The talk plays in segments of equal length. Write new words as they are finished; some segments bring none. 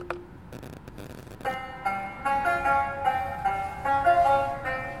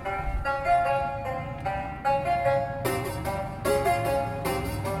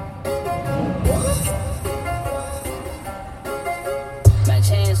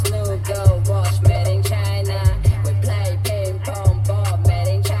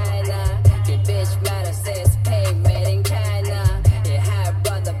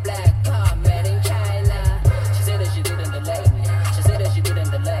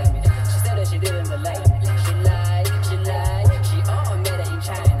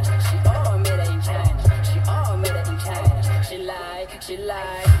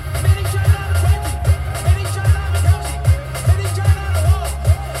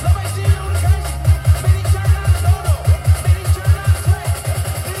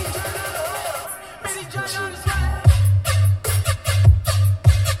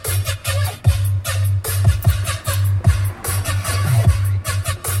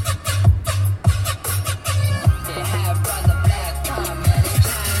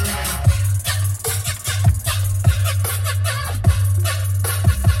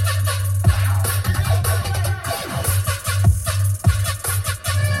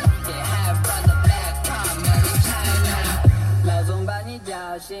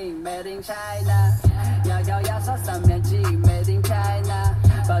心 Made in China， 摇摇摇上三面镜 Made in China，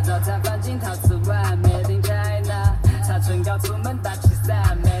 把早餐放进陶瓷碗 Made in China， 擦唇膏出门打起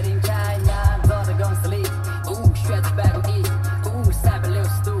伞 Made in China， 坐在公司里学着白工艺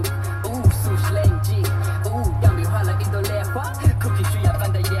360度速食类饮剂用力换了一朵莲花 Cookie 需要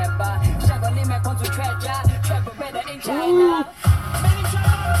放的野吧，香港里面狂出全家，全部 Made in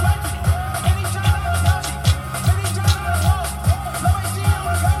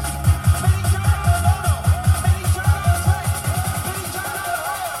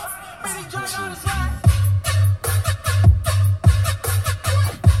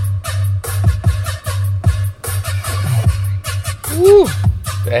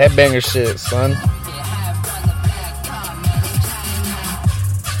The headbanger shit, son.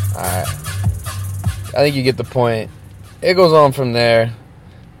 Alright. I think you get the point. It goes on from there.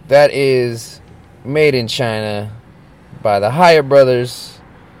 That is Made in China by the Hyatt Brothers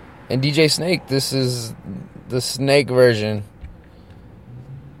and DJ Snake. This is the Snake version.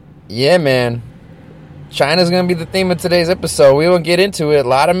 Yeah, man. China's gonna be the theme of today's episode. We won't get into it. A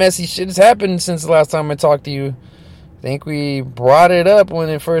lot of messy shit has happened since the last time I talked to you. I think we brought it up when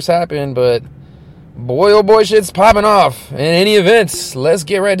it first happened, but boy, oh boy, shit's popping off. In any events, let's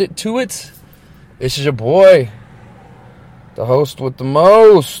get right to it. This is your boy, the host with the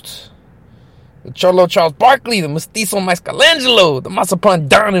most, the Cholo Charles Barkley, the Mestizo Michelangelo, the Mazapan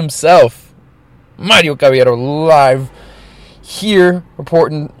Don himself, Mario Caballero, live here,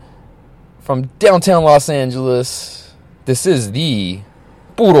 reporting from downtown Los Angeles. This is the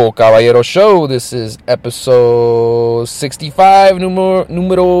Puro Caballero Show. This is episode 65,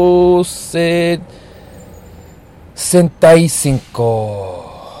 número 65.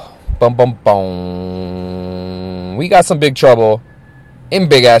 Bum, bum, bum. We got some big trouble in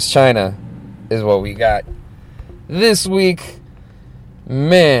big ass China, is what we got this week.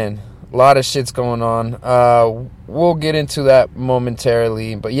 Man, a lot of shit's going on. We'll get into that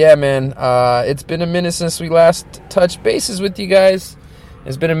momentarily. But yeah, man, it's been a minute since we last touched bases with you guys.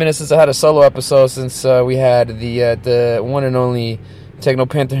 It's been a minute since I had a solo episode, since we had the one and only Techno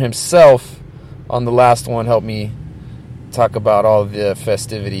Panther himself on the last one, help me talk about all the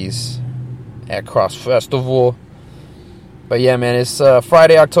festivities at Cross Festival. But yeah, man, it's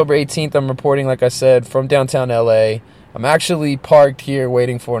Friday, October 18th. I'm reporting, like I said, from downtown LA. I'm actually parked here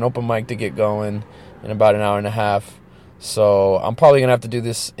waiting for an open mic to get going in about an hour and a half. So I'm probably going to have to do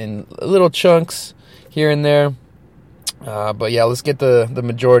this in little chunks here and there. But yeah, let's get the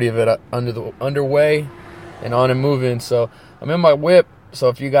majority of it underway and on and moving. So I'm in my whip. So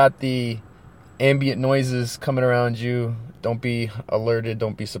if you got the ambient noises coming around you, don't be alerted.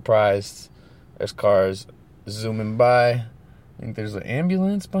 Don't be surprised. There's cars zooming by. I think there's an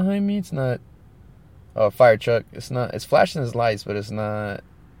ambulance behind me. It's not a fire truck. It's not. It's flashing its lights, but it's not.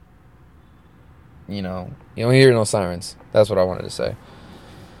 You don't hear no sirens. That's what I wanted to say.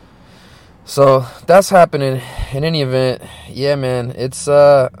 So that's happening. In any event, yeah, man, it's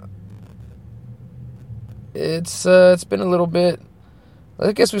been a little bit.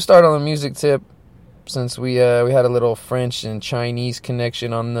 I guess we start on the music tip, since we had a little French and Chinese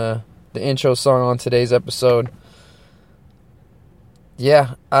connection on the intro song on today's episode.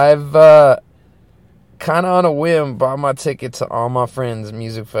 Yeah, I've kind of on a whim bought my ticket to All My Friends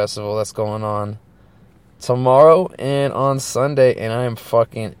music festival that's going on tomorrow and on Sunday, and I am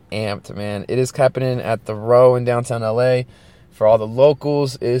fucking amped, man. It is happening at the Row in downtown LA. For all the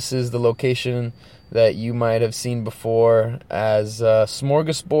locals, this is the location that you might have seen before as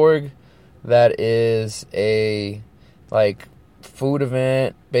Smorgasborg. That is a food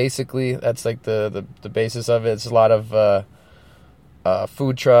event, basically. That's like the basis of it. It's a lot of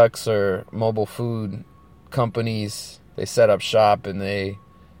food trucks or mobile food companies. They set up shop and they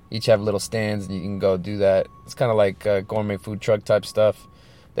each have little stands, and you can go do that. It's kind of like gourmet food truck type stuff.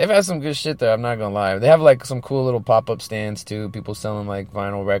 They've had some good shit there, I'm not gonna lie. They have some cool little pop-up stands too. People selling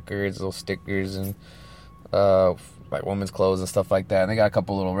vinyl records, little stickers, and women's clothes and stuff like that. And they got a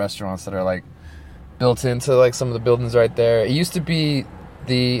couple little restaurants that are built into some of the buildings right there. It used to be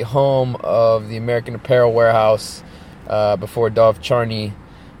the home of the American Apparel Warehouse before Dov Charney.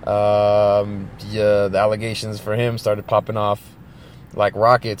 The allegations for him started popping off like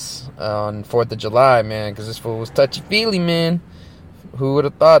rockets on 4th of July, man, because this fool was touchy-feely, man. Who would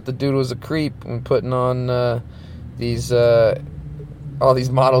have thought the dude was a creep when putting on all these models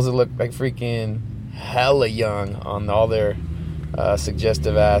that look like freaking hella young on all their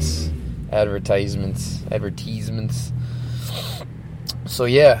suggestive ass advertisements. So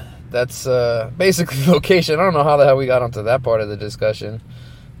yeah, that's basically the location. I don't know how the hell we got onto that part of the discussion,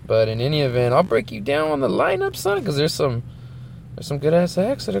 but in any event, I'll break you down on the lineup, son, because there's some there's some good ass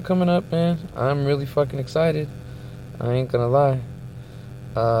acts that are coming up, man. I'm really fucking excited. I ain't gonna lie.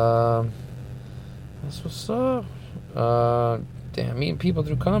 That's what's up. Damn, meeting people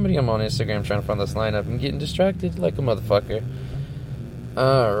through comedy. I'm on Instagram trying to find this lineup. I'm getting distracted like a motherfucker.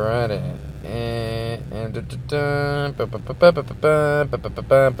 Alrighty.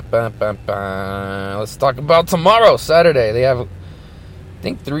 Let's talk about tomorrow, Saturday. They have, I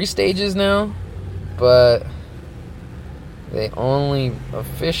think, 3 stages now, but they only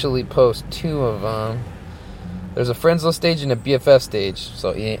officially post 2 of them. There's a Friendslow stage and a BFF stage.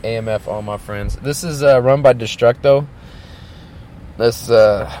 So AMF, all my friends. This is run by Destructo. That's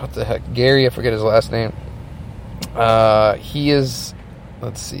what the heck, Gary. I forget his last name. He is.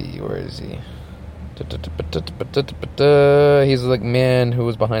 Let's see, where is he? He's like man who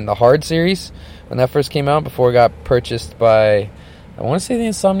was behind the Hard series when that first came out before it got purchased by, I want to say, the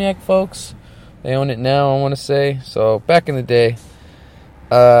Insomniac folks. They own it now, I want to say. So back in the day.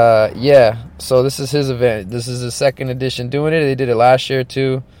 Yeah. So this is his event. This is the second edition doing it. They did it last year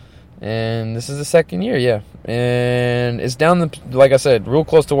too, and this is the second year. Yeah, and it's down the, like I said, real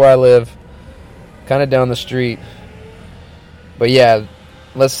close to where I live, kind of down the street. But yeah.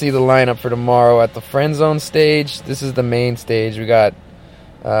 Let's see the lineup for tomorrow at the Friend Zone stage. This is the main stage. We got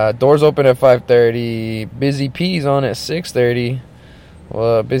doors open at 5:30. Busy P's on at 6:30.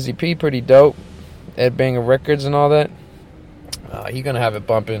 Well, Busy P pretty dope. Ed Banger Records and all that. He's gonna have it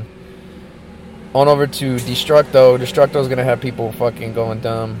bumping. On over to Destructo. Destructo's gonna have people fucking going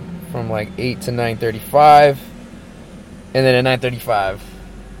dumb from like 8 to 9:35, and then at 9:35,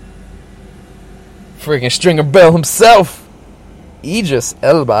 freaking Stringer Bell himself. Idris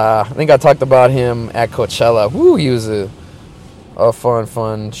Elba. I think I talked about him at Coachella. Woo, he was a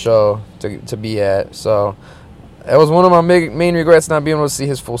fun show to be at. So that was one of my main regrets, not being able to see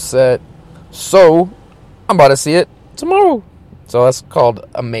his full set. So I'm about to see it tomorrow. So that's called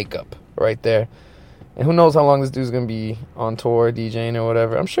a makeup right there. And who knows how long this dude's gonna be on tour, DJing or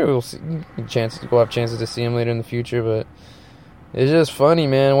whatever. I'm sure we'll have chances to see him later in the future. But it's just funny,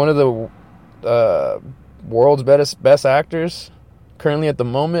 man. One of the world's best actors. Currently at the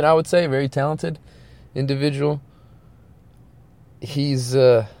moment, I would say, very talented individual. He's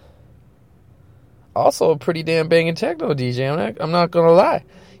also a pretty damn banging techno DJ. I'm not gonna lie.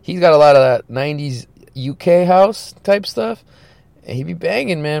 He's got a lot of that 90s UK house type stuff, and he be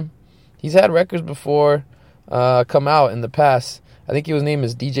banging, man. He's had records before come out in the past. I think his name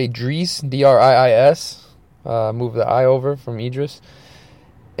is DJ Dries, Driis. Move the I over from Idris,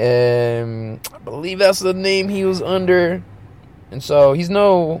 and I believe that's the name he was under. And so he's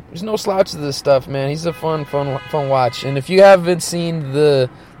no slouch to this stuff, man. He's a fun watch. And if you haven't seen the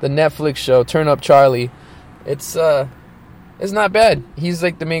Netflix show Turn Up Charlie, it's not bad. He's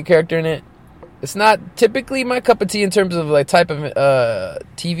like the main character in it. It's not typically my cup of tea in terms of like type of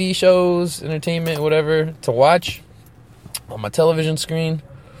TV shows, entertainment, whatever to watch on my television screen,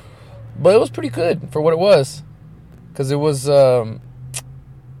 but it was pretty good for what it was, because it was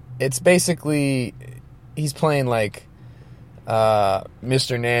it's basically he's playing like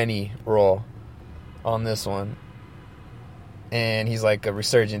Mr. Nanny role on this one, and he's like a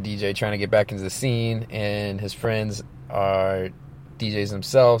resurgent DJ trying to get back into the scene, and his friends are DJs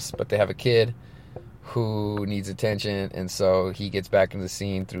themselves, but they have a kid who needs attention, and so he gets back into the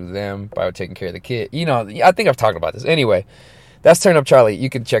scene through them by taking care of the kid. You know, I think I've talked about this. Anyway, that's Turn Up Charlie. You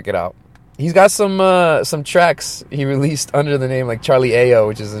can check it out. He's got some tracks he released under the name like Charlie Ayo,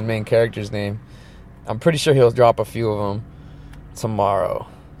 which is his main character's name. I'm pretty sure he'll drop a few of them tomorrow.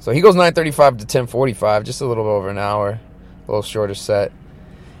 So he goes 9:35 to 10:45, just a little over an hour, a little shorter set.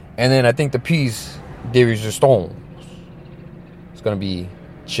 And then I think the piece de resistance is going to be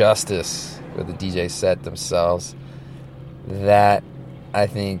Justice with the DJ set themselves. That I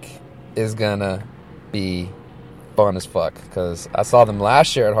think is gonna be fun as fuck, because I saw them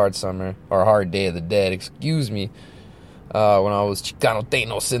last year at Hard Summer, or Hard Day of the Dead, excuse me, when I was Chicano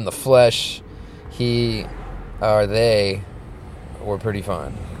Thanos in the flesh. They were pretty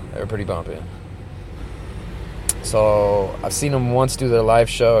fun. They were pretty bumping. So I've seen them once do their live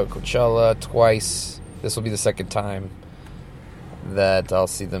show at Coachella, twice. This will be the second time that I'll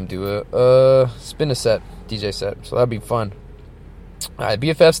see them do a spin a set, DJ set. So that'd be fun. Alright,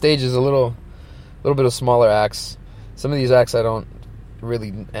 BFF stage is a little bit of smaller acts. Some of these acts I don't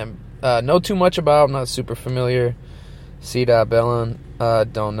really know too much about. I'm not super familiar. Sida Bellon,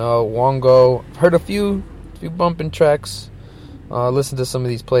 don't know. Wongo, heard a few bumping tracks. Listen to some of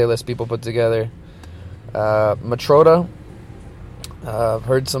these playlists people put together. Matroda,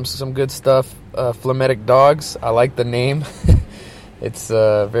 heard some good stuff. Phlegmatic Dogs, I like the name. It's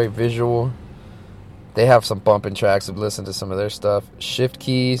very visual. They have some bumping tracks. I've listened to some of their stuff. Shift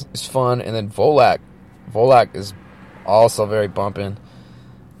Keys is fun. And then Volak. Volak is also very bumping.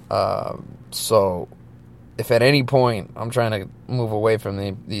 So if at any point I'm trying to move away from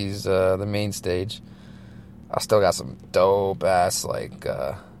the main stage, I still got some dope ass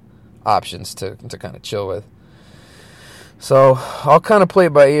options to kind of chill with. So I'll kind of play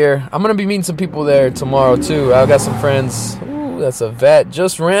it by ear. I'm gonna be meeting some people there tomorrow too. I got some friends. Ooh, that's a vet.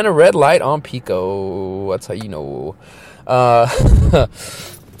 Just ran a red light on Pico. That's how you know. I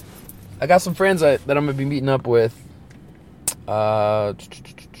got some friends that I'm gonna be meeting up with.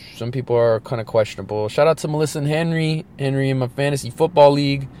 Some people are kind of questionable. Shout out to Melissa and Henry in my fantasy football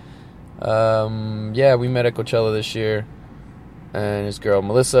league. Yeah, we met at Coachella this year, and his girl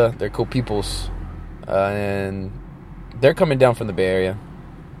Melissa, they're cool peoples, and they're coming down from the Bay Area,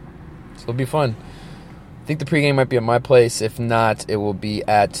 so it'll be fun. I think the pregame might be at my place. If not, it will be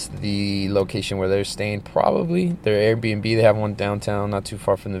at the location where they're staying, probably their Airbnb. They have one downtown, not too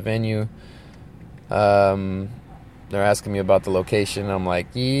far from the venue. They're asking me about the location. I'm like,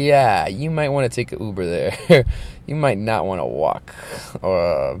 yeah, you might want to take an Uber there. You might not want to walk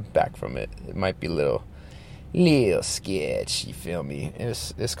or back from it. It might be a little sketch. You feel me?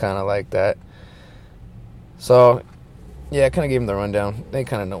 It's kind of like that. So, yeah, I kind of gave them the rundown. They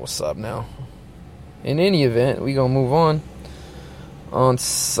kind of know what's up now. In any event, we gonna move on. On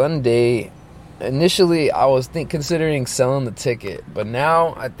Sunday, initially I was considering selling the ticket, but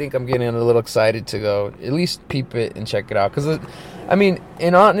now I think I'm getting a little excited to go at least peep it and check it out. Because, I mean,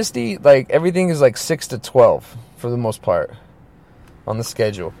 in honesty, like, everything is like 6 to 12 for the most part on the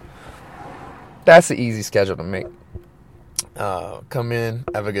schedule. That's the easy schedule to make. Come in,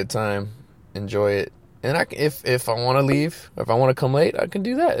 have a good time, enjoy it. And if I want to leave, if I want to come late, I can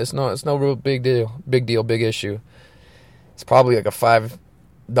do that. It's no real big issue. It's probably like a $5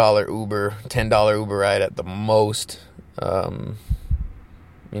 Uber, $10 Uber ride at the most. You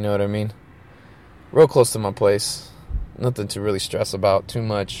know what I mean? Real close to my place. Nothing to really stress about too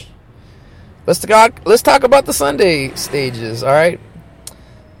much. Let's talk about the Sunday stages, all right?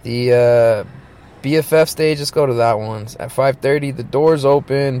 The BFF stage, let's go to that one. At 5:30, the doors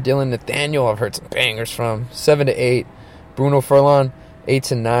open. Dylan Nathaniel, I've heard some bangers from. 7 to 8. Bruno Furlan, 8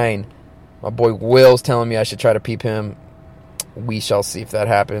 to 9. My boy Will's telling me I should try to peep him. We shall see if that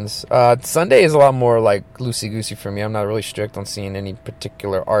happens. Sunday is a lot more like loosey-goosey for me. I'm not really strict on seeing any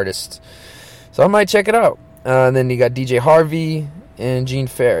particular artist, so I might check it out. And then you got DJ Harvey and Gene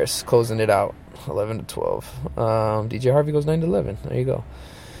Ferris closing it out, 11 to 12. DJ Harvey goes 9 to 11. There you go.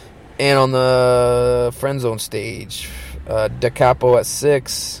 And on the Friend Zone stage, Da Capo at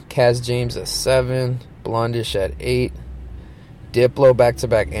 6, Kaz James at 7, Blondish at 8, Diplo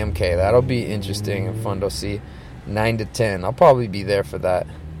back-to-back MK. That'll be interesting and fun to see. 9 to 10. I'll probably be there for that.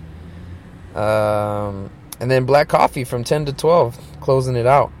 And then Black Coffee from 10 to 12, closing it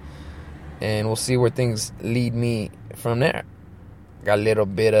out. And we'll see where things lead me from there. Got a little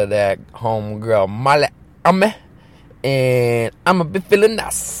bit of that homegirl Male Ame, and I'm a bit feeling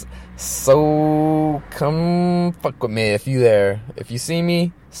nice. So come fuck with me if you there. If you see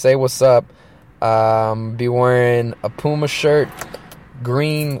me, say what's up. Be wearing a Puma shirt,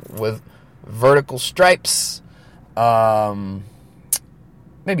 green with vertical stripes. Maybe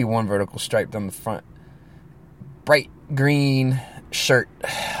one vertical stripe down the front. Bright green shirt.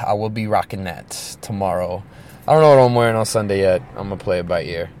 I will be rocking that tomorrow. I don't know what I'm wearing on Sunday yet. I'm gonna play it by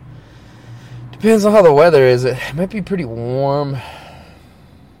ear. Depends on how the weather is. It might be pretty warm.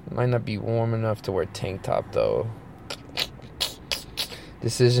 It might not be warm enough to wear tank top though.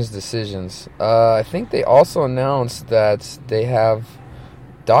 Decisions. I think they also announced that they have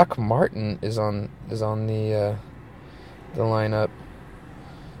Doc Martin is on the lineup,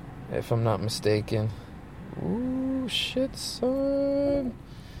 if I'm not mistaken. Ooh, shit, son.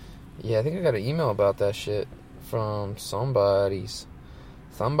 Yeah, I think I got an email about that shit from somebody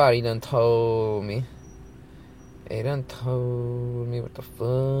done told me. They done told me what the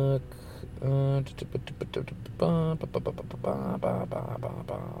fuck.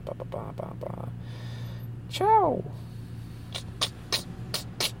 Ciao.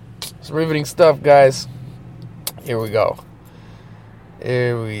 It's riveting stuff, guys. Here we go.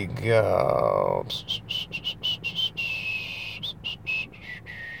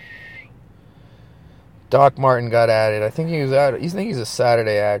 Doc Martin got added. I think he's a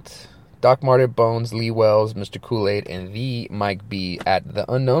Saturday act. Doc Martin, Bones, Lee Wells, Mr. Kool-Aid, and the Mike B at the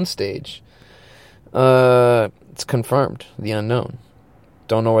Unknown stage. It's confirmed. The Unknown.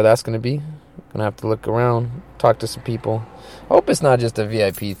 Don't know where that's going to be. Gonna have to look around, talk to some people. Hope it's not just a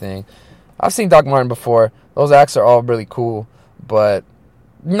VIP thing. I've seen Doc Martin before. Those acts are all really cool, but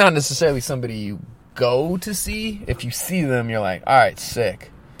not necessarily somebody you go to see. If you see them, you're like, all right,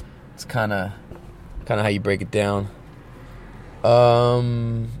 sick. It's kind of how you break it down.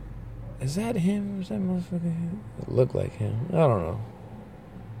 Is that him? Is that motherfucker him? It looked like him. I don't know.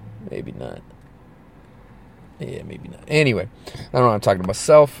 Maybe not. Yeah, maybe not. Anyway, I don't know what I'm talking to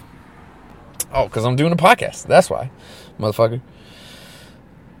myself. Oh, because I'm doing a podcast. That's why, motherfucker.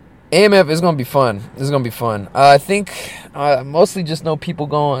 AMF is going to be fun. This is going to be fun. I think I mostly just know people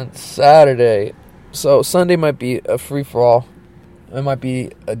going Saturday. So Sunday might be a free-for-all. It might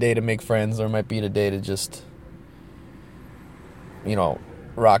be a day to make friends, or it might be a day to just,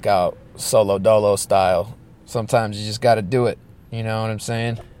 rock out solo dolo style. Sometimes you just got to do it. You know what I'm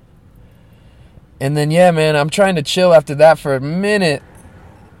saying? And then, yeah, man, I'm trying to chill after that for a minute.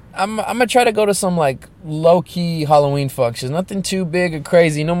 I'm going to try to go to some, low-key Halloween functions. Nothing too big or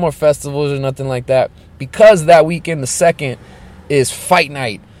crazy. No more festivals or nothing like that. Because that weekend, the 2nd, is fight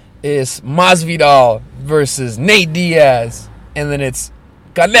night. It's Masvidal versus Nate Diaz. And then it's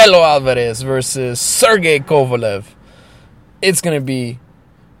Canelo Alvarez versus Sergey Kovalev. It's going to be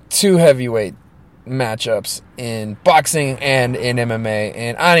 2 heavyweight matchups in boxing and in MMA.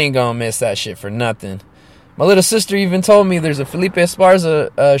 And I ain't going to miss that shit for nothing. My little sister even told me there's a Felipe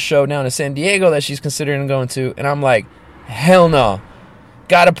Esparza show down in San Diego that she's considering going to. And I'm like, hell no.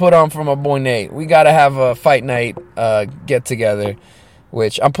 Got to put on for my boy Nate. We got to have a fight night get together.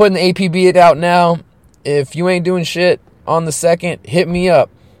 Which I'm putting the APB out now. If you ain't doing shit on the 2nd, hit me up.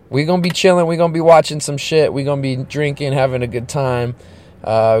 We're going to be chilling. We're going to be watching some shit. We're going to be drinking, having a good time.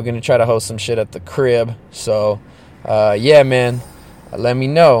 We're going to try to host some shit at the crib. So, yeah, man. Let me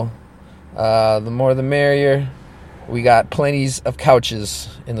know. The more the merrier. We got plenties of couches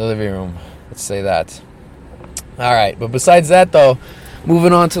in the living room. Let's say that. All right. But besides that, though,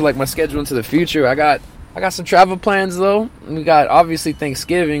 moving on to my schedule into the future, I got some travel plans, though. We got, obviously,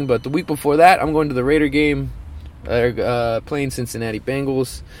 Thanksgiving. But the week before that, I'm going to the Raider game. Playing Cincinnati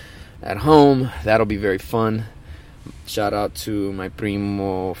Bengals at home. That'll be very fun. Shout out to my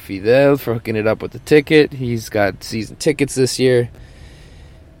primo Fidel for hooking it up with the ticket. He's got season tickets this year.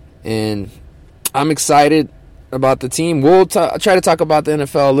 And I'm excited about the team. We'll try to talk about the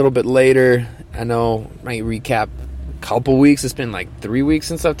NFL a little bit later. I know I might recap a couple weeks. It's been 3 weeks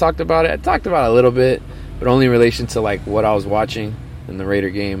since I've talked about it. I talked about it a little bit, but only in relation to what I was watching in the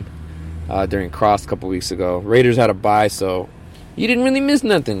Raider game during Cross a couple weeks ago. Raiders had a bye, so you didn't really miss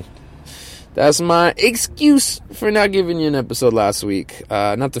nothing. That's my excuse for not giving you an episode last week.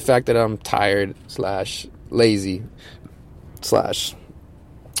 Not the fact that I'm tired / lazy /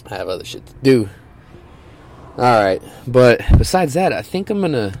 I have other shit to do. Alright, but besides that, I think I'm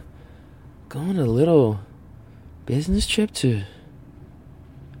going to go on a little business trip to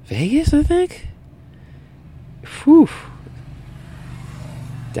Vegas, I think. Whew.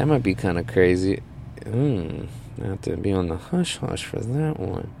 That might be kind of crazy. I have to be on the hush-hush for that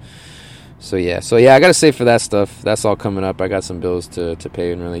one. So yeah, I got to save for that stuff. That's all coming up. I got some bills to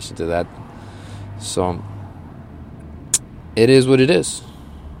pay in relation to that. So, it is what it is.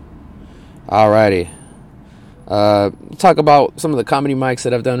 Alrighty. Talk about some of the comedy mics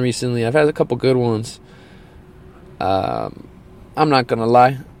that I've done recently. I've had a couple good ones. I'm not going to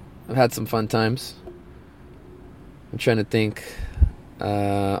lie. I've had some fun times. I'm trying to think.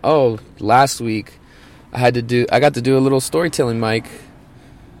 Last week I got to do a little storytelling mic,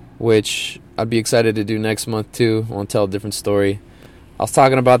 which I'd be excited to do next month too. I want to tell a different story. I was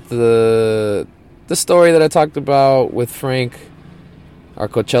talking about the story that I talked about with Frank, our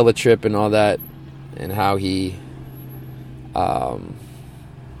Coachella trip and all that, and how he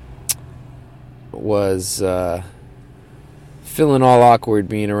was feeling all awkward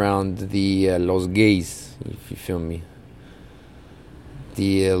being around the Los Gays, if you feel me.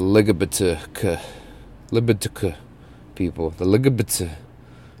 The LGBT people. The LGBT.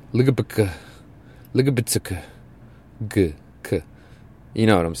 You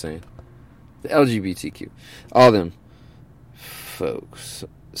know what I'm saying. The LGBTQ. All them folks.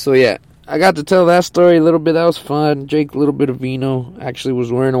 So yeah, I got to tell that story a little bit. That was fun. Jake, a little bit of vino. Actually was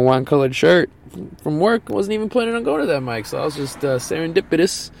wearing a wine-colored shirt from work. Wasn't even planning on going to that mic, so I was just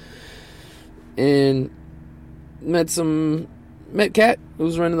serendipitous. And met Kat, who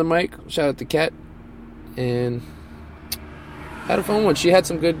was running the mic. Shout out to Kat. And had a fun one. She had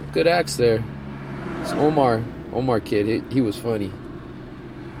some good acts there. It's Omar kid. He was funny.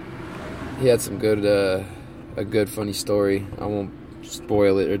 He had some a good funny story. I won't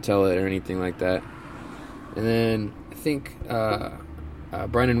spoil it or tell it or anything like that. And then I think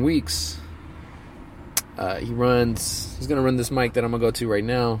Brandon Weeks. He's gonna run this mic that I'm gonna go to right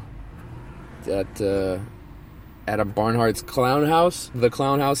now. At a Barnhart's Clown House, the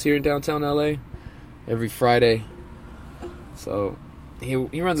Clown House here in downtown LA. every Friday. So he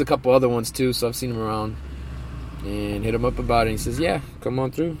runs a couple other ones too, so I've seen him around and hit him up about it. He says, yeah, come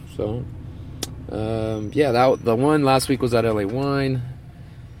on through. So the one last week was at LA Wine.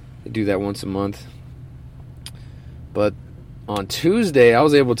 They do that once a month. But on Tuesday, I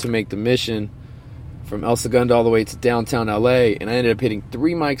was able to make the mission from El Segundo all the way to downtown LA, and I ended up hitting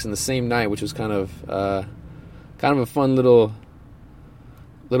 3 mics in the same night, which was kind of a fun little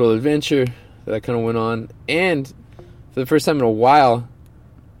adventure that I kind of went on. And for the first time in a while,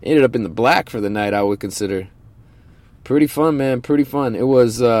 ended up in the black for the night. I would consider pretty fun, man. Pretty fun. It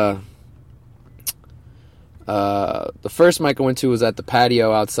was the first mic I went to was at the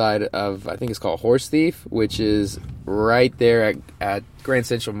patio outside of, I think it's called Horse Thief, which is right there at Grand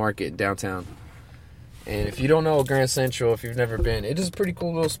Central Market downtown. And if you don't know Grand Central, if you've never been, it is a pretty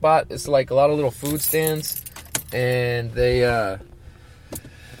cool little spot. It's like a lot of little food stands, and they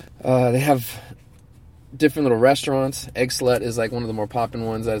have different little restaurants. Egg Slut is like one of the more popping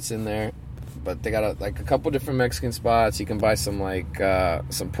ones that's in there. But they got a couple different Mexican spots. You can buy some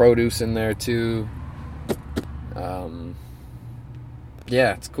some produce in there too.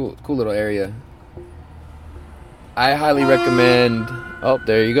 Yeah, it's cool little area. I highly recommend. Oh,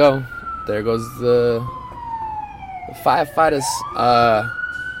 there you go. There goes the firefighters. I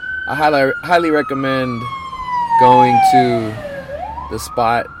highly recommend going to the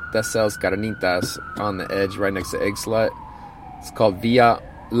spot that sells carnitas on the edge, right next to Egg Slut. It's called Via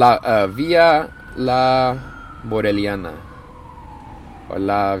La Moreliana, or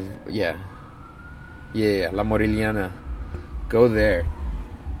La Moreliana. Go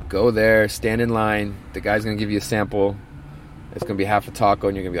there, stand in line. The guy's gonna give you a sample. It's gonna be half a taco,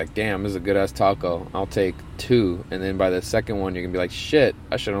 and you're gonna be like, "Damn, this is a good ass taco. I'll take 2." And then by the second one, you're gonna be like, "Shit,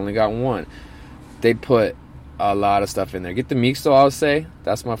 I should only got 1." They put a lot of stuff in there. Get the mixto, I would say.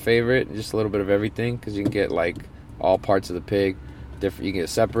 That's my favorite. Just a little bit of everything, because you can get like all parts of the pig. Different. You can get it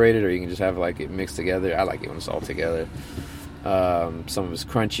separated, or you can just have like it mixed together. I like it when it's all together. Some of it's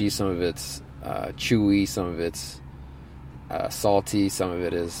crunchy, some of it's chewy, some of it's salty, some of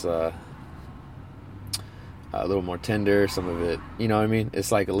it is a little more tender, some of it, you know what I mean?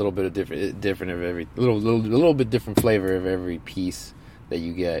 It's like a little bit of different of every little bit different flavor of every piece that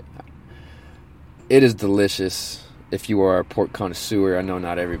you get. It is delicious. If you are a pork connoisseur, I know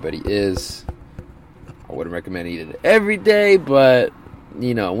not everybody is. I wouldn't recommend eating it every day, but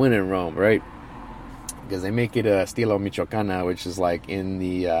you know, when in Rome, right? Because they make it estilo Michoacana, which is like in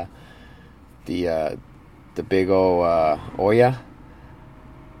the big old olla,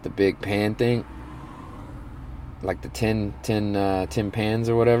 the big pan thing, like the tin pans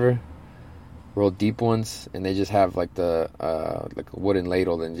or whatever, real deep ones, and they just have like the like a wooden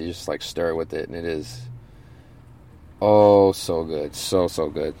ladle, and you just like stir with it, and it is so good, so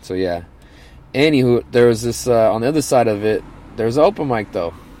good. So yeah. Anywho, there was this on the other side of it. There's an open mic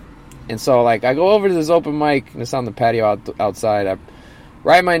though, and so like I go over to this open mic, and it's on the patio outside. I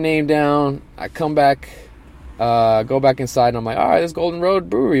write my name down. I come back. Go back inside, and I'm like, all right, this Golden Road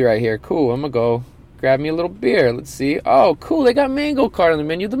Brewery right here. Cool, I'm going to go grab me a little beer. Let's see. Oh, cool, they got Mango Card on the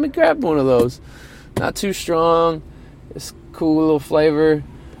menu. Let me grab one of those. Not too strong. It's cool little flavor.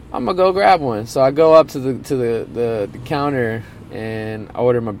 I'm going to go grab one. So I go up to the counter, and I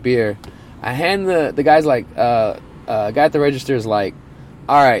order my beer. I hand the guy's like, guy at the register is like,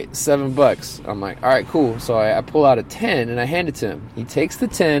 all right, $7. I'm like, all right, cool. So I pull out a 10, and I hand it to him. He takes the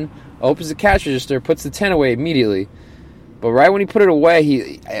 10, opens the cash register, puts the 10 away immediately. But right when he put it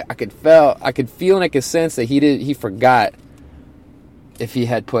away, I could feel and I could sense that he forgot if he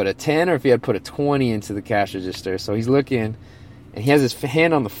had put a 10 or if he had put a 20 into the cash register. So he's looking, and he has his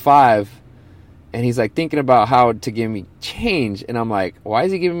hand on the 5, and he's like thinking about how to give me change. And I'm like, why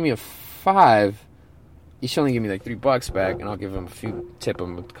is he giving me a 5? He should only give me like $3 back, and I'll give him tip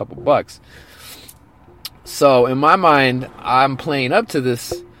him a couple bucks. So in my mind, I'm playing up to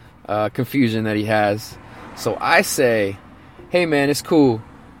this confusion that he has. So I say, hey man, it's cool,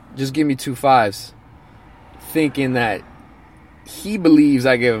 just give me 2 5s, thinking that he believes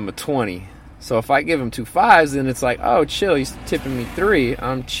I gave him a 20. So if I give him 2 5s, then it's like, oh, chill, he's tipping me 3,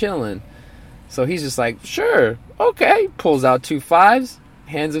 I'm chilling. So he's just like, sure, okay. Pulls out 2 5s,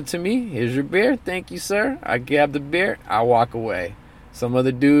 hands it to me. Here's your beer, thank you, sir. I grab the beer, I walk away. Some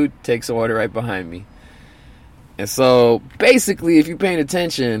other dude takes the order right behind me. And so basically, if you're paying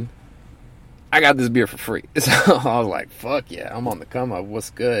attention, I got this beer for free. So I was like, fuck yeah, I'm on the come up. What's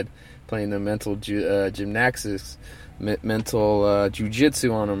good? Playing the mental gymnastics, mental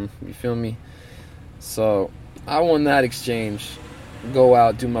jiu-jitsu on them. You feel me? So I won that exchange. Go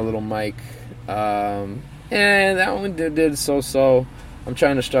out, do my little mic. And that one did so-so. I'm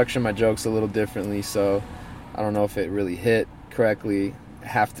trying to structure my jokes a little differently, so I don't know if it really hit correctly.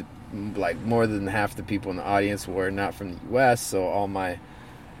 More than half the people in the audience were not from the U.S., so all my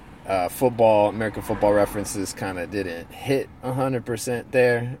American football references kind of didn't hit 100%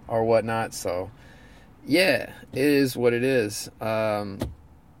 there or whatnot. So, yeah, it is what it is.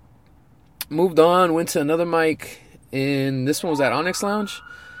 Moved on, went to another mic, and this one was at Onyx Lounge.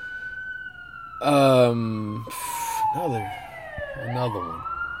 Another one.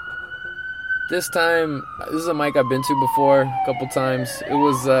 This time, this is a mic I've been to before a couple times. It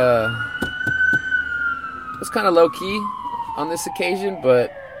was kind of low key on this occasion,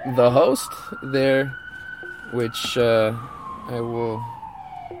 but the host there, which I will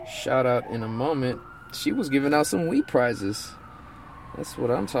shout out in a moment, she was giving out some weed prizes. That's what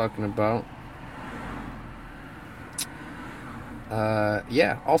I'm talking about.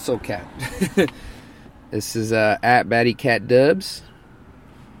 Yeah, also cat. This is at Batty Cat Dubs.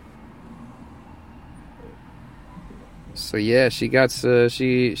 So yeah, she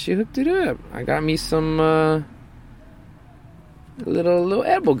hooked it up. I got me some little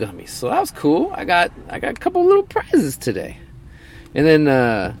edible gummies, so that was cool. I got a couple little prizes today. And then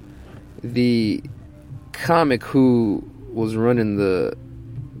the comic who was running the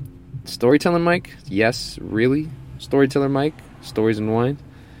storytelling mic, Yes Really Storyteller Mic, Stories and Wine,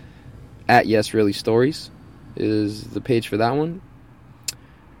 at Yes Really Stories is the page for that one.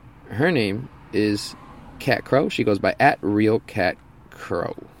 Her name is Cat Crow. She goes by at Real Cat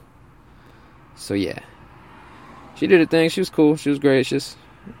Crow. So yeah, she did her thing. She was cool. She was gracious.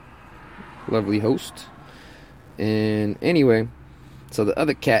 Lovely host. And anyway, so the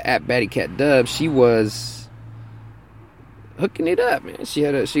other cat at Batty Cat Dub, she was hooking it up, man. It was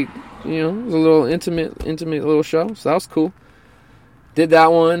a little intimate little show. So that was cool. Did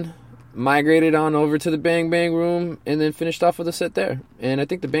that one. Migrated on over to the Bang Bang Room and then finished off with a set there. And I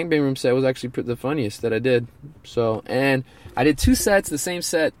think the Bang Bang Room set was actually the funniest that I did. So, and I did 2 sets, the same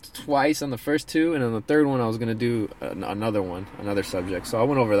set twice on the first 2, and on the third one I was going to do another subject. So I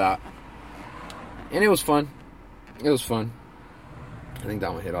went over that. And it was fun. I think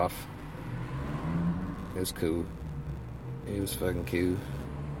that one hit off. It was cool. It was fucking cool.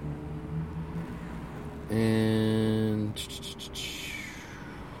 And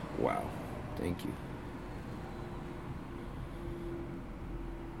wow, thank you.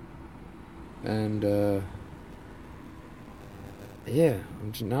 And yeah,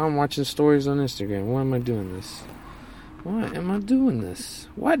 now I'm watching stories on Instagram. Why am I doing this?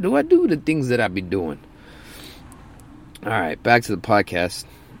 Why do I do the things that I be doing? Alright, back to the podcast.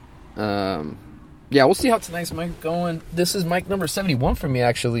 Yeah, we'll see how tonight's mic going. This is mic number 71 for me,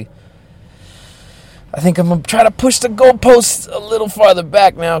 actually. I think I'm going to try to push the goalposts a little farther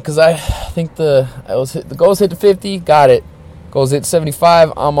back now, because I think the goals hit to 50. Got it. Goals hit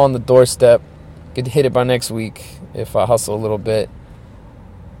 75. I'm on the doorstep. Get to hit it by next week if I hustle a little bit.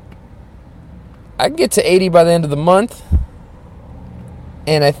 I can get to 80 by the end of the month.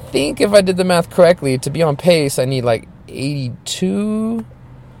 And I think if I did the math correctly, to be on pace, I need like 82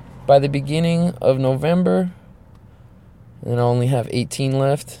 by the beginning of November. And I only have 18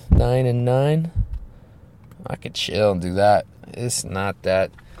 left. 9 and 9. I could chill and do that. It's not that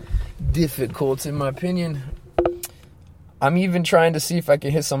difficult, in my opinion. I'm even trying to see if I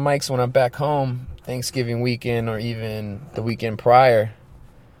can hit some mics when I'm back home, Thanksgiving weekend or even the weekend prior.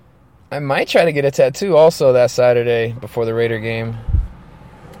 I might try to get a tattoo also that Saturday before the Raider game.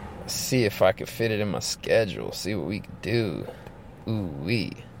 See if I could fit it in my schedule. See what we can do.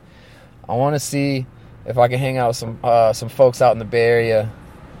 Ooh-wee. I want to see if I can hang out with some folks out in the Bay Area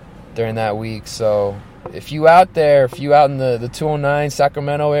during that week. So if you out there, if you out in the 209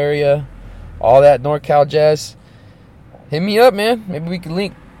 Sacramento area, all that NorCal jazz, hit me up, man. Maybe we can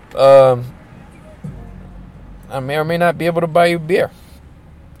link. I may or may not be able to buy you beer.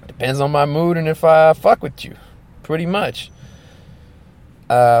 Depends on my mood and if I fuck with you. Pretty much.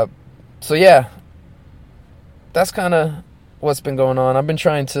 So yeah, that's kind of what's been going on. I've been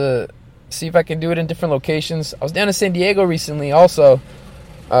trying to see if I can do it in different locations. I was down in San Diego recently also,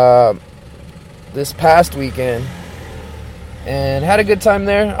 this past weekend, and had a good time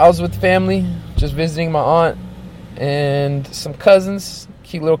there. I was with family, just visiting my aunt and some cousins,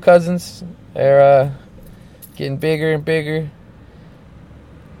 cute little cousins. They're getting bigger and bigger,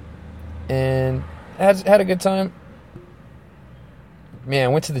 and had a good time. Man, I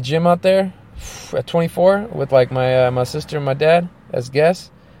went to the gym out there at 24 with like my sister and my dad as guests.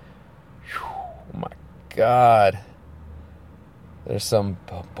 Oh my God. There's some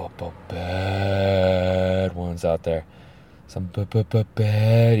bad ones out there. Some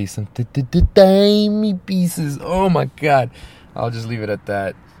baddies, some tiny pieces. Oh my God. I'll just leave it at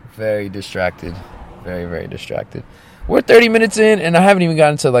that. Very distracted. Very, very distracted. We're 30 minutes in, and I haven't even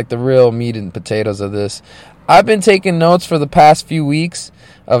gotten to like the real meat and potatoes of this. I've been taking notes for the past few weeks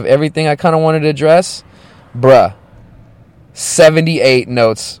of everything I kind of wanted to address. Bruh. 78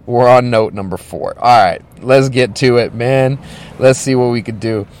 notes. We're on note number 4. All right, let's get to it, man. Let's see what we could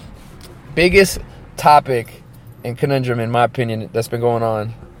do. Biggest topic and conundrum, in my opinion, that's been going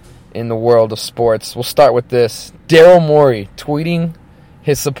on in the world of sports. We'll start with this. Daryl Morey tweeting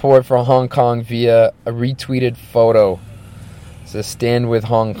his support for Hong Kong via a retweeted photo. It says, "Stand with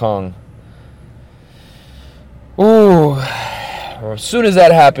Hong Kong." Ooh. As soon as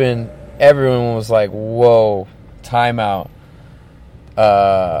that happened, everyone was like, whoa, timeout.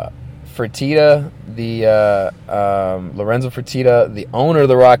 Fertitta, Lorenzo Fertitta, the owner of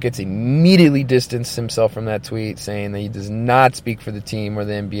the Rockets, immediately distanced himself from that tweet, saying that he does not speak for the team or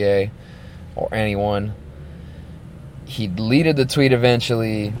the NBA or anyone. He deleted the tweet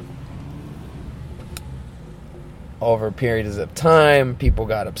eventually. Over periods of time, people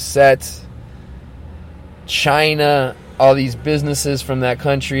got upset. China, all these businesses from that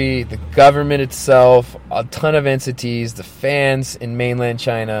country, the government itself, a ton of entities, the fans in mainland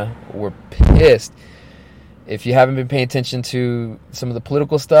China were pissed. If you haven't been paying attention to some of the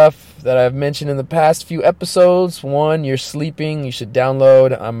political stuff that I've mentioned in the past few episodes, 1, you're sleeping, you should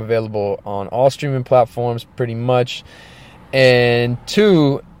download. I'm available on all streaming platforms pretty much. And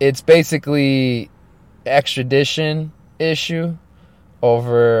 2, it's basically extradition issue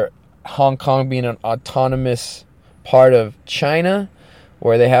over Hong Kong being an autonomous part of China,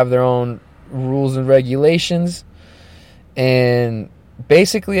 where they have their own rules and regulations. And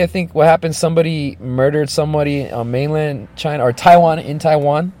basically, I think what happened, somebody murdered somebody on mainland China, or Taiwan, in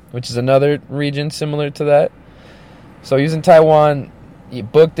Taiwan, which is another region similar to that. So using Taiwan, you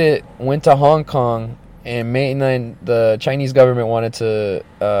booked it, went to Hong Kong, and mainland, the Chinese government wanted to,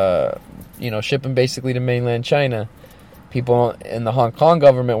 ship them basically to mainland China. People in the Hong Kong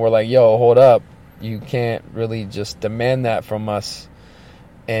government were like, yo, hold up. You can't really just demand that from us.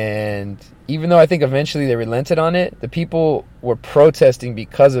 And even though I think eventually they relented on it, the people were protesting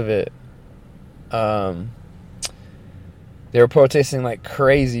because of it. They were protesting like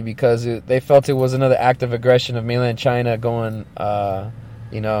crazy because they felt it was another act of aggression of mainland China going, trying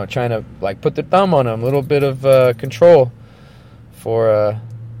to like put their thumb on them. A little bit of control for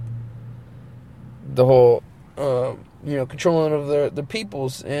the whole... controlling of the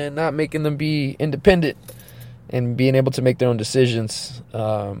peoples and not making them be independent and being able to make their own decisions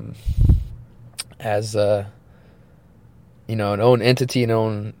as an own entity, an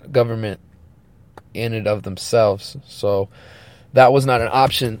own government in and of themselves. So that was not an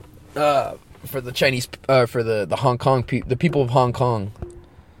option for the Chinese, for the Hong Kong the people of Hong Kong.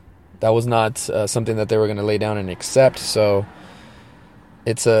 That was not something that they were going to lay down and accept. So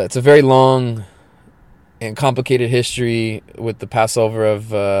it's a very long and complicated history with the passover of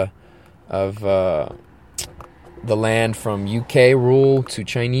the land from UK rule to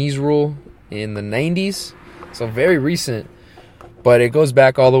Chinese rule in the 90s. So very recent, but it goes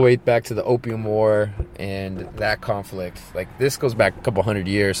back all the way back to the Opium War and that conflict. Like, this goes back a couple hundred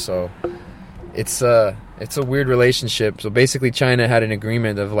years, so it's a weird relationship. So basically China had an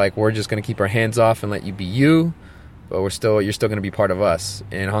agreement of like, we're just going to keep our hands off and let you be you, but you're still going to be part of us.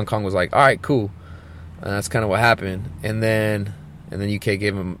 And Hong Kong was like, all right, cool. And that's kind of what happened. And then UK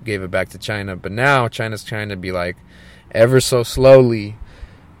gave it back to China. But now China's trying to be like, ever so slowly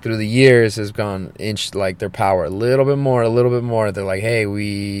through the years has gone inched like their power a little bit more. They're like, hey,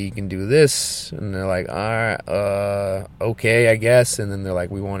 we can do this. And they're like, all right, okay, I guess. And then they're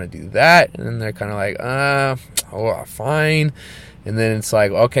like, we want to do that. And then they're kind of like, fine. And then it's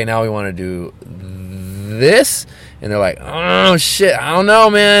like, okay, now we want to do this. And they're like, oh, shit, I don't know,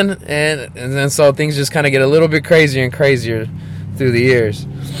 man. And then so things just kind of get a little bit crazier and crazier through the years.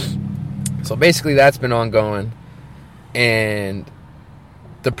 So basically that's been ongoing. And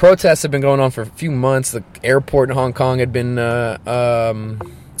the protests have been going on for a few months. The airport in Hong Kong had been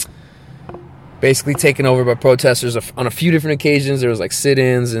basically taken over by protesters on a few different occasions. There was like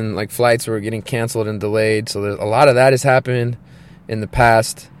sit-ins and like flights were getting canceled and delayed. So a lot of that has happened in the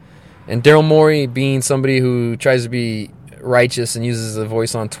past. And Daryl Morey, being somebody who tries to be righteous and uses a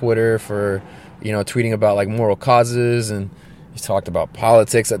voice on Twitter for, tweeting about like moral causes, and he's talked about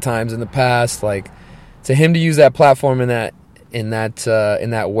politics at times in the past. Like, to him to use that platform in that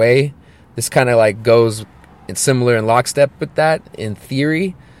way, this kind of like goes in similar in lockstep with that in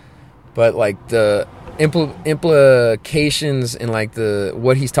theory, but like the implications and like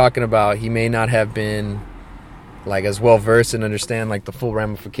what he's talking about, he may not have been like as well versed and understand like the full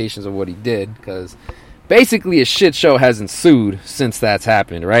ramifications of what he did, because basically a shit show has ensued since that's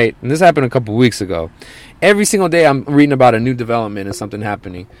happened, right? And this happened a couple weeks ago. Every single day I'm reading about a new development and something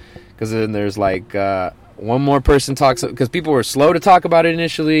happening. Because then there's like one more person talks, because people were slow to talk about it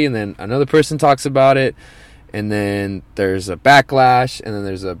initially, and then another person talks about it, and then there's a backlash, and then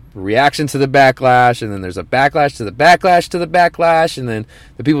there's a reaction to the backlash, and then there's a backlash to the backlash to the backlash, and then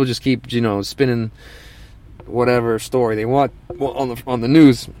the people just keep, spinning whatever story they want on the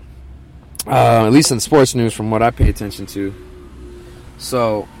news, at least in sports news from what I pay attention to.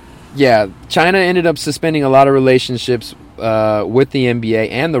 So, yeah, China ended up suspending a lot of relationships with the NBA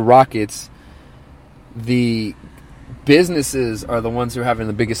and the Rockets. The businesses are the ones who are having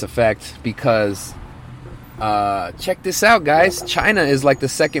the biggest effect because, check this out, guys. China is like the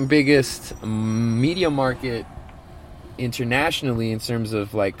second biggest media market internationally in terms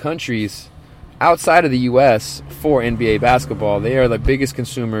of like countries outside of the U.S. for NBA basketball. They are the biggest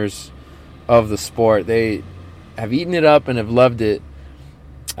consumers of the sport. They have eaten it up and have loved it.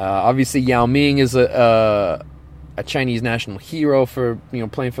 Obviously, Yao Ming is a Chinese national hero for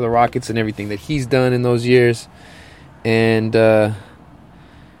playing for the Rockets and everything that he's done in those years. And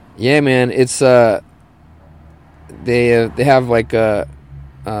yeah, man, it's they have like a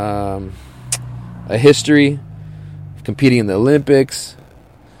history of competing in the Olympics,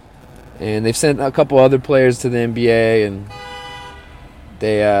 and they've sent a couple other players to the NBA, and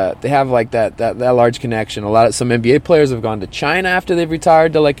they have like that large connection. Some NBA players have gone to China after they've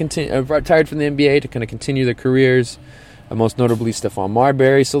retired to retired from the NBA to kind of continue their careers. Most notably Stephon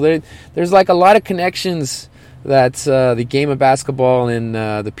Marbury. So there's like a lot of connections that the game of basketball and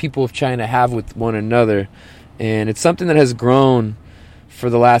the people of China have with one another, and it's something that has grown for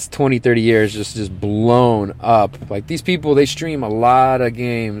the last 20, 30 years, just blown up. Like, these people, they stream a lot of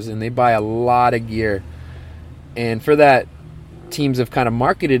games and they buy a lot of gear, and for that, teams have kind of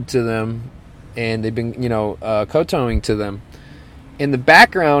marketed to them, and they've been, kowtowing to them. In the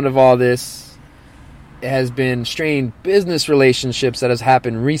background of all this has been strained business relationships that has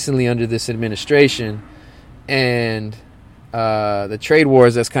happened recently under this administration, and the trade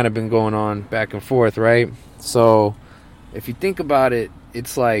wars that's kind of been going on back and forth, right? So if you think about it,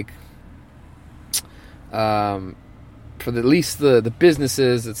 it's like, for at least the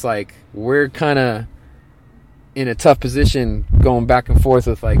businesses, it's like we're kind of in a tough position going back and forth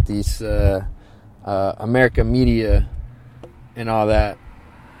with like these America media and all that.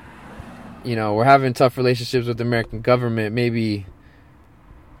 We're having tough relationships with the American government. Maybe,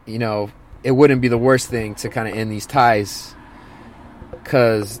 it wouldn't be the worst thing to kind of end these ties,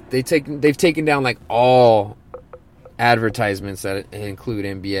 because they've taken down like all advertisements that include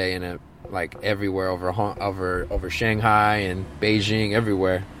NBA and like everywhere over Shanghai and Beijing,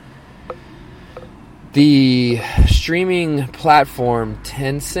 everywhere. The streaming platform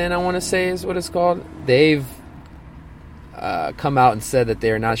Tencent, I want to say is what it's called, they've come out and said that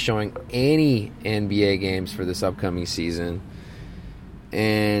they are not showing any NBA games for this upcoming season.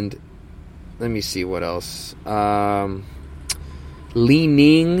 And let me see what else. Li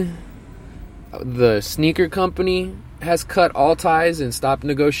Ning, the sneaker company, has cut all ties and stopped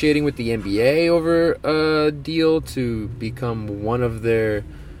negotiating with the NBA over a deal to become one of their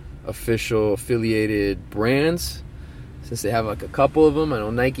official affiliated brands, since they have like a couple of them. I know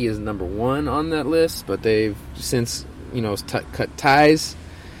Nike is number one on that list, but they've since cut ties.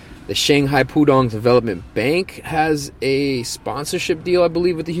 The Shanghai Pudong Development Bank has a sponsorship deal, I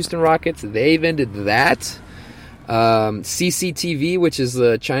believe, with the Houston Rockets. They've ended that. CCTV, which is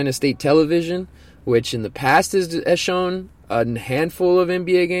the China State Television, which in the past has shown a handful of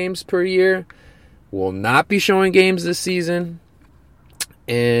NBA games per year, will not be showing games this season.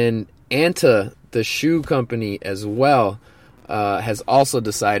 And Anta, the shoe company, as well, has also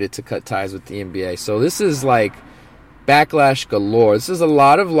decided to cut ties with the NBA. So this is like backlash galore. This is a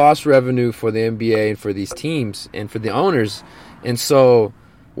lot of lost revenue for the NBA and for these teams and for the owners. And so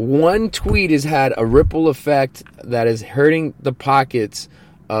one tweet has had a ripple effect that is hurting the pockets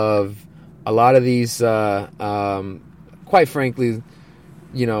of a lot of these, quite frankly,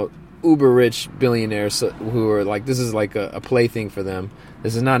 uber rich billionaires who are like, this is like a plaything for them.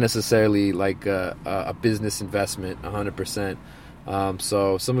 This is not necessarily like a business investment 100%.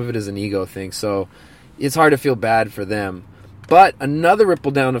 So some of it is an ego thing. So it's hard to feel bad for them. But another ripple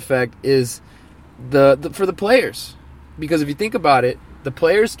down effect is for the players. Because if you think about it, the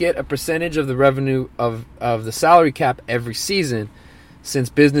players get a percentage of the revenue of the salary cap every season. Since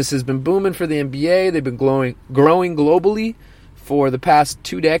business has been booming for the NBA, they've been growing globally for the past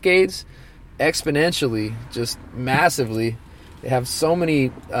 2 decades, exponentially, just massively. They have so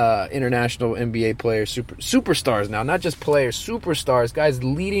many international NBA players, superstars now, not just players, superstars, guys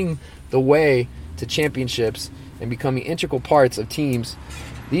leading the way to championships and becoming integral parts of teams.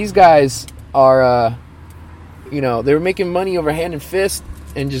 These guys are, they're making money over hand and fist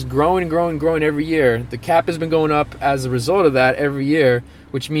and just growing and growing and growing every year. The cap has been going up as a result of that every year,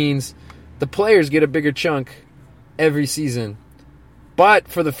 which means the players get a bigger chunk every season. But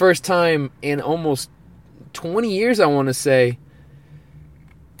for the first time in almost 20 years, I want to say,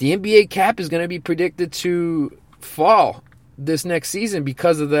 the NBA cap is going to be predicted to fall this next season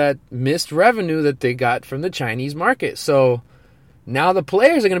because of that missed revenue that they got from the Chinese market. So now the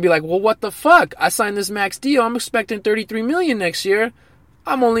players are going to be like, well, what the fuck? I signed this max deal. I'm expecting $33 million next year.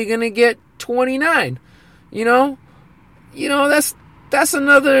 I'm only going to get 29. That's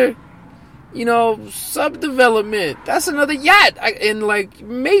another, subdevelopment. That's another yacht in like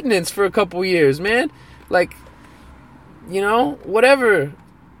maintenance for a couple years, man. Like, whatever.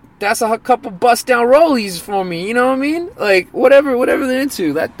 That's a couple bust down rollies for me. You know what I mean? Like whatever they're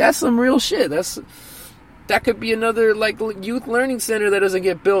into. That's some real shit. That could be another like youth learning center that doesn't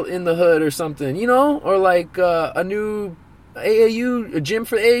get built in the hood or something. Or like a new a gym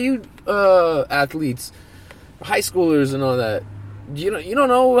for AAU athletes, high schoolers, and all that. You don't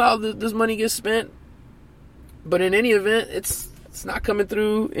know how this money gets spent, but in any event, it's not coming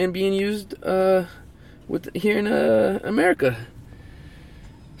through and being used here in America.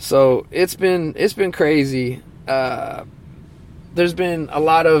 So it's been crazy. There's been a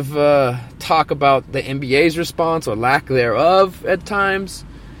lot of talk about the NBA's response or lack thereof at times.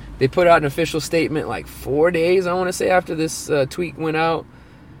 They put out an official statement like 4 days, I want to say, after this tweet went out,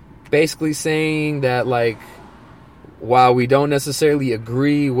 basically saying that, like, while we don't necessarily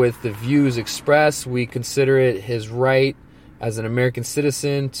agree with the views expressed, we consider it his right as an American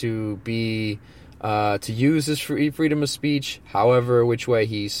citizen to be to use his freedom of speech, however, which way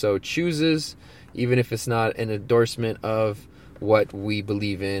he so chooses, even if it's not an endorsement of what we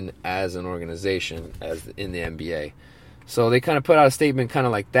believe in as an organization, as in the NBA. So they kind of put out a statement kind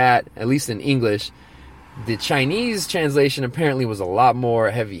of like that, at least in English. The Chinese translation apparently was a lot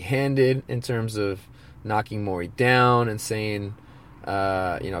more heavy-handed in terms of knocking Morey down and saying,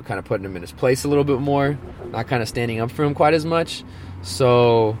 kind of putting him in his place a little bit more, not kind of standing up for him quite as much.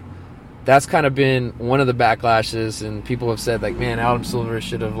 So that's kind of been one of the backlashes, and people have said, like, man, Adam Silver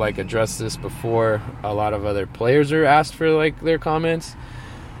should have, like, addressed this before a lot of other players are asked for, like, their comments.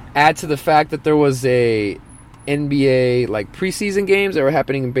 Add to the fact that there was a NBA, like, preseason games that were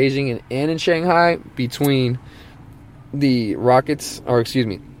happening in Beijing and in Shanghai between the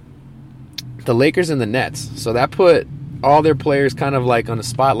the Lakers and the Nets. So that put all their players kind of, like, on the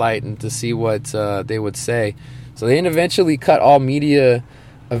spotlight and to see what they would say. So they eventually cut all media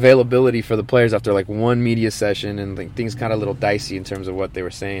availability for the players after like one media session, and like things kind of a little dicey in terms of what they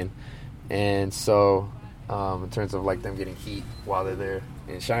were saying. And so in terms of like them getting heat while they're there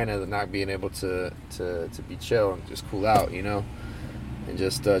in China, they're not being able to be chill and just cool out, and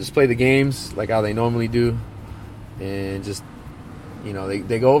just play the games like how they normally do, and just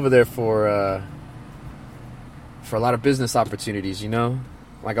they go over there for a lot of business opportunities,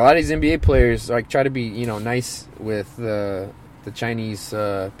 like a lot of these NBA players like try to be nice with the Chinese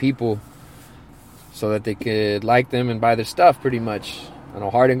people so that they could like them and buy their stuff pretty much. I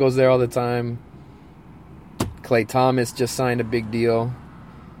know Harden goes there all the time. Klay Thomas just signed a big deal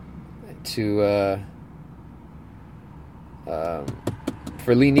for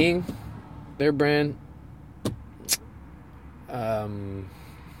Li Ning, their brand.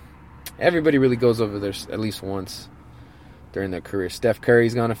 Everybody really goes over there at least once during their career. Steph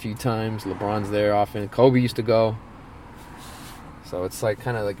Curry's gone a few times. LeBron's there often. Kobe used to go. So it's like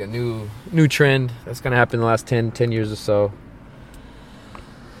kind of like a new trend that's going to happen in the last 10 years or so.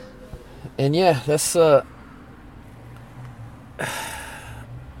 And yeah, that's so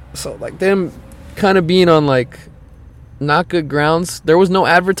like them kind of being on like not good grounds. There was no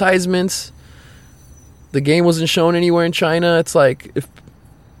advertisements. The game wasn't shown anywhere in China. It's like if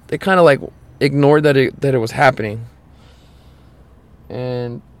they kind of like ignored that it was happening.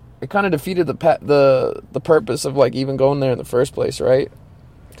 And it kind of defeated the purpose of like even going there in the first place, right?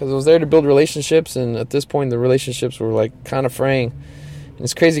 Because it was there to build relationships, and at this point the relationships were like kind of fraying. And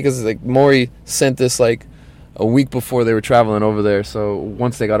it's crazy because like Morey sent this like a week before they were traveling over there. So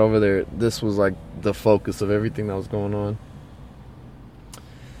once they got over there, this was like the focus of everything that was going on.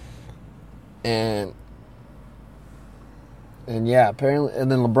 And yeah, apparently,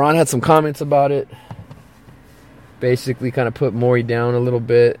 and then LeBron had some comments about it. Basically kind of put Morey down a little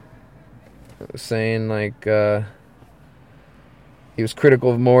bit, saying like he was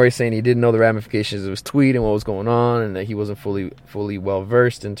critical of Morey, saying he didn't know the ramifications of his tweet and what was going on, and that he wasn't fully well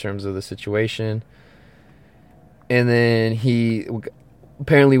versed in terms of the situation. And then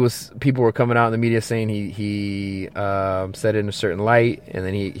apparently people were coming out in the media saying he said it in a certain light, and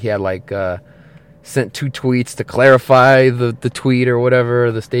then he had like sent 2 tweets to clarify the tweet or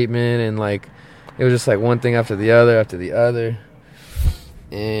whatever, the statement, and like it was just like one thing after the other.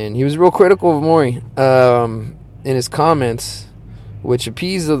 And he was real critical of Maury in his comments, which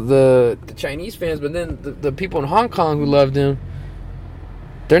appeased the Chinese fans. But then the people in Hong Kong who loved him,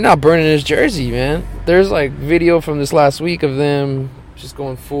 they're now burning his jersey, man. There's like video from this last week of them just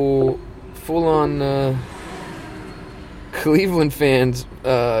going full on Cleveland fans.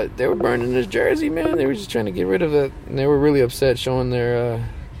 They were burning his jersey, man. They were just trying to get rid of it, and they were really upset, showing their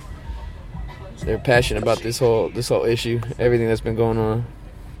passion about this whole issue, everything that's been going on.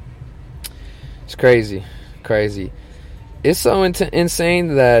 It's crazy. It's so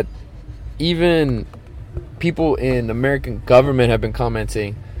insane that even people in American government have been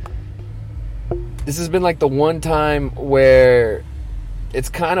commenting. This has been like the one time where it's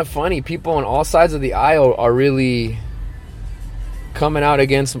kind of funny. People on all sides of the aisle are really coming out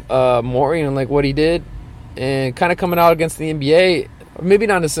against Maury and like what he did, and kind of coming out against the NBA. Maybe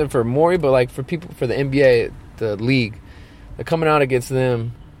not necessarily for Maury, but like for people, for the NBA, the league. They're coming out against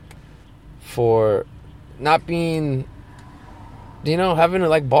them for not being, having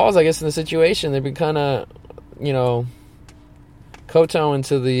like balls, I guess, in the situation. They've been kind of, kowtowing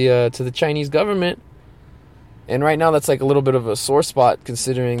to the Chinese government. And right now that's like a little bit of a sore spot,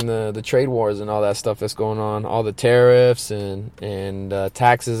 considering the trade wars and all that stuff that's going on, all the tariffs and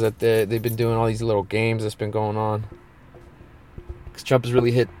taxes that they've been doing, all these little games that's been going on. Because Trump has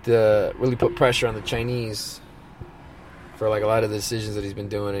really really put pressure on the Chinese for like a lot of the decisions that he's been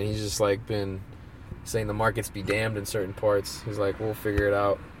doing, and he's just like been saying the markets be damned in certain parts. He's like, we'll figure it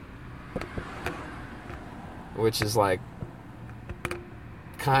out, which is like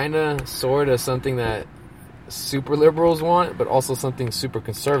kind of sort of something that super liberals want, but also something super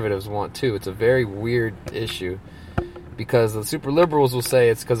conservatives want too. It's a very weird issue, because the super liberals will say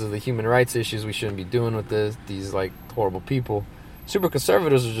it's because of the human rights issues, we shouldn't be doing with these like horrible people. Super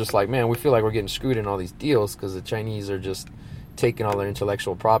conservatives are just like, man, we feel like we're getting screwed in all these deals because the Chinese are just taking all their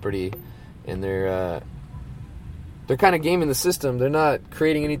intellectual property, and they're kind of gaming the system. They're not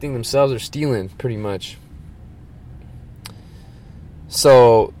creating anything themselves, or stealing pretty much.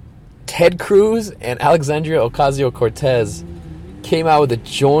 So Ted Cruz and Alexandria Ocasio-Cortez came out with a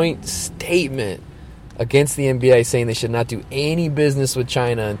joint statement against the NBA, saying they should not do any business with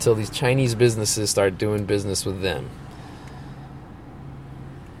China until these Chinese businesses start doing business with them.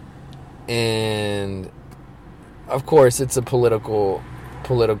 And of course it's a political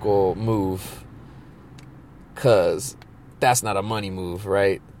move, because that's not a money move,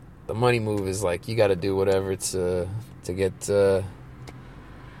 right? The money move is like, you got to do whatever to get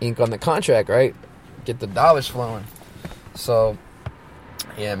ink on the contract, right? Get the dollars flowing. So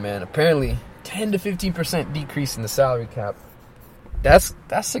yeah, man, apparently 10 to 15% decrease in the salary cap. That's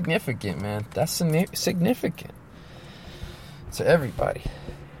significant, man. That's significant to everybody.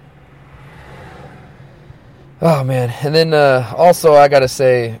 Oh, man. And then also, I got to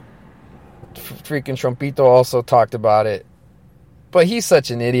say, freaking Trumpito also talked about it. But he's such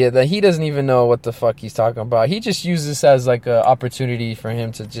an idiot that he doesn't even know what the fuck he's talking about. He just used this as like an opportunity for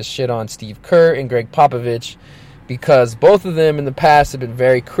him to just shit on Steve Kerr and Greg Popovich, because both of them in the past have been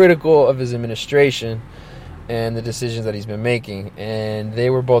very critical of his administration and the decisions that he's been making. And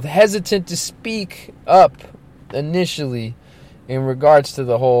they were both hesitant to speak up initially in regards to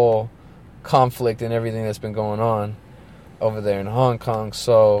the whole conflict and everything that's been going on over there in Hong Kong.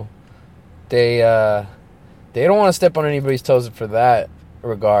 So they don't want to step on anybody's toes for that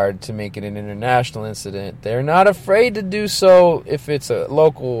regard, to make it an international incident. They're not afraid to do so if it's a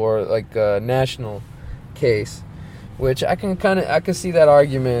local or like a national case, which I can see that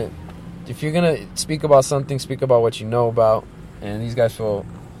argument. If you're gonna speak about something, speak about what you know about. And these guys feel,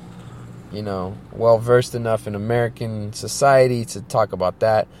 well versed enough in American society to talk about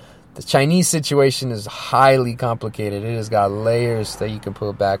that. The Chinese situation is highly complicated. It has got layers that you can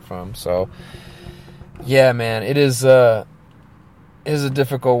pull back from. So yeah, man, it is a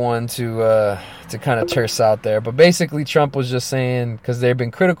difficult one to kind of terse out there. But basically, Trump was just saying, because they've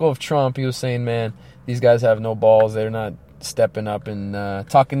been critical of Trump, he was saying, man, these guys have no balls. They're not stepping up and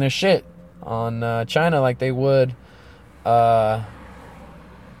talking their shit on China like they would,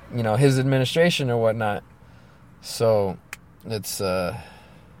 his administration or whatnot. So it's a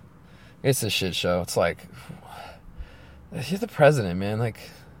shit show. It's like, you're the president, man. Like,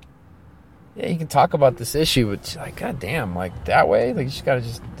 yeah, you can talk about this issue, but like, goddamn, like that way, like you just gotta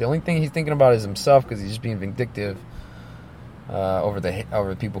the only thing he's thinking about is himself, because he's just being vindictive over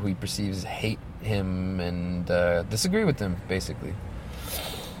the people who he perceives hate him and disagree with him, basically.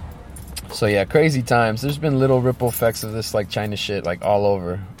 So yeah, crazy times. There's been little ripple effects of this like China shit like all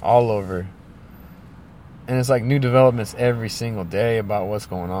over. And it's like new developments every single day about what's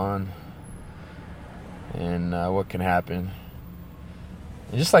going on and what can happen.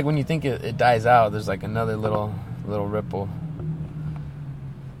 And just like when you think it dies out, there's like another little ripple.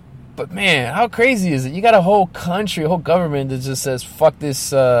 But man, how crazy is it? You got a whole country, a whole government that just says fuck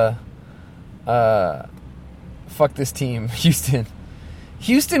this team, Houston.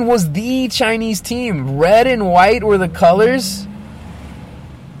 Houston was the Chinese team. Red and white were the colors.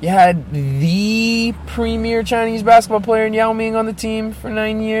 You had the premier Chinese basketball player in Yao Ming on the team for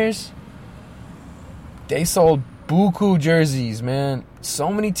 9 years. They sold buku jerseys, man.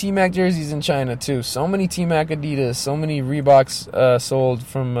 So many T-Mac jerseys in China, too. So many T-Mac Adidas. So many Reeboks sold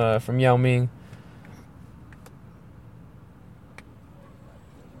from Yao Ming.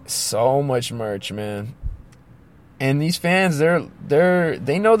 So much merch, man. And these fans,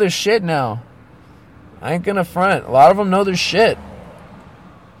 they know their shit now. I ain't gonna front. A lot of them know their shit.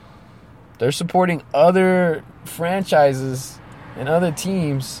 They're supporting other franchises and other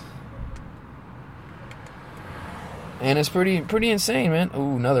teams. And it's pretty insane, man.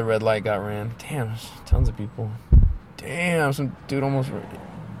 Ooh, another red light got ran. Damn, there's tons of people. Damn, some dude almost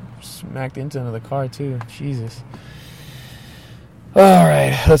smacked into another car, too. Jesus. All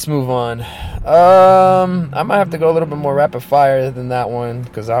right, let's move on. I might have to go a little bit more rapid fire than that one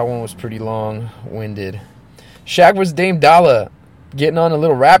because that one was pretty long-winded. Shaq vs. Dame Dollar getting on a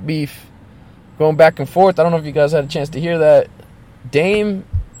little rap beef, going back and forth. I don't know if you guys had a chance to hear that. Dame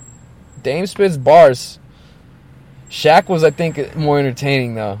spits bars. Shaq was, I think, more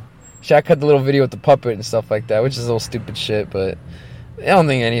entertaining, though. Shaq had the little video with the puppet and stuff like that, which is a little stupid shit, but I don't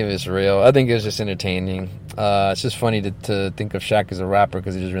think any of it's real. I think it was just entertaining. It's just funny to think of Shaq as a rapper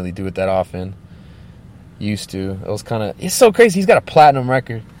because he doesn't really do it that often. Used to. It's so crazy. He's got a platinum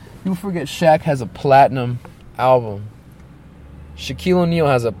record. People forget Shaq has a platinum album. Shaquille O'Neal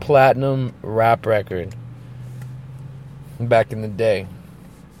has a platinum rap record back in the day.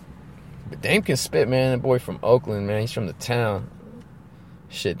 But Dame can spit, man. That boy from Oakland, man. He's from the town.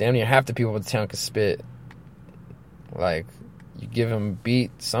 Shit, damn near half the people in the town can spit. Like, you give him a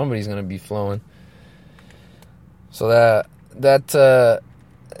beat, somebody's gonna be flowing. So that I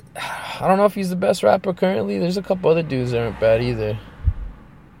don't know if he's the best rapper currently. There's a couple other dudes that aren't bad either.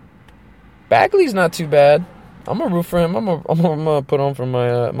 Bagley's not too bad. I'm gonna root for him. I'm gonna put on for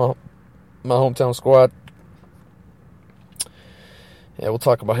my hometown squad. Yeah, we'll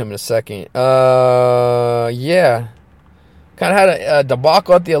talk about him in a second. Yeah, kind of had a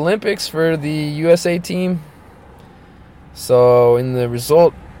debacle at the Olympics for the USA team. So in the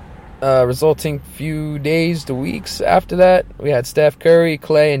resulting few days to weeks after that, we had Steph Curry,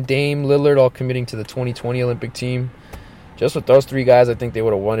 Klay, and Dame Lillard all committing to the 2020 Olympic team. Just with those three guys, I think they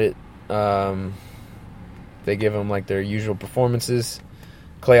would have won it. They give them like their usual performances.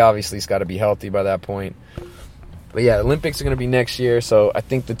 Klay obviously has got to be healthy by that point. But yeah, Olympics are going to be next year, so I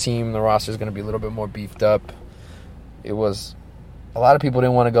think the roster is going to be a little bit more beefed up. A lot of people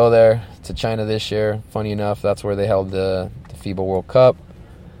didn't want to go there to China this year. Funny enough, that's where they held the FIBA World Cup,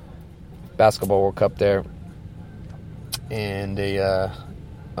 Basketball World Cup there. And they,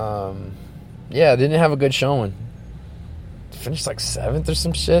 didn't have a good showing. Finished like 7th or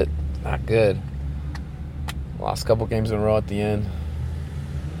some shit. Not good. Lost a couple games in a row at the end.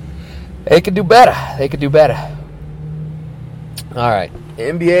 They could do better. All right.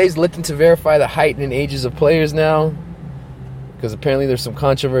 NBA is looking to verify the height and ages of players now, because apparently there's some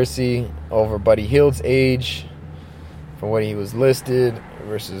controversy over Buddy Hield's age from what he was listed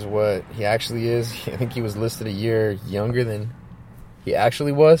versus what he actually is. I think he was listed a year younger than he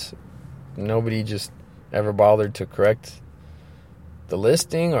actually was. Nobody just ever bothered to correct the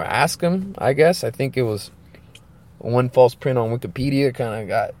listing or ask him, I guess. I think it was one false print on Wikipedia kind of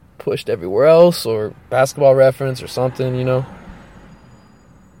got pushed everywhere else, or Basketball Reference or something, you know.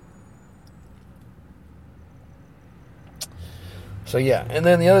 So yeah, and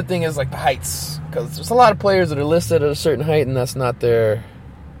then the other thing is like the heights, because there's a lot of players that are listed at a certain height and that's not their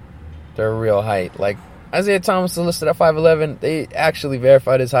real height. Like Isaiah Thomas is listed at 5'11". They actually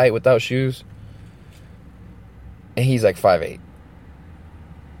verified his height without shoes, and he's like 5'8".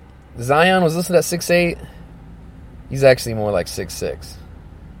 Zion was listed at 6'8". He's actually more like 6'6".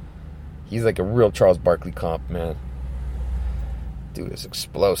 He's like a real Charles Barkley comp, man. Dude is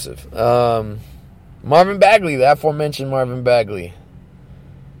explosive. Marvin Bagley, the aforementioned Marvin Bagley,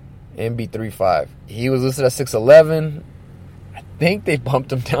 MB35. He was listed at 6'11". I think they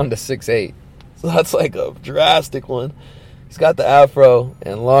bumped him down to 6'8". So that's like a drastic one. He's got the afro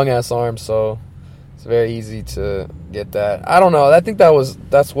and long-ass arms, so It's very easy to get that. I don't know. I think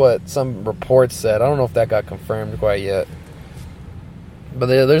that's what some reports said. I don't know if that got confirmed quite yet. But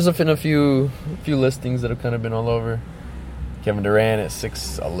there's been a few listings that have kind of been all over. Kevin Durant at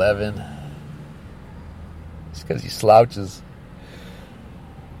 6'11". It's because he slouches.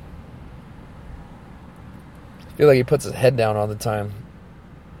 I feel like he puts his head down all the time.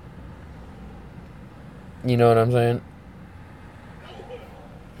 You know what I'm saying?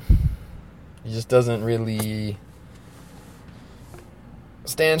 He just doesn't really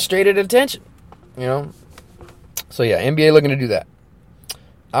stand straight at attention, you know? So, yeah, NBA looking to do that.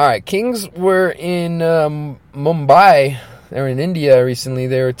 All right, Kings were in Mumbai. They were in India recently.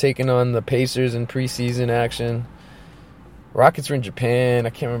 They were taking on the Pacers in preseason action. Rockets were in Japan.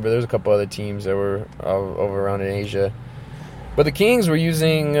 I can't remember. There's a couple other teams that were over around in Asia. But the Kings were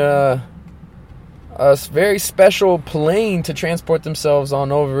using a very special plane to transport themselves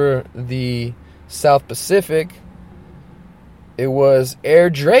on over the South Pacific. It was Air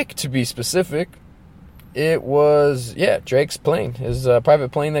Drake, to be specific. It was, Drake's plane. His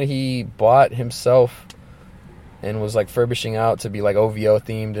private plane that he bought himself and was like furbishing out to be like OVO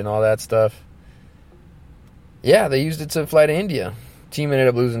themed and all that stuff. Yeah, they used it to fly to India. Team ended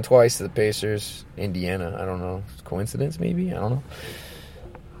up losing twice to the Pacers. Indiana, I don't know. Coincidence, maybe? I don't know.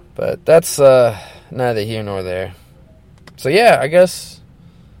 But that's neither here nor there. So, yeah, I guess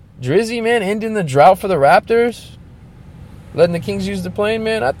Drizzy, man, ending the drought for the Raptors. Letting the Kings use the plane,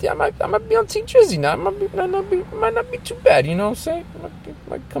 man. I might be on Team Drizzy now. Might not be too bad, you know what I'm saying?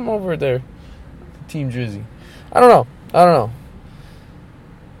 Might come over there. Team Drizzy. I don't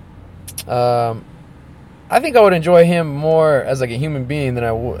know. I think I would enjoy him more as like a human being than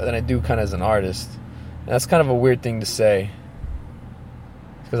I do kind of as an artist. And that's kind of a weird thing to say.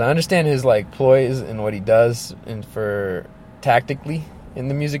 Because I understand his like ploys and what he does and for tactically in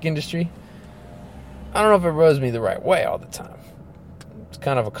the music industry. I don't know if it rubs me the right way all the time. It's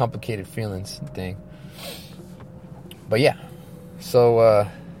kind of a complicated feelings thing. But yeah. So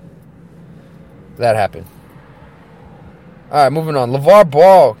that happened. All right, moving on. LeVar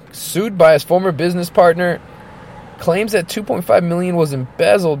Ball, sued by his former business partner, claims that $2.5 million was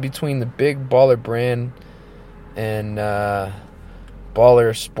embezzled between the Big Baller brand and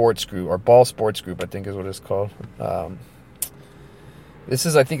Baller Sports Group, or Ball Sports Group, I think is what it's called. This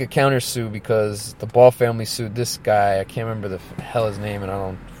is, I think, a counter-sue because the Ball family sued this guy. I can't remember the hell his name, and I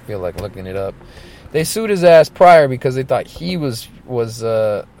don't feel like looking it up. They sued his ass prior because they thought he was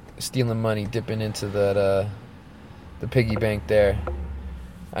stealing money, dipping into that the piggy bank there.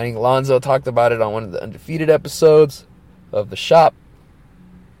 I think Lonzo talked about it on one of the Undefeated episodes of The Shop.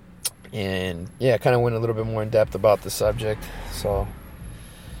 And, yeah, kind of went a little bit more in depth about the subject. So,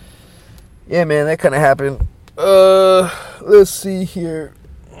 yeah, man, that kind of happened. Let's see here.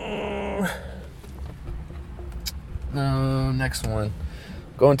 Next one.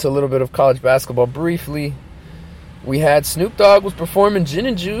 Go into a little bit of college basketball briefly. We had Snoop Dogg was performing Gin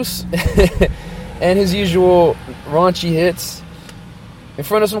and Juice and his usual raunchy hits in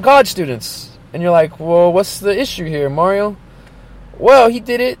front of some college students. And you're like, well, what's the issue here, Mario? Well, he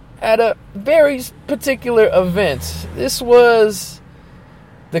did it at a very particular event. This was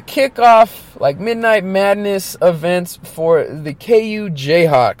the kickoff, like Midnight Madness event for the KU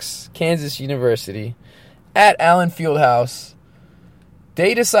Jayhawks, Kansas University, at Allen Fieldhouse.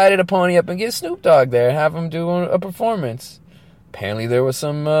 They decided to pony up and get Snoop Dogg there, have him do a performance. Apparently there was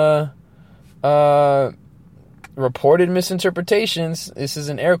some reported misinterpretations. This is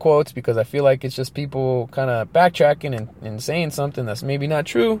in air quotes because I feel like it's just people kind of backtracking and saying something that's maybe not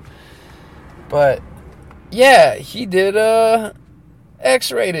true. But, yeah, he did a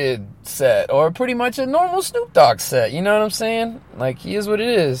X-rated set, or pretty much a normal Snoop Dogg set, you know what I'm saying? Like, he is what it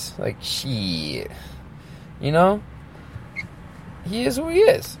is. Like, shit. You know? He is who he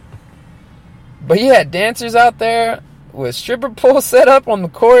is. But he had dancers out there with stripper poles set up on the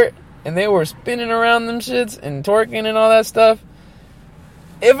court, and they were spinning around them shits and twerking and all that stuff.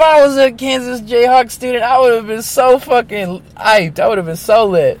 If I was a Kansas Jayhawk student, I would have been so fucking hyped. I would have been so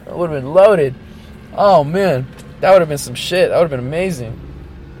lit. I would have been loaded. Oh, man. That would have been some shit. That would have been amazing.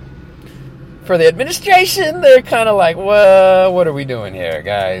 For the administration, they're kind of like, well, what are we doing here,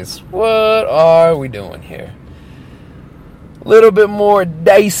 guys? What are we doing here? A little bit more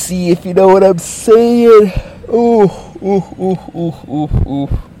dicey, if you know what I'm saying. Ooh.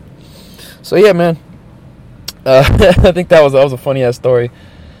 So, yeah, man. I think that was a funny-ass story.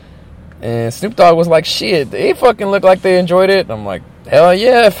 And Snoop Dogg was like, shit, they fucking look like they enjoyed it. And I'm like, hell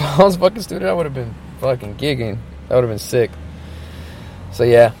yeah, if I was a fucking student, I would have been fucking gigging. That would have been sick. So,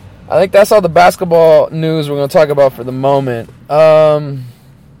 yeah. I think that's all the basketball news we're going to talk about for the moment. Yeah,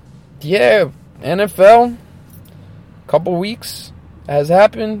 NFL, couple weeks has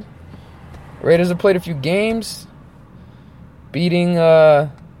happened. Raiders have played a few games, beating the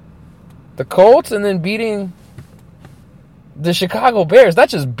Colts and then beating the Chicago Bears. Not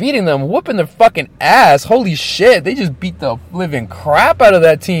just beating them, whooping their fucking ass. Holy shit, they just beat the living crap out of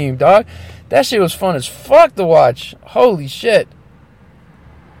that team, dog. That shit was fun as fuck to watch. Holy shit.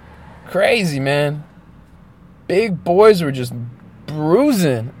 Crazy, man. Big boys were just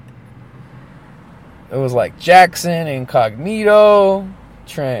bruising. It was like Jackson, Incognito,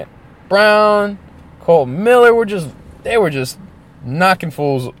 Trent Brown, Cole Miller they were just knocking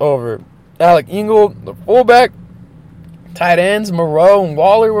fools over. Alec Ingold, the fullback, tight ends, Moreau and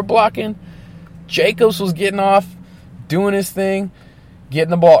Waller were blocking. Jacobs was getting off, doing his thing, getting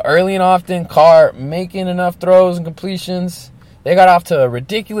the ball early and often. Carr making enough throws and completions. They got off to a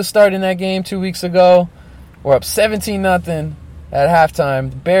ridiculous start in that game 2 weeks ago. We're up 17-0 at halftime.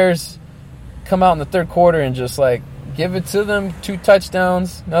 The Bears come out in the third quarter and just like give it to them. 2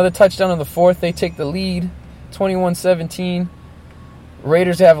 touchdowns. Another touchdown in the fourth. They take the lead, 21-17.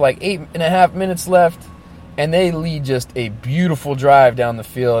 Raiders have like 8.5 minutes left, and they lead just a beautiful drive down the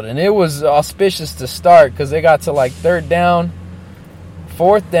field. And it was auspicious to start because they got to like third down,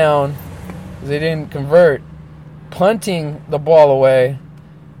 fourth down, because they didn't convert, punting the ball away.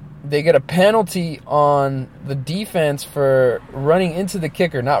 They get a penalty on the defense for running into the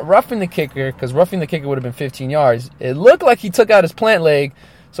kicker, not roughing the kicker, because roughing the kicker would have been 15 yards. It looked like he took out his plant leg,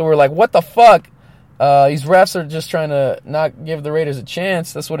 so we're like, what the fuck? These refs are just trying to not give the Raiders a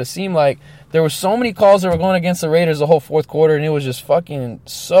chance. That's what it seemed like. There were so many calls that were going against the Raiders the whole fourth quarter, and it was just fucking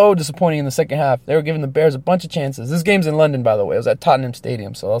so disappointing in the second half. They were giving the Bears a bunch of chances. This game's in London, by the way. It was at Tottenham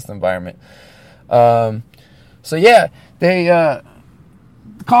Stadium, so that's the environment. So, yeah,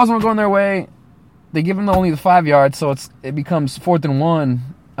 calls weren't going their way. They give them only the 5 yards, so it becomes 4th and 1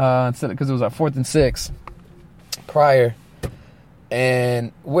 instead because it was at 4th and 6 prior.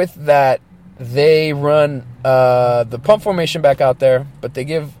 And with that, they run the pump formation back out there, but they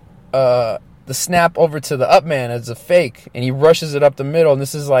give the snap over to the up man as a fake, and he rushes it up the middle, and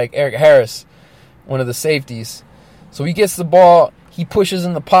this is like Eric Harris, one of the safeties. So he gets the ball, he pushes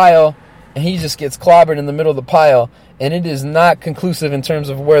in the pile, and he just gets clobbered in the middle of the pile, and it is not conclusive in terms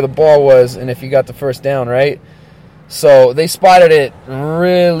of where the ball was and if he got the first down, right? So they spotted it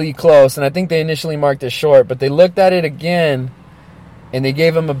really close, and I think they initially marked it short, but they looked at it again, and they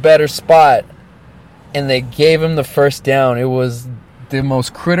gave him a better spot, and they gave him the first down. It was the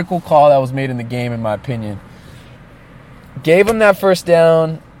most critical call that was made in the game, in my opinion. Gave him that first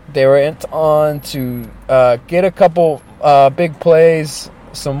down. They went on to get a couple big plays,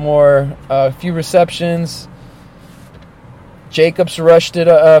 some more, a few receptions. Jacobs rushed it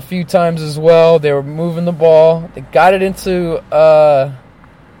a few times as well. They were moving the ball. They got it into the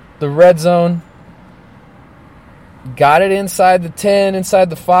red zone. Got it inside the 10, inside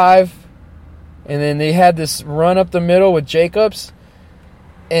the 5. And then they had this run up the middle with Jacobs.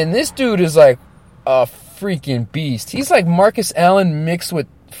 And this dude is like a freaking beast. He's like Marcus Allen mixed with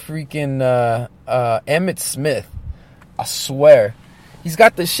freaking Emmitt Smith. I swear. He's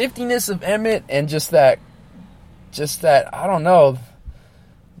got the shiftiness of Emmitt and just that, I don't know,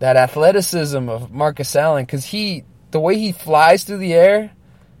 that athleticism of Marcus Allen. Because the way he flies through the air,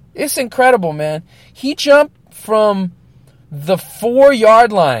 it's incredible, man. He jumped from the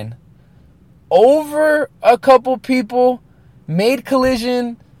 4-yard line over a couple people, made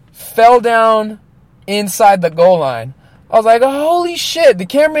collision, fell down inside the goal line. I was like, holy shit, the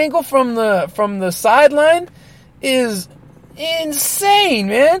camera angle from the sideline is insane,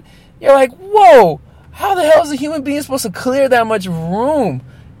 man. You're like, whoa, how the hell is a human being supposed to clear that much room?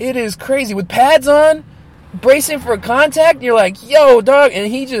 It is crazy. With pads on, bracing for contact, you're like, yo, dog.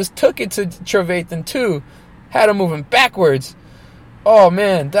 And he just took it to Trevathan, too. Had him moving backwards. Oh,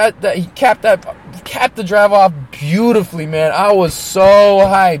 man, that he capped the drive off beautifully, man. I was so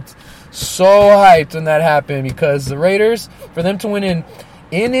hyped when that happened, because the Raiders, for them to win in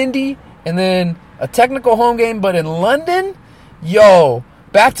Indy and then a technical home game, but in London, yo,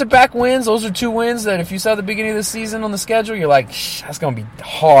 back-to-back wins. Those are 2 wins that if you saw the beginning of the season on the schedule, you're like, that's going to be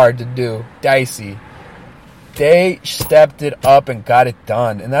hard to do, dicey. They stepped it up and got it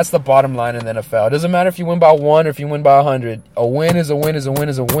done. And that's the bottom line in the NFL. It doesn't matter if you win by 1 or if you win by 100. A win is a win is a win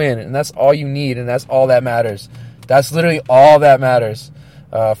is a win. And that's all you need, and that's all that matters. That's literally all that matters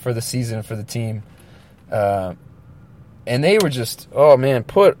for the season, for the team. And they were just, oh, man,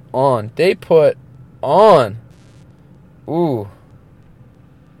 put on. They put on. Ooh.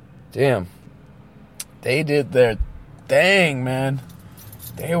 Damn. They did their thing, man.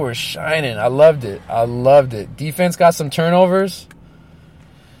 They were shining. I loved it. Defense got some turnovers.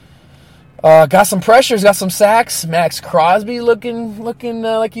 Got some pressures, got some sacks. Max Crosby looking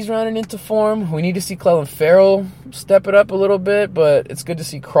like he's running into form. We need to see Clelin Ferrell step it up a little bit, but it's good to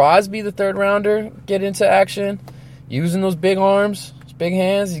see Crosby, the third rounder, get into action, using those big arms, his big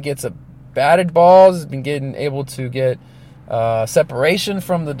hands. He gets a batted balls. He's been able to get separation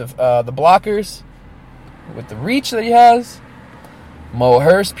from the blockers with the reach that he has. Mo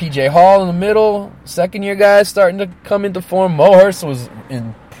Hurst, PJ Hall in the middle, second-year guys starting to come into form. Mo Hurst was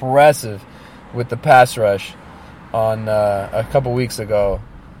impressive with the pass rush on a couple weeks ago,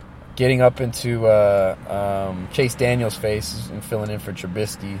 getting up into Chase Daniel's face and filling in for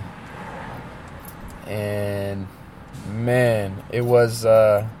Trubisky. And, man, it was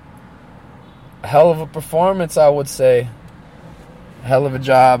a hell of a performance, I would say. Hell of a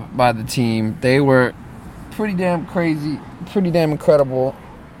job by the team. They were pretty damn crazy, pretty damn incredible.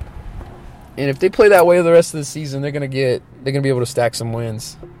 And if they play that way the rest of the season, they're gonna be able to stack some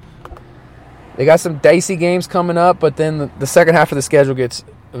wins. They got some dicey games coming up, but then the second half of the schedule gets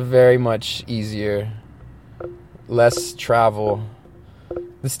very much easier. Less travel.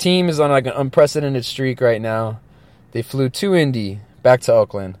 This team is on like an unprecedented streak right now. They flew to Indy, back to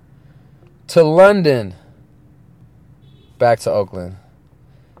Oakland, to London, back to Oakland.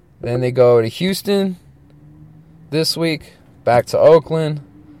 Then they go to Houston this week, back to Oakland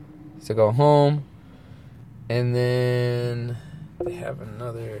to go home. And then they have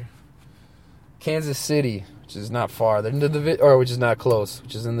another Kansas City, which is not far. They're in the which is not close,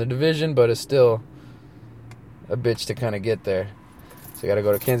 which is in the division, but it's still a bitch to kind of get there. So you got to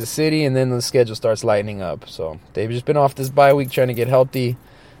go to Kansas City, and then the schedule starts lightening up. So they've just been off this bye week trying to get healthy.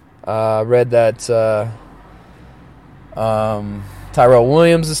 Read that Tyrell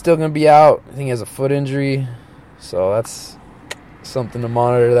Williams is still going to be out. I think he has a foot injury. So that's something to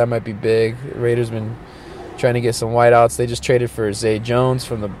monitor. That might be big. The Raiders been trying to get some wideouts. They just traded for Zay Jones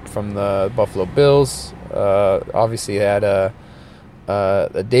from the Buffalo Bills. Obviously, they had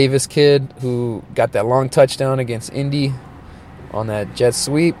a Davis kid who got that long touchdown against Indy on that jet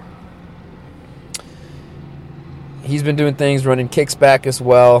sweep. He's been doing things, running kicks back as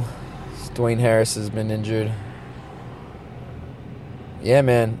well. Dwayne Harris has been injured. Yeah,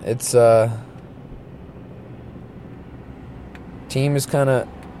 man, it's team is kind of,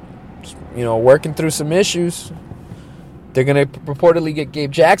 working through some issues. They're going to purportedly get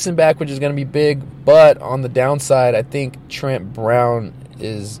Gabe Jackson back, which is going to be big. But on the downside, I think Trent Brown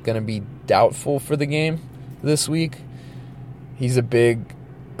is going to be doubtful for the game this week. He's a big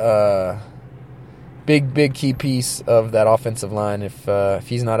key piece of that offensive line. If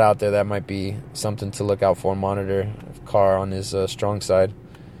he's not out there, that might be something to look out for. Monitor Carr on his strong side.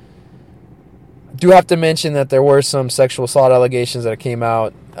 Do have to mention that there were some sexual assault allegations that came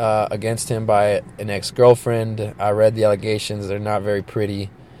out against him by an ex-girlfriend. I read the allegations. They're not very pretty.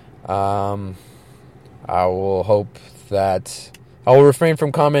 I will hope that I will refrain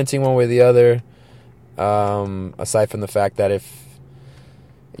from commenting one way or the other, aside from the fact that if,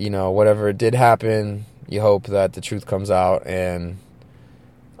 whatever did happen, you hope that the truth comes out and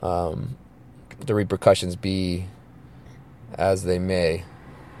the repercussions be as they may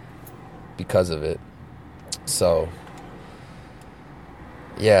because of it. So,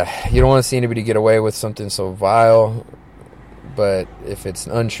 yeah, you don't want to see anybody get away with something so vile, but if it's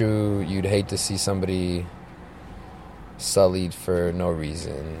untrue, you'd hate to see somebody sullied for no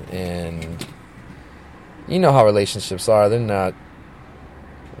reason. And you know how relationships are. They're not,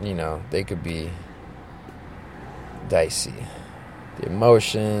 they could be dicey. The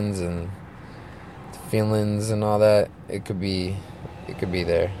emotions and the feelings and all that, it could be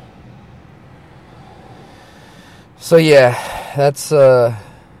there. So yeah, that's kind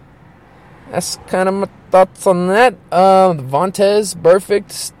of my thoughts on that. Vontaze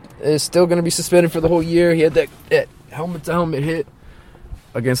Burfict is still going to be suspended for the whole year. He had that helmet-to-helmet hit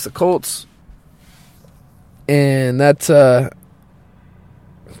against the Colts, and that's going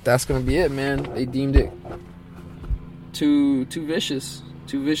to be it, man. They deemed it too vicious,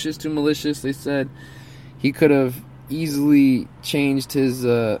 too malicious. They said he could have easily changed his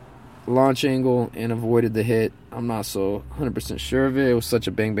launch angle and avoided the hit. I'm not so 100% sure of it. It was such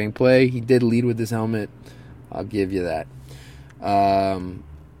a bang play. He did lead with his helmet. I'll give you that.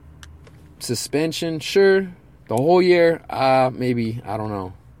 Suspension, sure. The whole year, maybe. I don't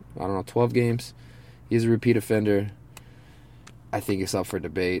know. 12 games. He's a repeat offender. I think it's up for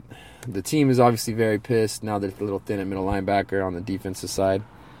debate. The team is obviously very pissed. Now they're a little thin at middle linebacker on the defensive side.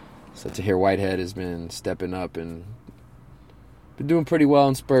 So Tahir Whitehead has been stepping up and been doing pretty well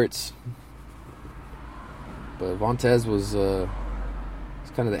in spurts. But Vontaze was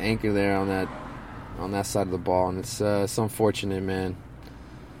kind of the anchor there on that side of the ball, and it's unfortunate, man.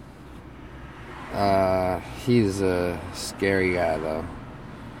 He's a scary guy, though.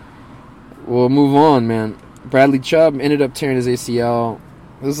 We'll move on, man. Bradley Chubb ended up tearing his ACL.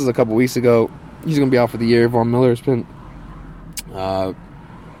 This is a couple weeks ago. He's going to be out for the year. Von Miller's been kind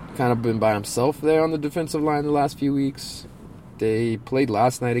of been by himself there on the defensive line the last few weeks. They played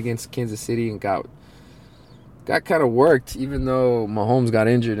last night against Kansas City and got kind of worked, even though Mahomes got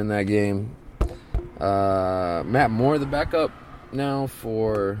injured in that game. Matt Moore, the backup now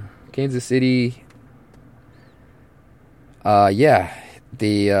for Kansas City.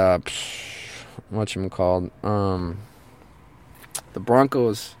 Whatchamacallit? The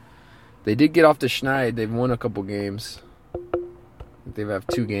Broncos, they did get off the schneid. They've won a couple games. They have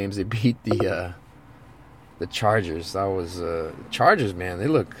 2 games. They beat the Chargers. That was Chargers, man.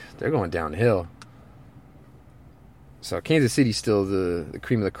 They're going downhill. So Kansas City's still the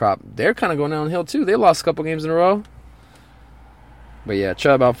cream of the crop. They're kind of going downhill too. They lost a couple games in a row. But yeah,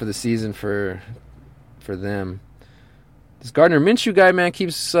 Chubb out for the season for them. This Gardner Minshew guy, man,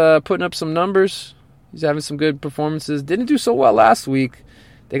 keeps putting up some numbers. He's having some good performances. Didn't do so well last week.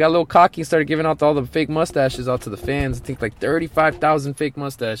 They got a little cocky and started giving out all the fake mustaches out to the fans. I think like 35,000 fake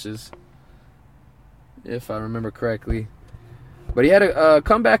mustaches, if I remember correctly. But he had a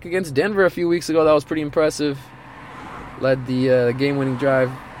comeback against Denver a few weeks ago. That was pretty impressive. Led the game-winning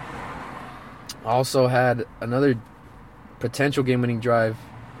drive. Also had another potential game-winning drive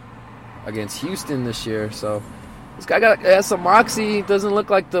against Houston this year. So this guy has some moxie. Doesn't look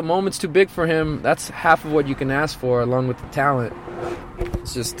like the moment's too big for him. That's half of what you can ask for, along with the talent.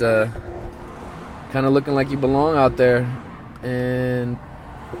 It's just kind of looking like you belong out there. And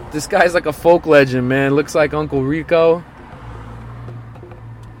this guy's like a folk legend, man. Looks like Uncle Rico.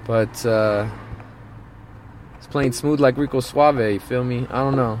 But he's playing smooth like Rico Suave, you feel me? I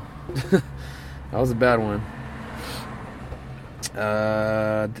don't know. That was a bad one.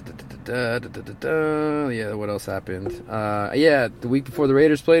 Yeah, what else happened? The week before the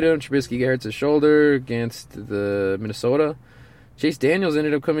Raiders played him, Trubisky hurts his shoulder against the Minnesota. Chase Daniels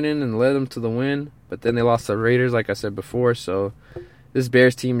ended up coming in and led them to the win, but then they lost to the Raiders, like I said before. So this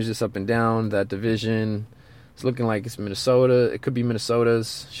Bears team is just up and down. That division, it's looking like it's Minnesota. It could be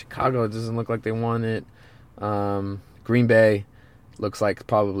Minnesota's. Chicago doesn't look like they won it. Green Bay looks like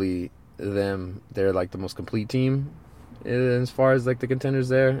probably them. They're like the most complete team as far as like the contenders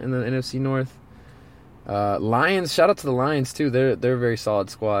there in the NFC North. Lions, shout out to the Lions too. They're a very solid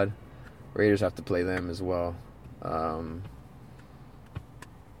squad. Raiders have to play them as well.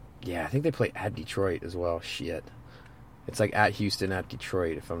 I think they play at Detroit as well. Shit. It's like at Houston, at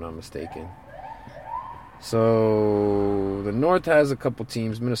Detroit, if I'm not mistaken. So the North has a couple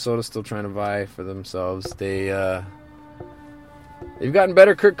teams. Minnesota's still trying to vie for themselves. They've gotten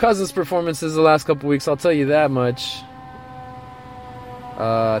better Kirk Cousins performances the last couple weeks, I'll tell you that much.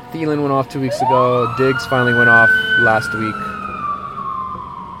 Thielen went off 2 weeks ago. Diggs finally went off last week.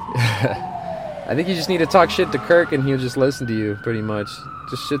 I think you just need to talk shit to Kirk and he'll just listen to you, pretty much.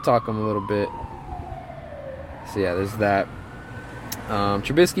 Just shit talk him a little bit. So yeah, there's that.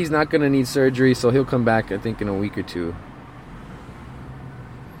 Trubisky's not going to need surgery, so he'll come back, I think, in a week or two.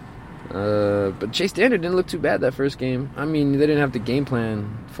 But Chase Daniel didn't look too bad that first game. I mean, they didn't have the game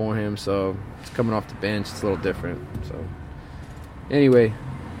plan for him, so it's coming off the bench. It's a little different. So anyway,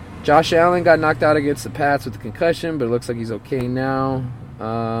 Josh Allen got knocked out against the Pats with a concussion, but it looks like he's okay now.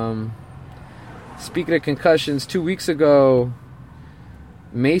 Speaking of concussions, 2 weeks ago,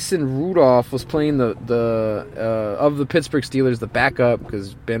 Mason Rudolph was playing of the Pittsburgh Steelers, the backup,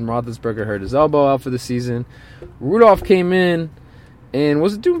 because Ben Roethlisberger hurt his elbow out for the season. Rudolph came in and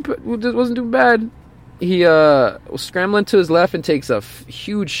wasn't doing bad. He was scrambling to his left and takes a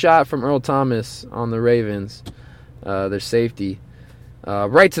huge shot from Earl Thomas on the Ravens, their safety,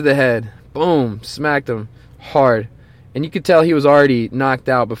 right to the head. Boom, smacked him hard. And you could tell he was already knocked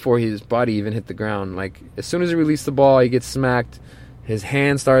out before his body even hit the ground. Like, as soon as he released the ball, he gets smacked. His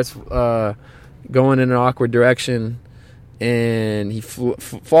hand starts going in an awkward direction, and he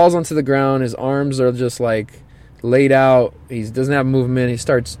falls onto the ground. His arms are just like laid out. He doesn't have movement.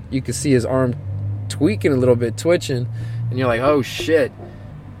 You can see his arm tweaking a little bit, twitching, and you're like, oh shit,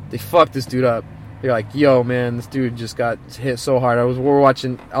 they fucked this dude up. You're like, yo man, this dude just got hit so hard. I was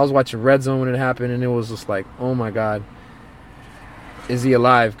watching Red Zone when it happened, and it was just like, oh my god, is he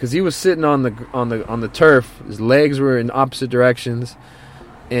alive? Because he was sitting on the turf. His legs were in opposite directions,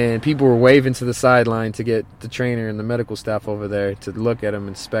 and people were waving to the sideline to get the trainer and the medical staff over there to look at him,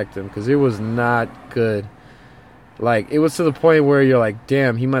 inspect him, because it was not good. Like, it was to the point where you're like,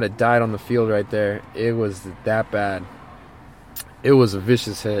 damn, he might have died on the field right there. It was that bad. It was a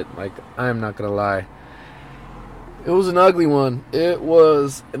vicious hit. Like, I'm not gonna lie. It was an ugly one.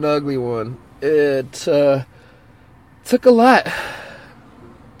 it took a lot.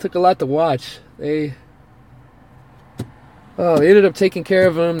 Took a lot to watch. They ended up taking care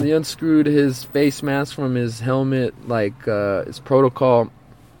of him. They unscrewed his face mask from his helmet, like his protocol.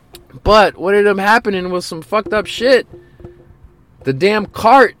 But what ended up happening was some fucked up shit. The damn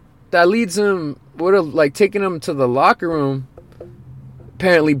cart that leads him, would have like taken him to the locker room,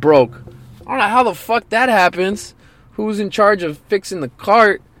 apparently broke. I don't know how the fuck that happens. Who's in charge of fixing the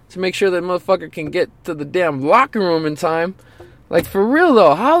cart to make sure that motherfucker can get to the damn locker room in time? Like, for real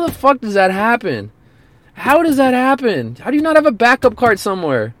though, how the fuck does that happen? How does that happen? How do you not have a backup cart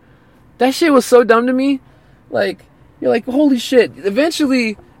somewhere? That shit was so dumb to me. Like, you're like, holy shit.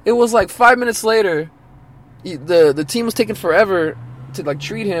 Eventually, it was like 5 minutes later, the team was taking forever to like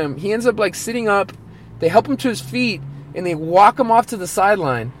treat him. He ends up like sitting up. They help him to his feet and they walk him off to the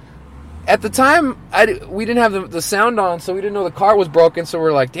sideline. At the time, we didn't have the sound on, so we didn't know the car was broken. So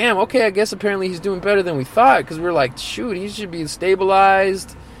we're like, damn, okay, I guess apparently he's doing better than we thought. Because we were like, shoot, he should be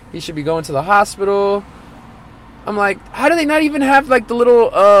stabilized. He should be going to the hospital. I'm like, how do they not even have like the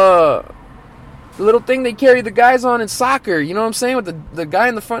little thing they carry the guys on in soccer? You know what I'm saying? With the guy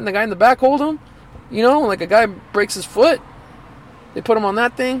in the front and the guy in the back hold him. You know, like a guy breaks his foot, they put him on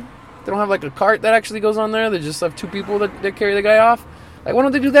that thing. They don't have like a cart that actually goes on there. They just have two people that carry the guy off. Like, why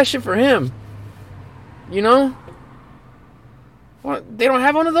don't they do that shit for him? You know? They don't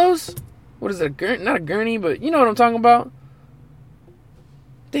have one of those? What is it? Not a gurney, but you know what I'm talking about.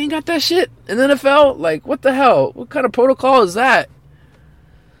 They ain't got that shit in the NFL. Like, what the hell? What kind of protocol is that?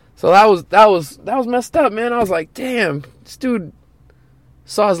 So that was messed up, man. I was like, damn, this dude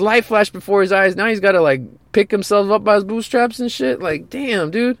saw his life flash before his eyes. Now he's got to like pick himself up by his bootstraps and shit. Like, damn,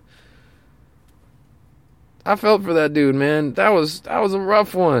 dude. I felt for that dude, man. That was a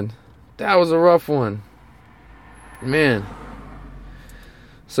rough one. That was a rough one, man.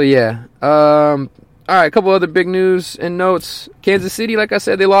 So yeah. All right, a couple other big news and notes. Kansas City, like I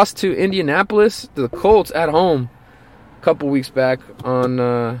said, they lost to Indianapolis, the Colts at home, a couple weeks back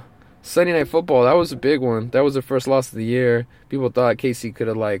on Sunday Night Football. That was a big one. That was the first loss of the year. People thought KC could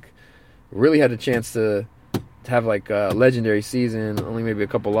have like really had a chance to have like a legendary season, only maybe a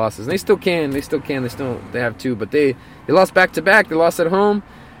couple losses. And they still can. They have two, but they lost back-to-back. They lost at home,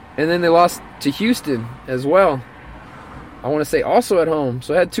 and then they lost to Houston as well. I want to say also at home.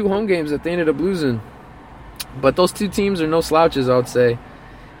 So I had two home games that they ended up losing. But those two teams are no slouches, I would say.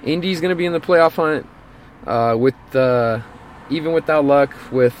 Indy's going to be in the playoff hunt with even without luck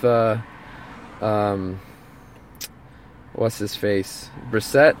with what's his face?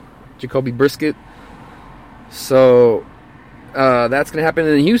 Jacoby Brissett. So that's going to happen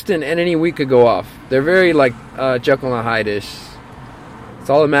in Houston, and any week could go off. They're very like Jekyll and Hyde-ish. It's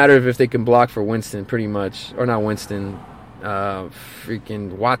all a matter of if they can block for Winston, pretty much. Or not Winston.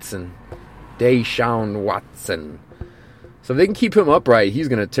 Freaking Watson. Deshaun Watson. So if they can keep him upright, he's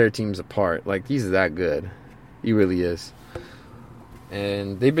going to tear teams apart. Like, he's that good. He really is.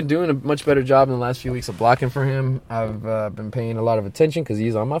 And they've been doing a much better job in the last few weeks of blocking for him. I've been paying a lot of attention because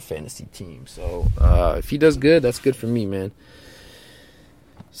he's on my fantasy team. So if he does good, that's good for me, man.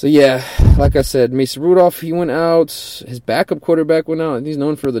 So yeah, like I said, Mason Rudolph, he went out. His backup quarterback went out. He's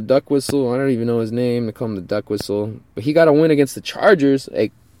known for the duck whistle. I don't even know his name. They call him the duck whistle. But he got a win against the Chargers.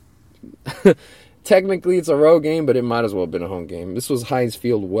 Like, technically it's a road game, but it might as well have been a home game. This was Heinz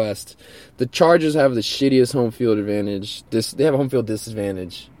Field West. The Chargers have the shittiest home field advantage. They have a home field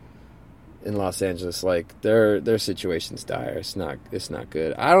disadvantage in Los Angeles. Like, their situation's dire. It's not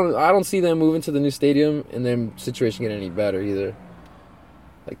good. I don't see them moving to the new stadium and then situation getting any better either.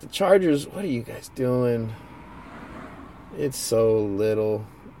 Like, the Chargers, what are you guys doing? It's so little,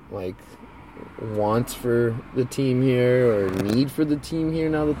 like, want for the team here or need for the team here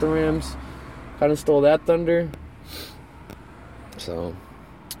now that the Rams kind of stole that thunder. So,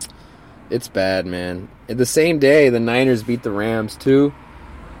 it's bad, man. And the same day, the Niners beat the Rams, too,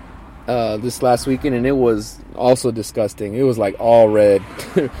 this last weekend, and it was also disgusting. It was, like, all red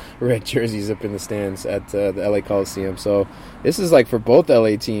jerseys up in the stands at the LA Coliseum. So, this is, like, for both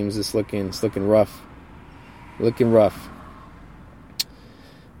LA teams, it's looking rough. Looking rough.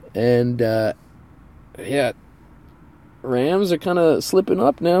 And, yeah, Rams are kind of slipping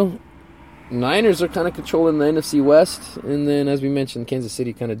up now. Niners are kind of controlling the NFC West. And then, as we mentioned, Kansas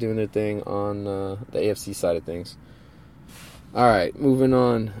City kind of doing their thing on the AFC side of things. All right, moving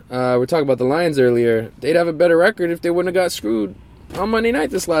on. We're talking about the Lions earlier. They'd have a better record if they wouldn't have got screwed on Monday night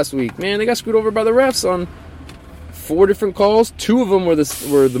this last week. Man, they got screwed over by the refs on 4 different calls. 2 of them were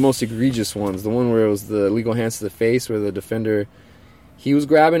the most egregious ones. The one where it was the illegal hands to the face, where the defender, he was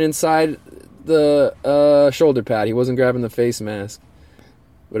grabbing inside the shoulder pad. He wasn't grabbing the face mask.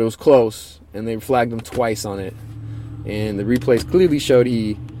 but it was close, and they flagged him twice on it. And the replays clearly showed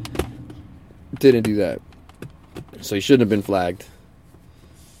he didn't do that. So he shouldn't have been flagged.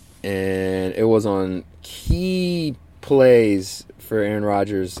 And it was on key plays for Aaron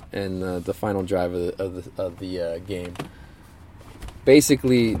Rodgers and the final drive of the game.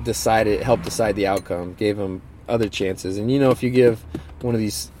 Basically helped decide the outcome, gave him other chances. And, if you give one of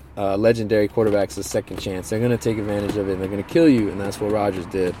these legendary quarterbacks a second chance, they're going to take advantage of it, and they're going to kill you, and that's what Rodgers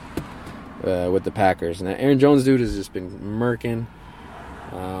did with the Packers. Now, Aaron Jones, dude, has just been murking.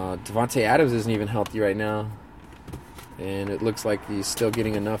 Devontae Adams isn't even healthy right now, and it looks like he's still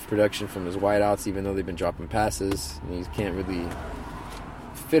getting enough production from his wideouts, even though they've been dropping passes, and he can't really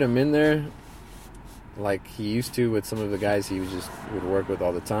fit him in there like he used to with some of the guys he would work with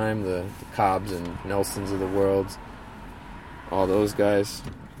all the time, the Cobbs and Nelsons of the world, all those guys.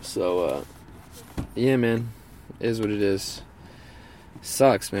 So, yeah, man, it is what it is.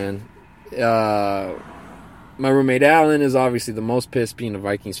 Sucks, man. My roommate Alan is obviously the most pissed, being a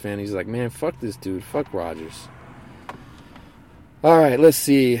Vikings fan. He's like, man, fuck this dude. Fuck Rodgers. All right, let's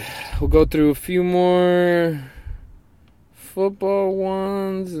see. We'll go through a few more football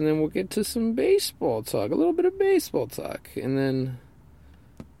ones, and then we'll get to some baseball talk. A little bit of baseball talk. And then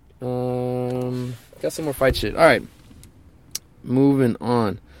got some more fight shit. All right. Moving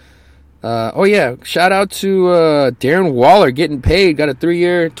on. Shout out to Darren Waller getting paid. Got a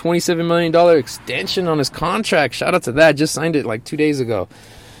 3-year, $27 million extension on his contract. Shout out to that. Just signed it like 2 days ago.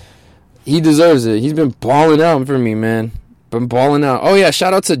 He deserves it. He's been balling out for me, man. Been balling out. Oh, yeah,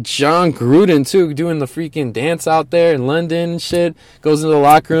 shout out to John Gruden, too, doing the freaking dance out there in London and shit. Goes into the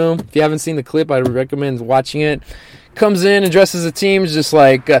locker room. If you haven't seen the clip, I recommend watching it. Comes in, addresses the team, just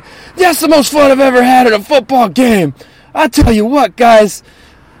like, that's the most fun I've ever had at a football game. I tell you what, guys,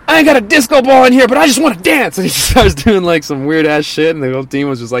 I ain't got a disco ball in here, but I just want to dance. And he starts doing like some weird ass shit, and the whole team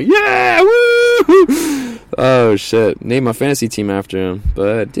was just like, yeah, woo! Oh shit! Named my fantasy team after him,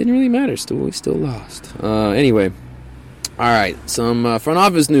 but it didn't really matter. We still lost. Anyway, all right. Some front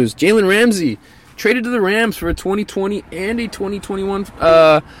office news: Jalen Ramsey traded to the Rams for a 2020 and a 2021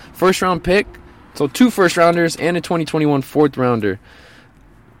 first round pick. So 2 first rounders and a 2021 fourth rounder.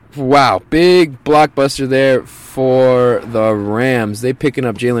 Wow, big blockbuster there for the Rams. They picking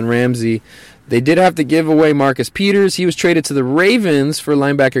up Jalen Ramsey. They did have to give away Marcus Peters. He was traded to the Ravens for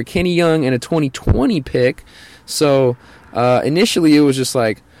linebacker Kenny Young and a 2020 pick. So initially it was just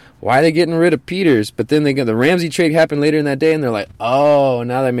like, why are they getting rid of Peters? But then the Ramsey trade happened later in that day, and they're like, oh,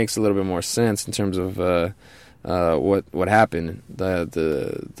 now that makes a little bit more sense in terms of what happened.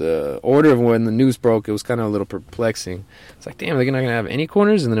 The order of when the news broke, it was kind of a little perplexing. It's like, damn, they're not gonna have any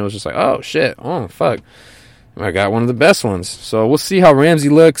corners, and then it was just like, oh shit, oh fuck, I got one of the best ones. So we'll see how Ramsey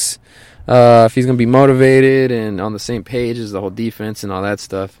looks, if he's gonna be motivated and on the same page as the whole defense and all that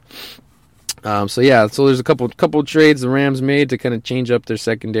stuff. So there's a couple trades the Rams made to kind of change up their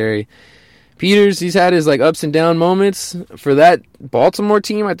secondary. Peters, he's had his like ups and down moments for that Baltimore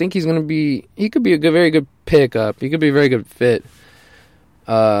team. I think he could be a very good pickup. He could be a very good fit.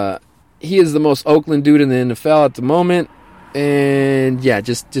 He is the most Oakland dude in the NFL at the moment, and yeah,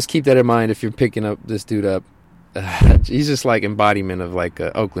 just keep that in mind if you're picking up this dude up. He's just like embodiment of like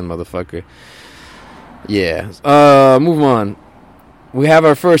a Oakland motherfucker. Yeah. Move on. We have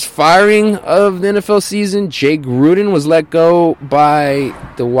our first firing of the NFL season. Jay Gruden was let go by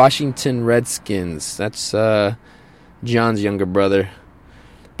the Washington Redskins. That's John's younger brother.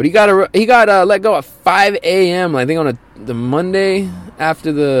 But he got let go at 5 a.m. I think on the Monday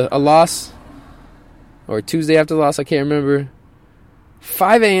after a loss, or Tuesday after the loss. I can't remember.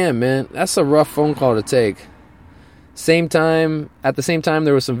 5 a.m. man, that's a rough phone call to take. At the same time,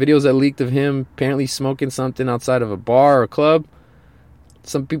 there were some videos that leaked of him apparently smoking something outside of a bar or club.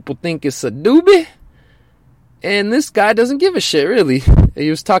 Some people think it's a doobie. And this guy doesn't give a shit, really.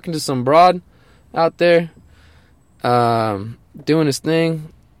 He was talking to some broad out there, doing his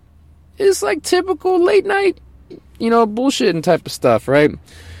thing. It's like typical late night, bullshitting type of stuff, right?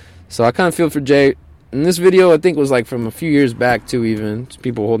 So I kind of feel for Jay. And this video, I think, was like from a few years back, too, even.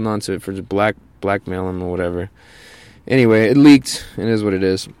 People holding on to it for just blackmail him or whatever. Anyway, it leaked. It is what it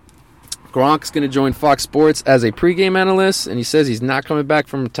is. Gronk's going to join Fox Sports as a pregame analyst, and he says he's not coming back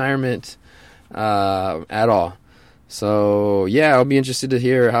from retirement at all. So, yeah, I'll be interested to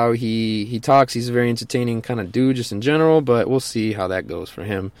hear how he talks. He's a very entertaining kind of dude just in general, but we'll see how that goes for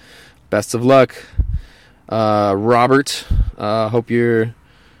him. Best of luck, Robert. Hope you're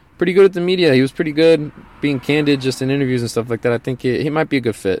pretty good at the media. He was pretty good being candid just in interviews and stuff like that. I think he might be a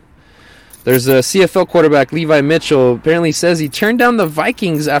good fit. There's a CFL quarterback, Levi Mitchell, apparently says he turned down the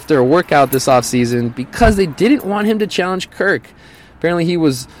Vikings after a workout this offseason because they didn't want him to challenge Kirk. Apparently he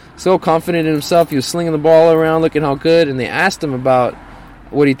was so confident in himself. He was slinging the ball around, looking how good. And they asked him about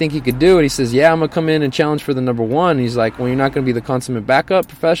what do you think he could do. And he says, yeah, I'm going to come in and challenge for the number one. And he's like, well, you're not going to be the consummate backup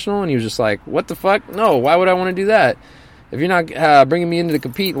professional. And he was just like, what the fuck? No, why would I want to do that? If you're not bringing me in to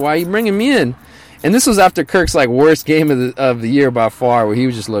compete, why are you bringing me in? And this was after Kirk's like worst game of the year by far, where he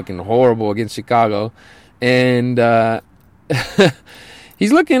was just looking horrible against Chicago. And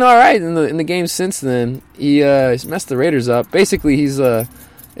he's looking all right in the game since then. He's messed the Raiders up. Basically, he's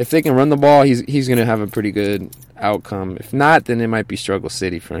if they can run the ball, he's going to have a pretty good outcome. If not, then it might be struggle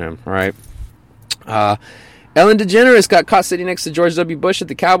city for him, right? Ellen DeGeneres got caught sitting next to George W. Bush at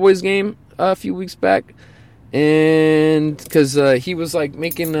the Cowboys game a few weeks back, and because he was like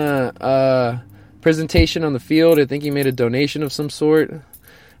making a presentation on the field. I think he made a donation of some sort. I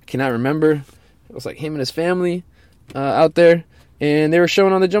cannot remember. It was like him and his family out there, and they were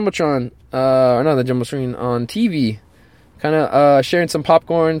showing on the Jumbotron, or not the Jumbotron, on TV, kind of sharing some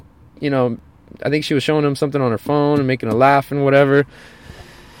popcorn. You know, I think she was showing him something on her phone and making a laugh and whatever.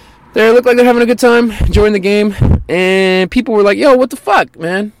 They look like they're having a good time, enjoying the game, and people were like, yo, what the fuck,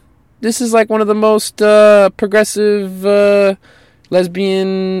 man? This is like one of the most progressive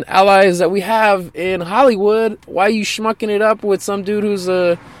lesbian allies that we have in Hollywood. Why are you schmucking it up with some dude who's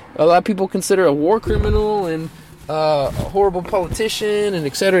a lot of people consider a war criminal and a horrible politician and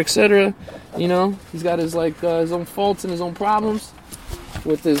et cetera, et cetera. You know, he's got his his own faults and his own problems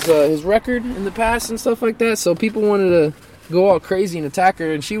with his record in the past and stuff like that. So people wanted to go all crazy and attack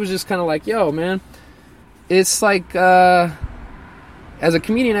her, and she was just kind of like, yo, man, it's like as a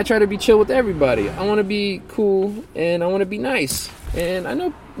comedian, I try to be chill with everybody. I want to be cool and I want to be nice. And I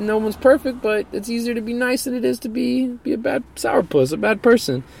know no one's perfect, but it's easier to be nice than it is to be a bad sourpuss, a bad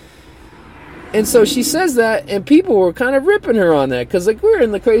person. And so she says that, and people were kind of ripping her on that, because like we're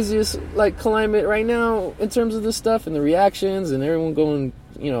in the craziest like climate right now in terms of this stuff and the reactions and everyone going,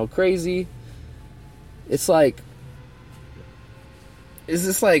 you know, crazy. It's like, is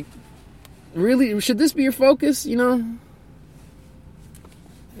this like really, should this be your focus? You know?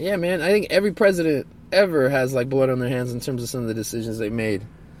 Yeah, man. I think every president ever has like blood on their hands in terms of some of the decisions they made.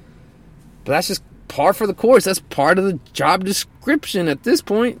 But that's just par for the course. That's part of the job description at this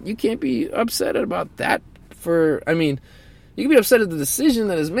point. You can't be upset about that. I mean, you can be upset at the decision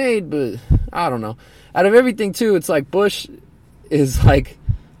that is made, but I don't know. Out of everything too, it's like Bush is like,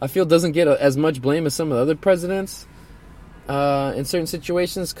 I feel doesn't get as much blame as some of the other presidents in certain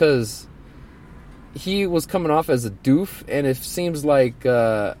situations, because he was coming off as a doof, and it seems like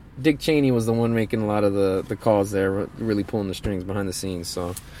Dick Cheney was the one making a lot of the calls there, really pulling the strings behind the scenes.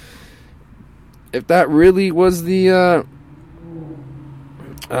 So if that really was the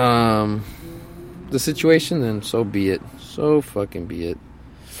situation, then so be it. So fucking be it.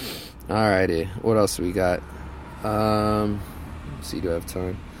 Alrighty, what else we got? Let's see, do I have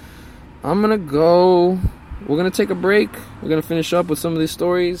time? I'm gonna go. We're gonna take a break. We're gonna finish up with some of these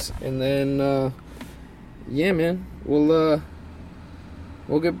stories, and then yeah, man, we'll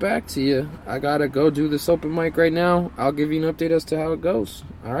get back to you. I gotta go do this open mic right now. I'll give you an update as to how it goes.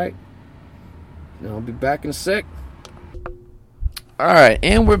 All right. Now I'll be back in a sec. All right,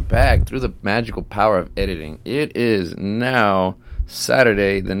 and we're back through the magical power of editing. It is now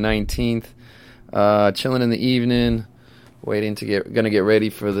Saturday, the 19th. Chilling in the evening, gonna get ready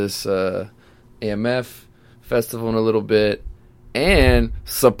for this AMF festival in a little bit, and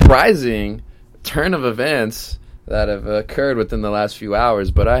surprising turn of events that have occurred within the last few hours.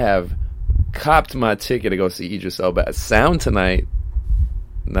 But I have copped my ticket to go see Idris Elba at Sound tonight,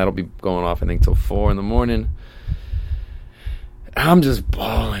 and that'll be going off I think till 4 in the morning. I'm just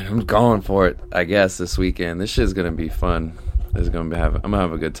balling. I'm going for it, I guess, this weekend. This shit's gonna be fun. I'm gonna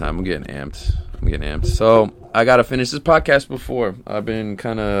have a good time. I'm getting amped. So I gotta finish this podcast before. I've been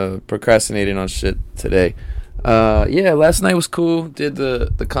kind of procrastinating on shit today. Yeah, last night was cool. Did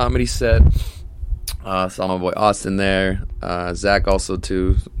the comedy set. Saw my boy Austin there. Zach also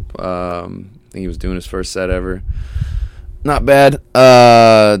too. I think he was doing his first set ever. Not bad.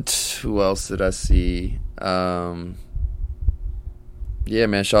 Who else did I see? Yeah,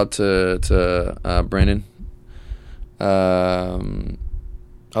 man. Shout out to Brennan.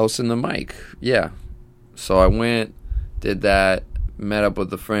 Hosting the mic. Yeah. So I went, did that, met up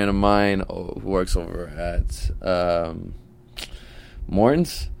with a friend of mine who works over at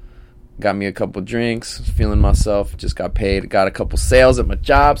Morton's. Got me a couple drinks, feeling myself, just got paid, got a couple sales at my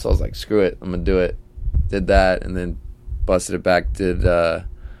job, so I was like, screw it, I'm gonna do it. Did that, and then busted it back, did the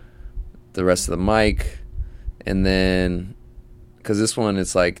rest of the mic, and then, because this one,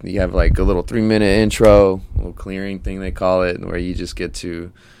 it's like, you have like a little 3-minute intro, a little clearing thing they call it, where you just get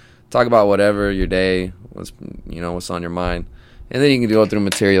to talk about whatever, your day, what's on your mind, And then you can go through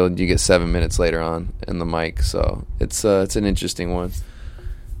material and you get 7 minutes later on in the mic. So it's an interesting one.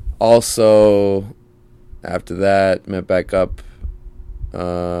 Also, after that, met back up.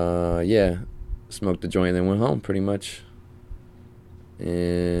 Smoked a joint and then went home pretty much.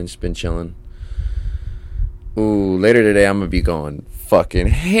 And just been chilling. Ooh, later today I'm going to be going fucking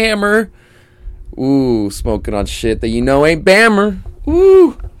hammer. Ooh, smoking on shit that you know ain't Bammer.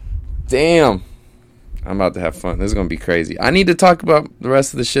 Ooh, damn. I'm about to have fun. This is going to be crazy. I need to talk about the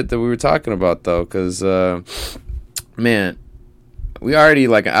rest of the shit that we were talking about, though, because, man, we already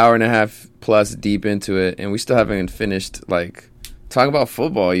like an hour and a half plus deep into it, and we still haven't finished, like, talking about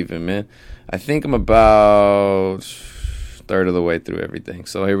football even, man. I think I'm about third of the way through everything.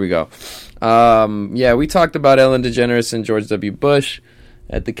 So here we go. We talked about Ellen DeGeneres and George W. Bush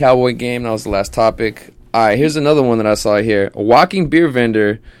at the Cowboy game. That was the last topic. All right, here's another one that I saw here. A walking beer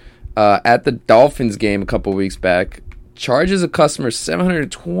vendor at the Dolphins game a couple weeks back charges a customer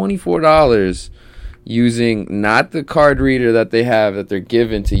 $724 using not the card reader that they have that they're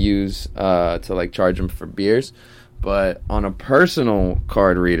given to use to like charge them for beers, but on a personal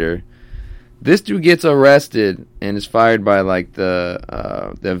card reader. This dude gets arrested and is fired by like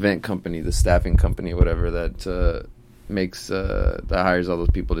the event company, the staffing company, whatever that that hires all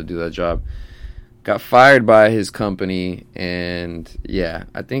those people to do that job. Got fired by his company, and yeah,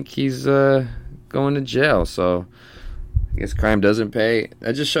 I think he's going to jail. So I guess crime doesn't pay.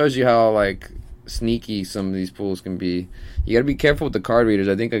 That just shows you how like sneaky some of these fools can be. You gotta be careful with the card readers.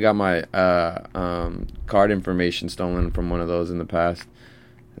 I think I got my card information stolen from one of those in the past.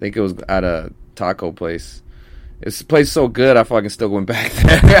 I think it was at a taco place. This place is so good, I fucking still going back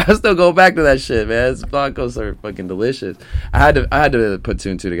there. I still go back to that shit, man. These tacos are fucking delicious. I had to put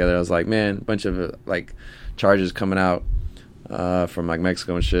two and two together. I was like, man, a bunch of like charges coming out from like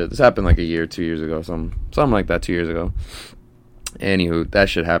Mexico and shit. This happened like a year, 2 years ago, something like that, 2 years ago. Anywho, that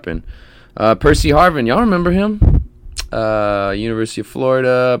shit happened. Percy Harvin, y'all remember him? University of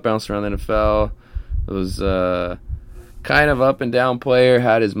Florida, bounced around the NFL. It was kind of up and down player,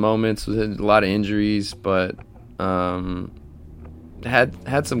 had his moments, had a lot of injuries, but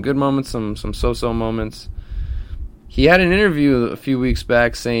had some good moments, some so-so moments. He had an interview a few weeks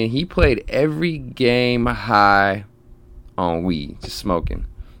back saying he played every game high on weed, just smoking,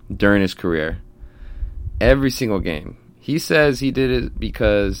 during his career. Every single game. He says he did it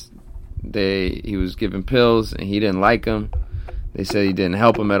because he was given pills and he didn't like them. They said he didn't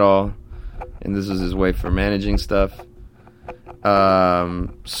help him at all, and this was his way for managing stuff.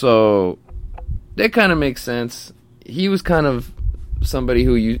 So that kind of makes sense. He was kind of somebody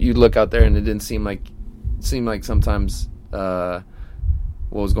who you'd look out there and it didn't seem like sometimes what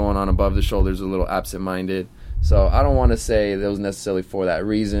was going on above the shoulders was a little absent-minded. So I don't want to say that was necessarily for that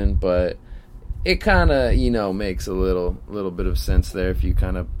reason, but it kind of, makes a little bit of sense there if you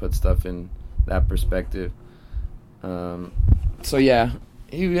kind of put stuff in that perspective. So yeah,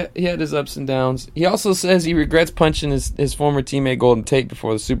 he had his ups and downs. He also says he regrets punching his former teammate Golden Tate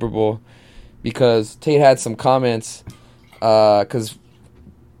before the Super Bowl because Tate had some comments because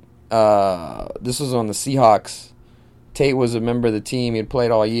this was on the Seahawks. Tate was a member of the team. He had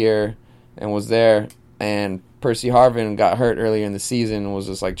played all year and was there, and Percy Harvin got hurt earlier in the season and was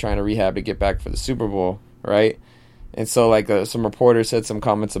just like trying to rehab to get back for the Super Bowl, right? And so like some reporters said some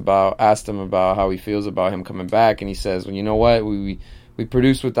comments asked him about how he feels about him coming back, and he says, well, you know what, we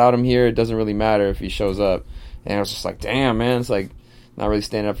produce without him here. It doesn't really matter if he shows up. And I was just like, damn, man, it's like not really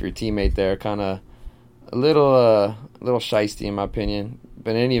standing up for your teammate there. Kind of a little shiesty in my opinion.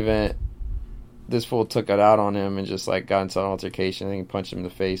 But in any event, this fool took it out on him and just like got into an altercation. I think he punched him in the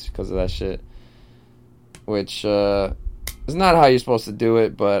face because of that shit, which is not how you're supposed to do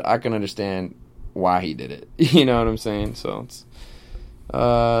it, but I can understand why he did it. You know what I'm saying? So it's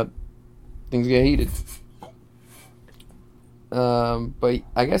things get heated. But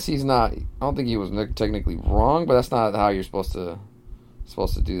I guess he's not. I don't think he was technically wrong, but that's not how you're supposed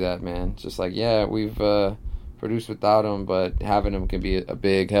to do that, man. Just like, yeah, we've produced without him, but having him can be a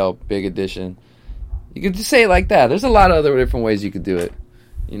big help, big addition. You could just say it like that. There's a lot of other different ways you could do it.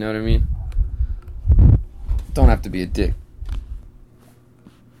 You know what I mean? Don't have to be a dick.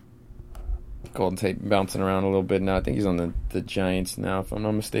 Golden Tate bouncing around a little bit now. I think he's on the Giants now, if I'm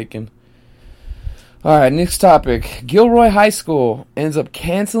not mistaken. All right, next topic. Gilroy High School ends up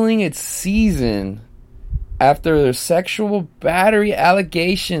canceling its season after their sexual battery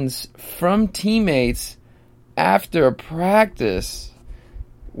allegations from teammates after a practice.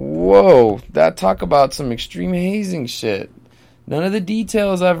 Whoa, that talk about some extreme hazing shit. None of the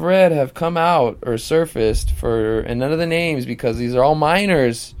details I've read have come out or surfaced and none of the names, because these are all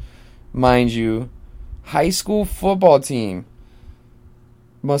minors, mind you. High school football team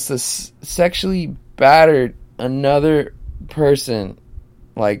must have sexually battered another person.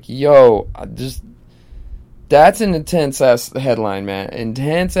 Like, yo, that's an intense-ass headline, man.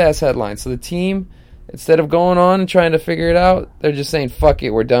 Intense-ass headline. So the team, instead of going on and trying to figure it out, they're just saying, fuck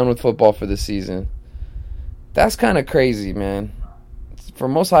it, we're done with football for the season. That's kind of crazy, man. For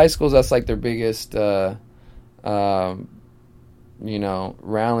most high schools, that's like their biggest, rallying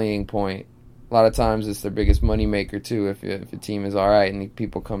point. A lot of times it's their biggest money maker too. If a team is all right and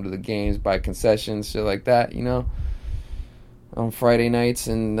people come to the games, buy concessions, shit like that, on Friday nights,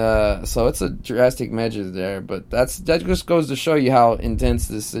 and so it's a drastic measure there. But that just goes to show you how intense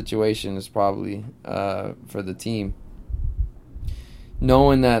this situation is probably for the team.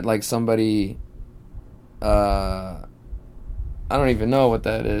 Knowing that like somebody, I don't even know what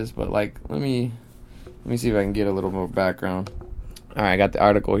that is, but like let me see if I can get a little more background. All right, I got the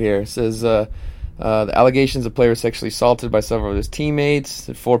article here. It says the allegations of players sexually assaulted by several of his teammates.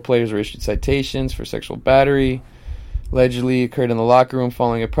 4 players were issued citations for sexual battery. Allegedly occurred in the locker room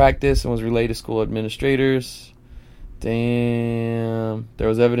following a practice and was relayed to school administrators. Damn. There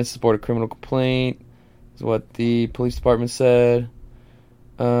was evidence to support a criminal complaint, is what the police department said.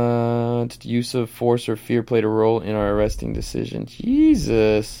 Use of force or fear played a role in our arresting decision.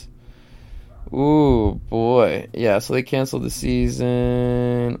 Jesus. Ooh, boy. Yeah, so they canceled the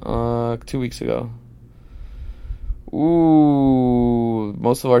season 2 weeks ago. Ooh,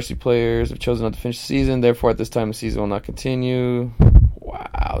 most of varsity players have chosen not to finish the season. Therefore, at this time, the season will not continue.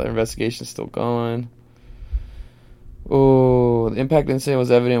 Wow, their investigation is still going. Ooh, the impact of the incident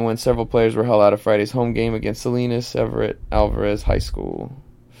was evident when several players were held out of Friday's home game against Salinas Everett Alvarez High School.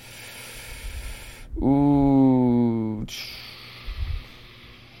 Ooh,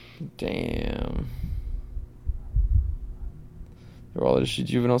 damn. They were all issued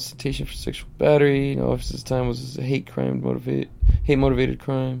juvenile citation for sexual battery. No officer's time was a hate motivated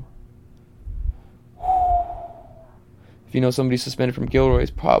crime. If you know somebody suspended from Gilroy, it's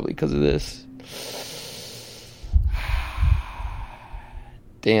probably because of this.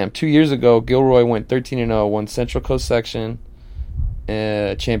 Damn, 2 years ago, Gilroy went 13-0, won Central Coast Section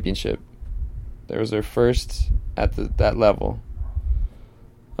championship. That was their first at that level.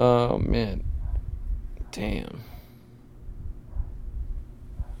 Oh, man. Damn.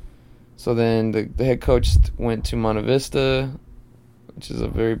 So then the head coach went to Monte Vista, which is a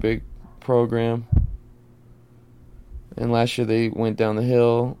very big program. And last year they went down the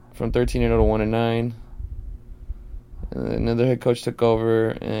hill from 13-0 to 1-9. And another head coach took over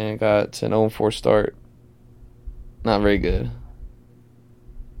and got an 0-4 start. Not very good.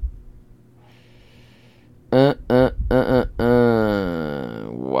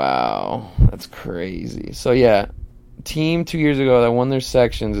 Wow. That's crazy. So yeah, team 2 years ago that won their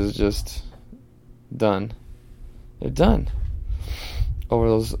sections is just done. They're done over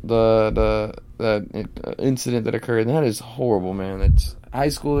that incident that occurred. And that is horrible, man. It's high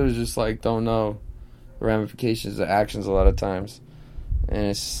schoolers just like don't know the ramifications of actions a lot of times, and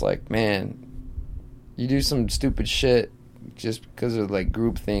it's just like, man, you do some stupid shit just because of like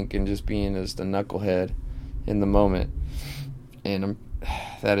groupthink and just being just a knucklehead in the moment. And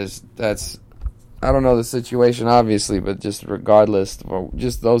that's I don't know the situation obviously, but just regardless of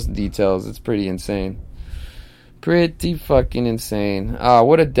just those details, it's pretty insane. Pretty fucking insane.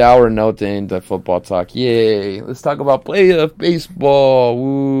 What a dour note to end the football talk. Yay. Let's talk about playoff baseball.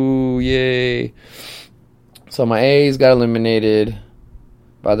 Woo, yay. So my A's got eliminated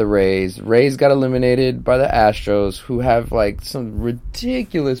by the Rays. Rays got eliminated by the Astros, who have like some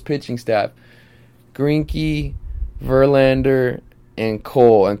ridiculous pitching staff. Greinke, Verlander, and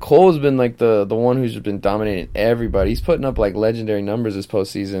Cole. And Cole has been like the one who's been dominating everybody. He's putting up like legendary numbers this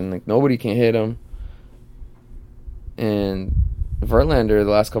postseason. Like nobody can hit him. And Verlander, the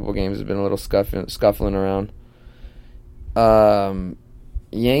last couple of games, has been a little scuffling around.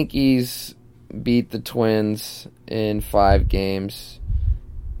 Yankees beat the Twins in 5 games.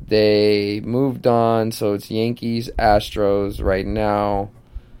 They moved on, so it's Yankees, Astros right now.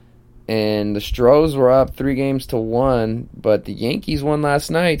 And the Stros were up 3-1, but the Yankees won last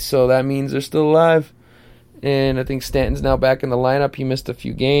night, so that means they're still alive. And I think Stanton's now back in the lineup. He missed a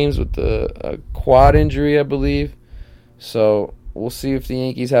few games with a quad injury, I believe. So we'll see if the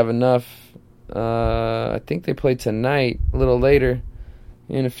Yankees have enough. I think they play tonight, a little later,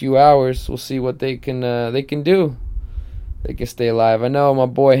 in a few hours. We'll see what they can do. They can stay alive. I know my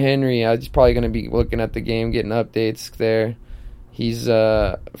boy Henry. He's probably going to be looking at the game, getting updates there. He's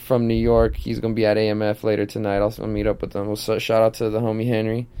from New York. He's going to be at AMF later tonight. I'll meet up with them. We'll shout out to the homie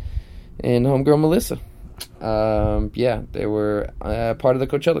Henry and homegirl Melissa. Yeah, they were part of the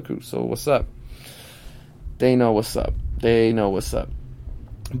Coachella crew. So what's up? They know what's up.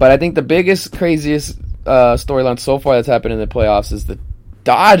 But I think the biggest, craziest storyline so far that's happened in the playoffs is the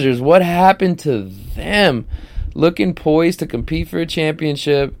Dodgers. What happened to them? Looking poised to compete for a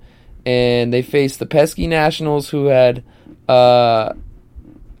championship, and they faced the pesky Nationals, who had kind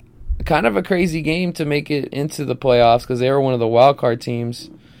of a crazy game to make it into the playoffs because they were one of the wild card teams.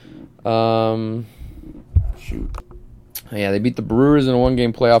 Yeah, they beat the Brewers in a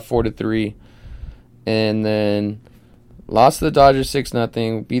one-game playoff 4-3, and then lost to the Dodgers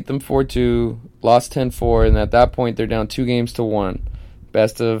 6-0, beat them 4-2, lost 10-4, and at that point they're down 2-1,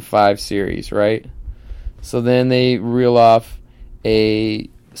 best of 5 series, right? So then they reel off a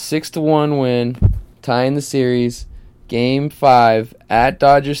 6-1 win, tying the series, Game 5 at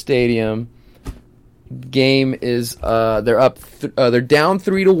Dodger Stadium. Game is they're up, they're down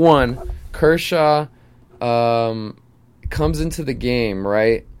 3-1. Kershaw comes into the game,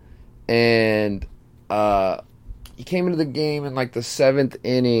 right, and he came into the game in like the 7th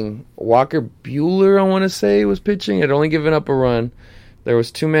inning. Walker Buehler, I want to say, was pitching. Had only given up a run. There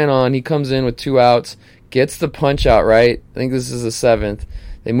was 2 men on. He comes in with 2 outs, gets the punch out, right? I think this is the 7th.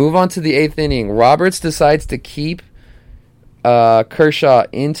 They move on to the 8th inning. Roberts decides to keep Kershaw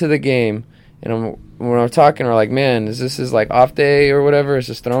into the game. And when I'm talking, we're like, man, is this his like off day or whatever? It's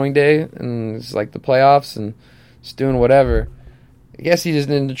just throwing day, and it's like the playoffs and just doing whatever. I guess he just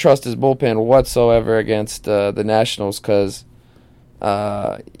didn't trust his bullpen whatsoever against the Nationals because,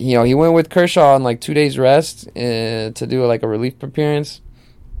 he went with Kershaw on like 2 days rest to do like a relief appearance.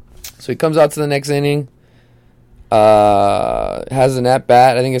 So he comes out to the next inning, has an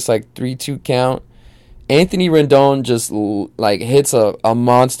at-bat. I think it's like 3-2 count. Anthony Rendon just like hits a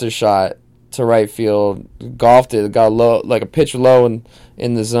monster shot to right field, golfed it, got low, like a pitch low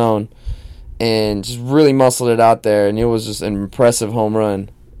in the zone, and just really muscled it out there, and it was just an impressive home run,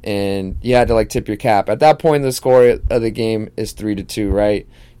 and you had to like tip your cap. At that point, the score of the game is 3-2, right?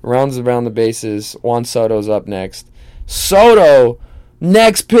 Rounds around the bases. Juan Soto's up next. Soto,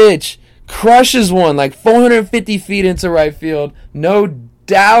 next pitch, crushes one like 450 feet into right field. No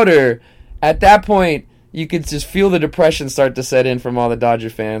doubter. At that point, you could just feel the depression start to set in from all the Dodger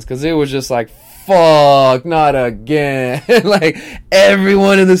fans because it was just like, fuck, not again. Like,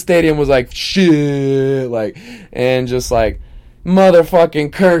 everyone in the stadium was like, shit, like, and just like,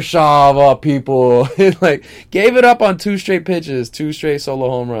 motherfucking Kershaw of all people. Like, gave it up on 2 straight pitches, 2 straight solo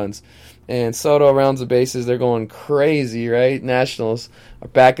home runs. And Soto rounds the bases. They're going crazy, right? Nationals are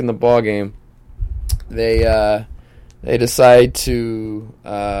back in the ball game. They decide to,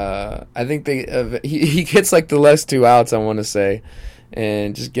 I think he gets like the last 2 outs, I want to say,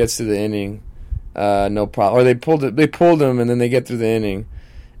 and just gets to the inning, no problem. Or they pulled him, and then they get through the inning,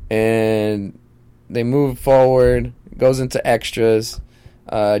 and they move forward, goes into extras.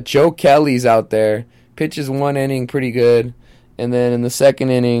 Joe Kelly's out there, pitches 1 inning pretty good, and then in the 2nd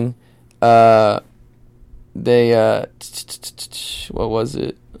inning, what was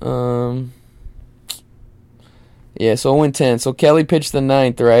it? Yeah, so 0-10. So Kelly pitched the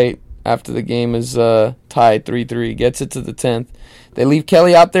 9th, right? After the game is tied 3-3. Gets it to the 10th. They leave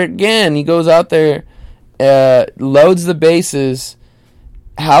Kelly out there again. He goes out there, loads the bases.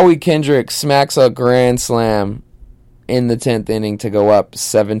 Howie Kendrick smacks a grand slam in the 10th inning to go up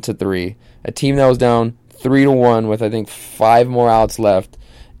 7-3. A team that was down 3-1 with, I think, 5 more outs left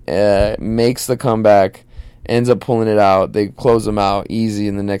makes the comeback, ends up pulling it out. They close them out easy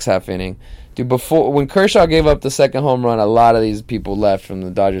in the next half inning. Dude, when Kershaw gave up the 2nd home run, a lot of these people left from the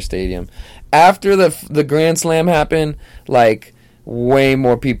Dodger Stadium. After the grand slam happened, like, way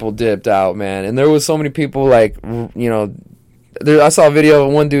more people dipped out, man. And there was so many people, like, I saw a video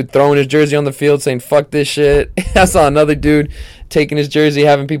of one dude throwing his jersey on the field saying, fuck this shit. I saw another dude taking his jersey,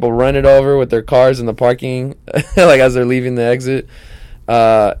 having people run it over with their cars in the parking, like, as they're leaving the exit.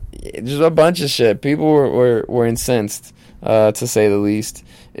 Just a bunch of shit. People were incensed, to say the least.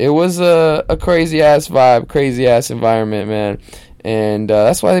 It was a crazy-ass vibe, crazy-ass environment, man. And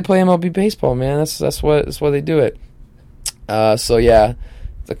that's why they play MLB baseball, man. That's why they do it. So, yeah,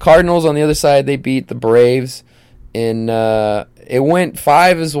 the Cardinals on the other side, they beat the Braves. It went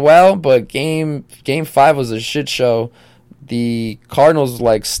 5 as well, but game 5 was a shit show. The Cardinals,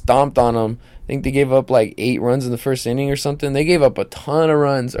 like, stomped on them. I think they gave up, like, 8 runs in the first inning or something. They gave up a ton of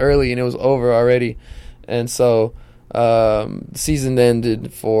runs early, and it was over already. And so season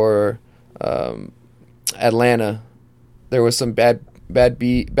ended for Atlanta. There was some bad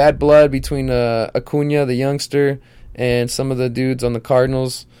blood between Acuna, the youngster, and some of the dudes on the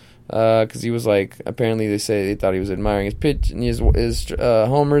Cardinals, because he was like, apparently they thought he was admiring his pitch and his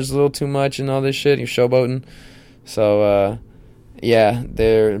homers a little too much and all this shit. He was showboating. So yeah,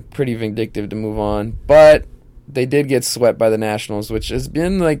 they're pretty vindictive to move on. But they did get swept by the Nationals, which has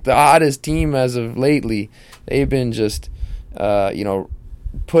been like the oddest team as of lately. They've been just,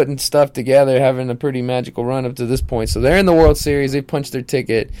 putting stuff together, having a pretty magical run up to this point. So they're in the World Series. They punched their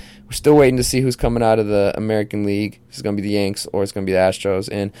ticket. We're still waiting to see who's coming out of the American League. It's going to be the Yanks or it's going to be the Astros.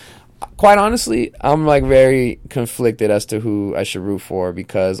 And quite honestly, I'm like very conflicted as to who I should root for,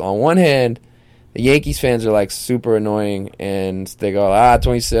 because on one hand, the Yankees fans are like super annoying and they go,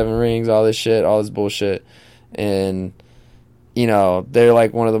 27 rings, all this shit, all this bullshit. And, they're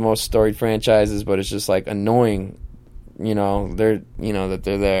like one of the most storied franchises, but it's just like annoying. That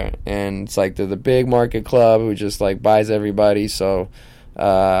they're there, and it's like they're the big market club who just like buys everybody. So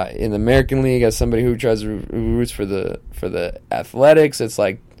in the American League, as somebody who roots for the Athletics, it's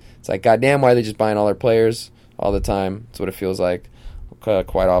like goddamn, why are they just buying all their players all the time? That's what it feels like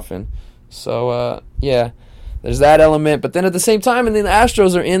quite often. So there's that element, but then at the same time, and then the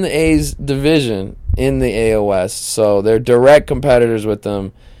Astros are in the A's division in the AL West, so they're direct competitors with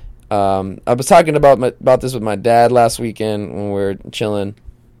them. I was talking about this with my dad last weekend when we were chilling,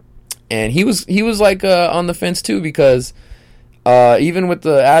 and he was like on the fence too, because even with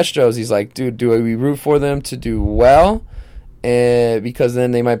the Astros, he's like, dude, do we root for them to do well, because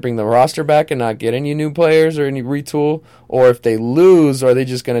then they might bring the roster back and not get any new players or any retool, or if they lose, are they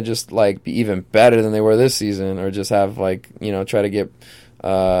just gonna just like be even better than they were this season, or just have like try to get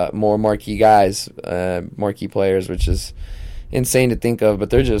more marquee guys, marquee players, which is insane to think of, but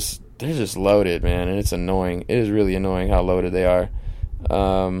they're just loaded, man, and it's annoying. It is really annoying how loaded they are.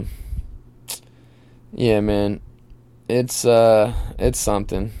 Yeah, man, it's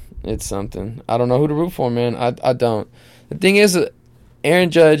something. It's something. I don't know who to root for, man. I don't. The thing is,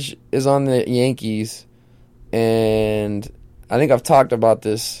 Aaron Judge is on the Yankees, and I think I've talked about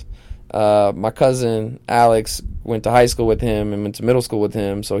this. My cousin Alex went to high school with him and went to middle school with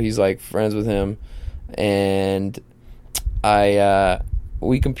him, so he's like friends with him, and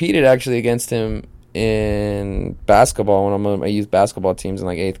we competed actually against him in basketball when I'm on my youth basketball teams in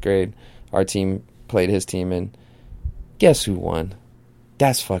like 8th grade. Our team played his team, and guess who won?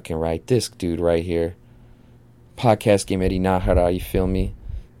 That's fucking right. This dude right here. Podcast game Eddie Nahara, you feel me?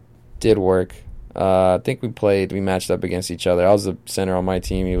 Did work. I think we matched up against each other. I was the center on my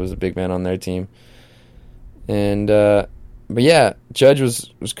team. He was a big man on their team. And, but yeah, Judge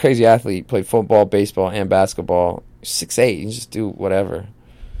was a crazy athlete. Played football, baseball, and basketball. 6'8", you just do whatever.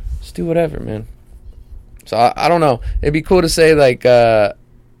 Just do whatever, man. So I don't know. It'd be cool to say like, I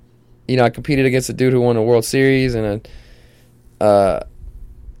competed against a dude who won a World Series, and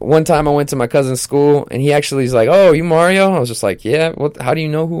one time I went to my cousin's school, and he actually is like, "Oh, you Mario?" I was just like, "Yeah." What? How do you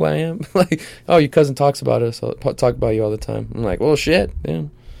know who I am? Like, "Oh, your cousin talks about us. I'll talk about you all the time." I'm like, "Well, shit,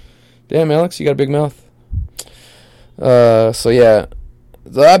 damn, Alex, you got a big mouth." So yeah.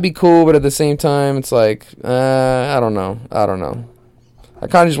 That'd be cool, but at the same time, it's like, I don't know. I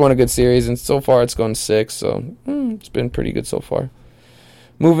kind of just want a good series, and so far it's gone 6, so it's been pretty good so far.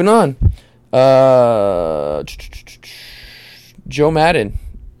 Moving on. Joe Madden,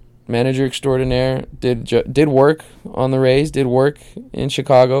 manager extraordinaire, did work on the Rays, did work in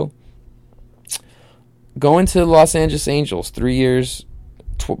Chicago. Going to the Los Angeles Angels, 3 years,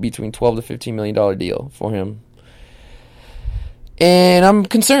 between $12 to $15 million deal for him. And I'm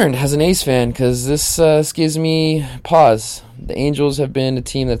concerned as an A's fan, because this gives me pause. The Angels have been a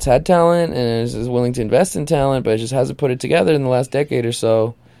team that's had talent and is willing to invest in talent, but it just hasn't put it together in the last decade or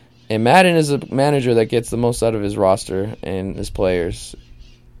so. And Madden is a manager that gets the most out of his roster and his players.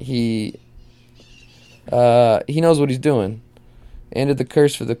 He knows what he's doing. Ended the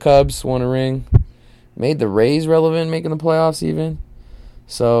curse for the Cubs, won a ring, made the Rays relevant, making the playoffs even.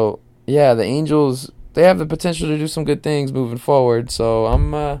 So yeah, the Angels, they have the potential to do some good things moving forward. So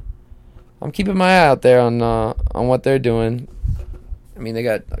I'm keeping my eye out there on what they're doing. I mean, they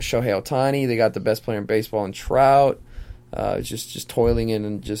got Shohei Ohtani. They got the best player in baseball in Trout. Just toiling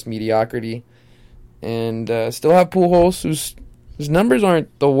in just mediocrity. And still have Pujols, whose numbers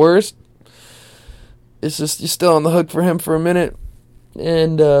aren't the worst. It's just you're still on the hook for him for a minute.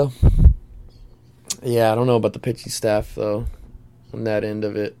 And yeah, I don't know about the pitching staff though on that end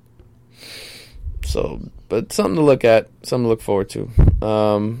of it. So, but something to look at, something to look forward to.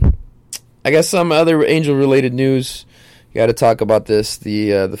 I guess some other Angel-related news. You got to talk about this.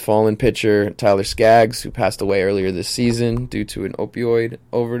 The fallen pitcher Tyler Skaggs, who passed away earlier this season due to an opioid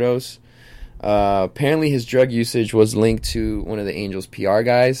overdose. Apparently, his drug usage was linked to one of the Angels' PR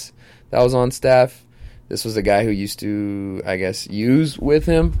guys that was on staff. This was the guy who used to, I guess, use with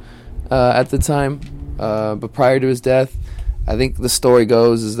him at the time. But prior to his death, I think the story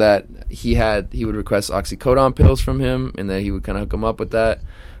goes is that he would request oxycodone pills from him, and that he would kind of hook him up with that.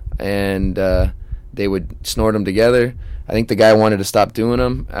 And they would snort them together. I think the guy wanted to stop doing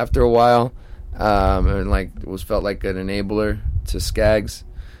them after a while, and like felt like an enabler to Skaggs.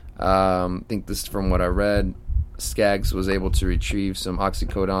 I think this, from what I read, Skaggs was able to retrieve some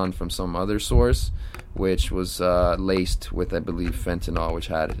oxycodone from some other source, which was laced with, I believe, fentanyl,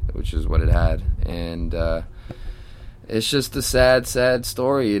 which is what it had. And it's just a sad, sad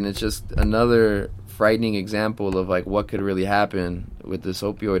story, and it's just another frightening example of like what could really happen with this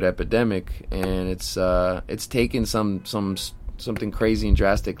opioid epidemic. And it's taken something crazy and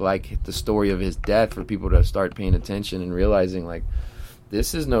drastic like the story of his death for people to start paying attention and realizing like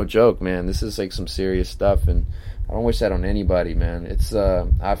this is no joke, man. This is like some serious stuff, and I don't wish that on anybody, man. It's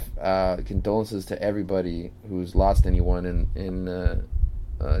condolences to everybody who's lost anyone in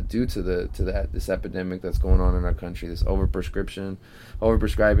due to this epidemic that's going on in our country. This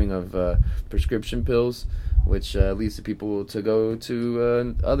overprescribing of prescription pills, which leads to people to go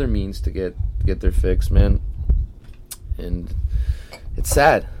to other means to get their fix, man. And it's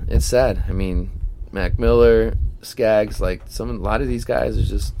sad. It's sad. I mean, Mac Miller, Skaggs, like a lot of these guys are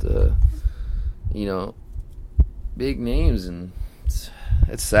just big names, and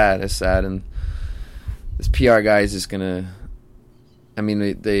it's sad. It's sad, and this PR guy is just gonna. I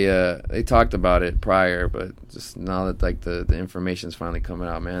mean, they talked about it prior, but just now that like the information's finally coming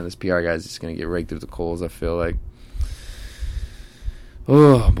out, man, this PR guy's just gonna get raked through the coals. I feel like.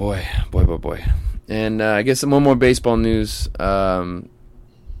 Oh boy. And I guess some more baseball news.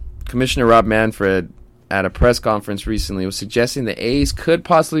 Commissioner Rob Manfred, at a press conference recently, was suggesting the A's could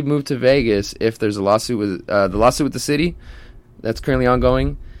possibly move to Vegas if there's a lawsuit with the city that's currently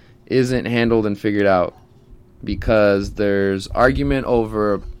ongoing isn't handled and figured out, because there's argument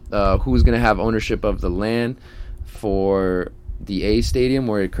over who's going to have ownership of the land for the A's stadium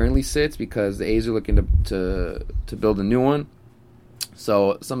where it currently sits, because the A's are looking to build a new one.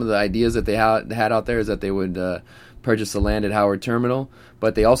 So some of the ideas that they had out there is that they would purchase the land at Howard Terminal,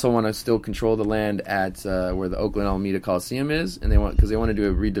 but they also want to still control the land at where the Oakland Alameda Coliseum is, and they want to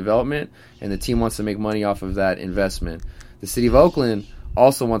do a redevelopment, and the team wants to make money off of that investment. The city of Oakland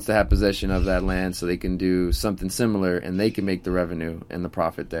also wants to have possession of that land so they can do something similar, and they can make the revenue and the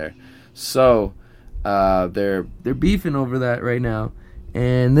profit there. So they're beefing over that right now,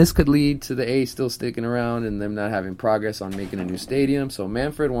 and this could lead to the A's still sticking around and them not having progress on making a new stadium. So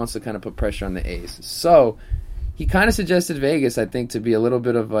Manfred wants to kind of put pressure on the A's. So he kind of suggested Vegas, I think, to be a little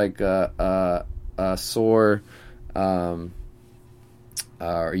bit of like a sore, or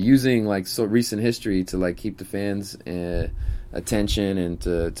using like recent history to like keep the fans' attention and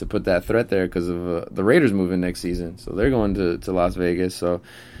to put that threat there because of the Raiders moving next season. So they're going to Las Vegas. So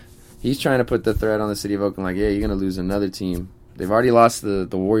he's trying to put the threat on the city of Oakland, like, yeah, you're going to lose another team. They've already lost the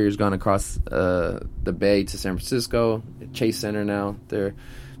Warriors, gone across the bay to San Francisco, Chase Center now. They're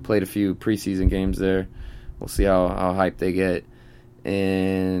played a few preseason games there. We'll see how hyped they get.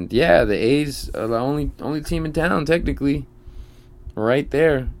 And yeah, the A's are the only team in town technically, right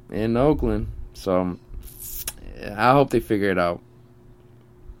there in Oakland. So I hope they figure it out.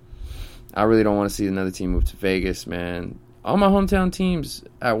 I really don't want to see another team move to Vegas, man. All my hometown teams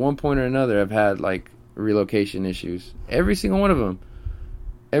at one point or another have had like relocation issues. Every single one of them.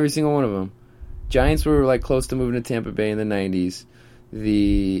 Giants were like close to moving to Tampa Bay in the 90s.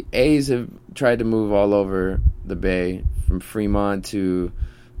 The A's have tried to move all over the Bay, from Fremont to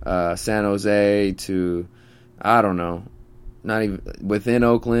San Jose to, I don't know, not even within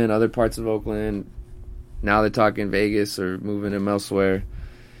Oakland, other parts of Oakland. Now they're talking Vegas or moving them elsewhere.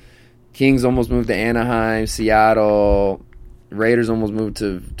 Kings almost moved to Anaheim, Seattle. Raiders almost moved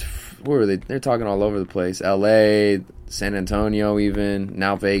to where were they? They're talking all over the place. LA, San Antonio even,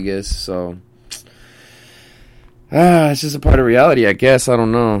 now Vegas. So it's just a part of reality, I guess. I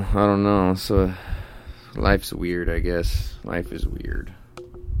don't know. So life's weird, I guess. Life is weird.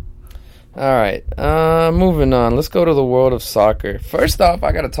 All right, moving on. Let's go to the world of soccer. First off,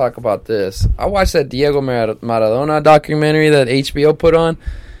 I got to talk about this. I watched that Diego Maradona documentary that HBO put on.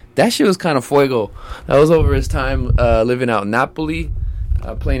 That shit was kind of fuego. That was over his time living out in Napoli,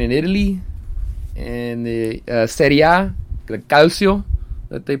 playing in Italy, and the Serie A, the Calcio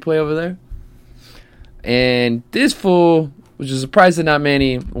that they play over there. And this fool, which is surprised that not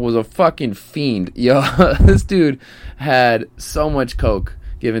many, was a fucking fiend. Yo, this dude had so much coke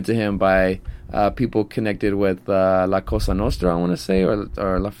given to him by people connected with La Cosa Nostra, I want to say,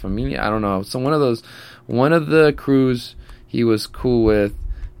 or La Familia. I don't know. So one of the crews he was cool with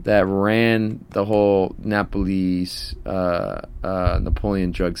that ran the whole Napoli's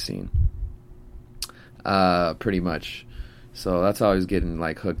Napoleon drug scene, pretty much. So that's how he was getting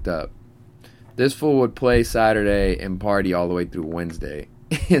like hooked up. This fool would play Saturday and party all the way through Wednesday.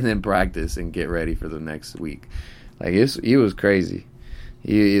 and then practice and get ready for the next week. Like, he was crazy.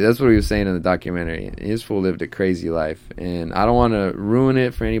 That's what he was saying in the documentary. His fool lived a crazy life, and I don't want to ruin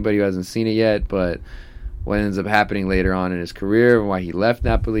it for anybody who hasn't seen it yet, but what ends up happening later on in his career and why he left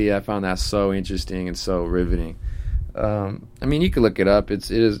Napoli, I found that so interesting and so riveting. I mean, you could look it up.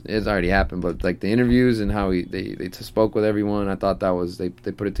 It's already happened, but like the interviews and how they spoke with everyone, I thought that was they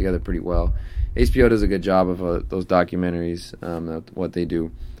put it together pretty well. HBO does a good job of those documentaries, what they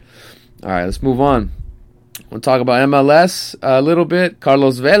do. All right, let's move on. We'll talk about MLS a little bit.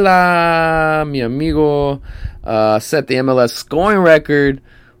 Carlos Vela, mi amigo, set the MLS scoring record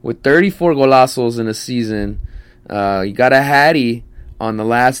with 34 golazos in a season. He got a hattie on the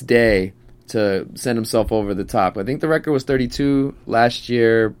last day to send himself over the top. I think the record was 32 last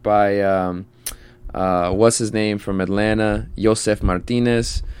year by, what's his name from Atlanta, Josef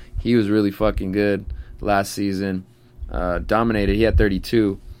Martinez. He was really fucking good last season. Dominated. He had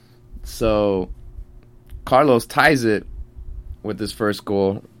 32. So Carlos ties it with his first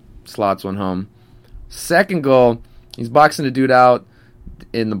goal, slots one home. Second goal, he's boxing a dude out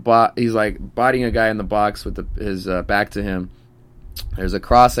in the he's like bodying a guy in the box with his back to him. There's a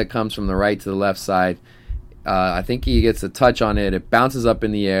cross that comes from the right to the left side. I think he gets a touch on it. It bounces up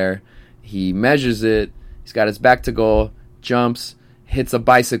in the air. He measures it. He's got his back to goal, jumps, hits a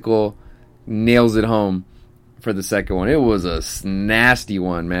bicycle, nails it home for the second one. It was a nasty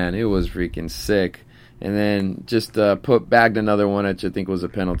one, man. It was freaking sick. And then just bagged another one, which I think was a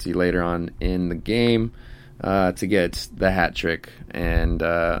penalty later on in the game to get the hat trick. And,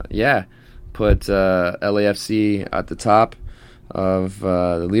 put LAFC at the top of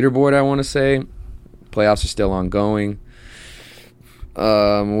the leaderboard, I want to say. Playoffs are still ongoing.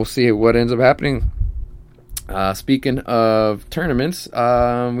 We'll see what ends up happening. Speaking of tournaments,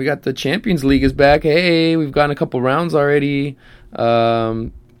 we got the Champions League is back. Hey, we've gotten a couple rounds already.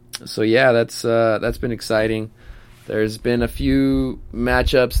 So yeah, that's been exciting. There's been a few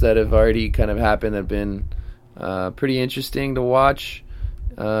matchups that have already kind of happened that have been pretty interesting to watch.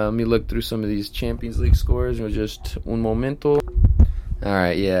 Let me look through some of these Champions League scores. Just un momento. All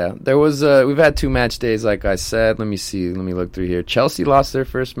right, yeah. There was we've had 2 match days, like I said. Let me see. Let me look through here. Chelsea lost their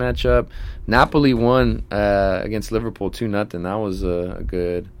first matchup. Napoli won against Liverpool 2-0. That was a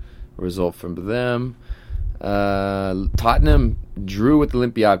good result from them. Tottenham drew with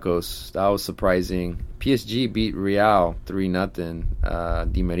Olympiacos. That was surprising. PSG beat Real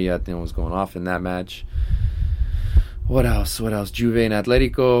 3-0. Di Maria, I think, was going off in that match. What else? Juve and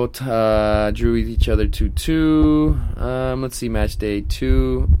Atletico drew with each other 2-2. Let's see, match day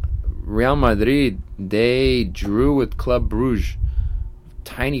 2. Real Madrid, they drew with Club Brugge.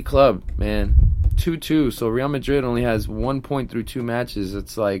 Tiny club, man. 2-2. So Real Madrid only has 1 point through 2 matches.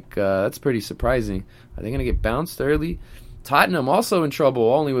 It's like, that's pretty surprising. Are they going to get bounced early? Tottenham also in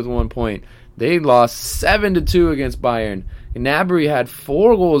trouble, only with 1 point. They lost 7-2 against Bayern. Gnabry had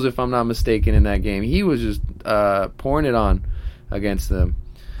 4 goals, if I'm not mistaken, in that game. He was just pouring it on against them.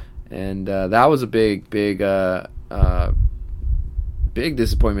 And that was a big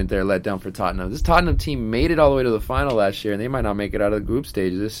disappointment there, let down for Tottenham. This Tottenham team made it all the way to the final last year, and they might not make it out of the group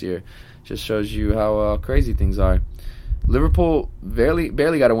stage this year. Just shows you how crazy things are. Liverpool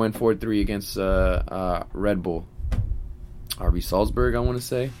barely got a win 4-3 against Red Bull. RB Salzburg, I want to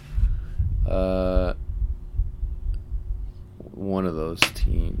say. One of those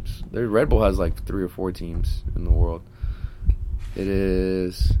teams. Red Bull has like 3 or 4 teams in the world. It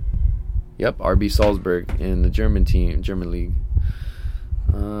is, RB Salzburg in the German league.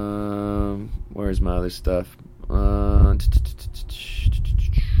 Where's my other stuff?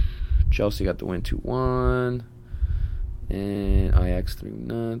 Chelsea got the win 2-1, and Ajax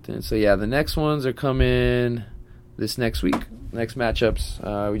 3-0. So yeah, the next ones are coming this next week. Next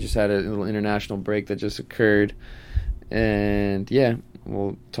matchups. We just had a little international break that just occurred. And yeah,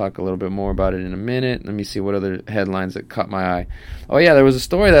 we'll talk a little bit more about it in a minute. Let me see what other headlines that caught my eye. Oh yeah, there was a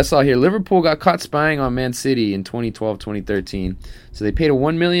story that I saw here. Liverpool got caught spying on Man City in 2012-2013. So they paid a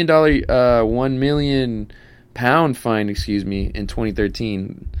 £1 million fine, in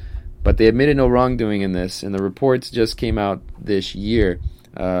 2013. But they admitted no wrongdoing in this, and the reports just came out this year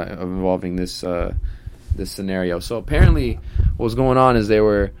involving this scenario. So apparently, what was going on is they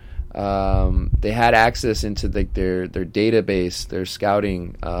had access into their database, their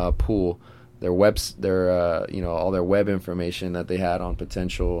scouting pool, their all their web information that they had on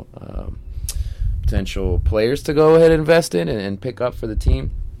potential players to go ahead and invest in and pick up for the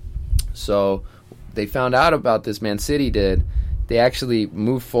team. So they found out about this. Man City did. They actually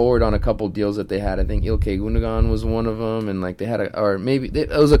moved forward on a couple deals that they had. I think Ilkay Gundogan was one of them, and like it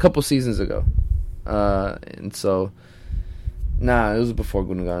was a couple seasons ago. And so Nah, it was before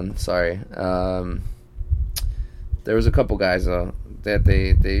Gundogan. Sorry. There was a couple guys though that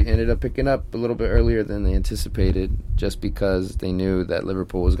they ended up picking up a little bit earlier than they anticipated, just because they knew that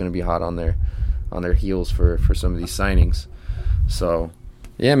Liverpool was going to be hot on their heels for some of these signings. So,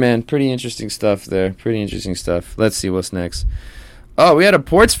 yeah, man, pretty interesting stuff there. Pretty interesting stuff. Let's see what's next. Oh, we had a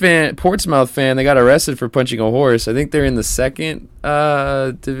Portsmouth fan. They got arrested for punching a horse. I think they're in the second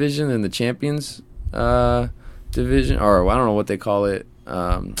division in the Champions division, or I don't know what they call it.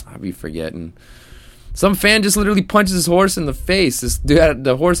 I'll be forgetting. Some fan just literally punches his horse in the face. This dude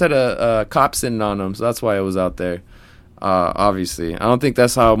the horse had a cop sitting on him, so that's why it was out there. Obviously, I don't think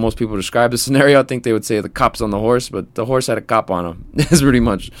that's how most people describe the scenario. I think they would say the cop's on the horse, but the horse had a cop on him. That's pretty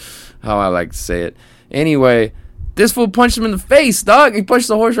much how I like to say it. Anyway, this fool punched him in the face, dog. He punched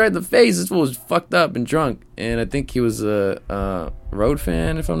the horse right in the face. This fool was fucked up and drunk, and I think he was a road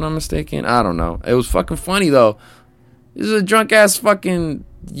fan, if I'm not mistaken. I don't know. It was fucking funny though. This is a drunk ass fucking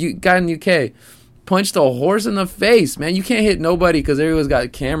guy in the UK. Punched a horse in the face, man. You can't hit nobody because everyone's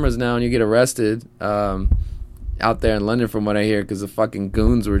got cameras now and you get arrested out there in London, from what I hear, because the fucking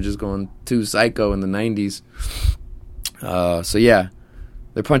goons were just going too psycho in the 90s. So yeah,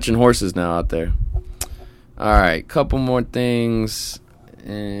 they're punching horses now out there. All right, couple more things.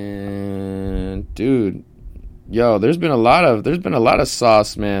 And dude, yo, there's been a lot of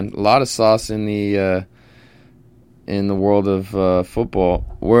sauce, man. A lot of sauce in the world of football,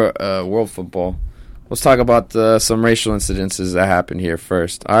 world football. Let's talk about some racial incidences that happened here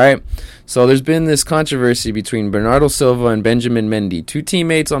first. All right. So there's been this controversy between Bernardo Silva and Benjamin Mendy, two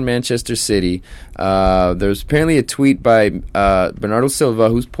teammates on Manchester City. There's apparently a tweet by Bernardo Silva,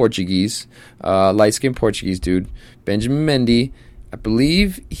 who's Portuguese, light-skinned Portuguese dude. Benjamin Mendy, I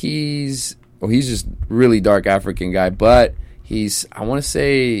believe he's just really dark African guy, but I want to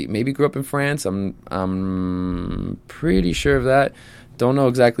say maybe grew up in France. I'm pretty sure of that. Don't know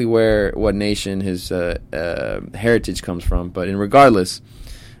exactly what nation his heritage comes from, but regardless,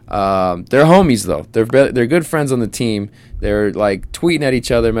 they're homies though. They're good friends on the team. They're like tweeting at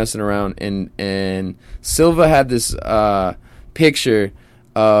each other, messing around, and Silva had this picture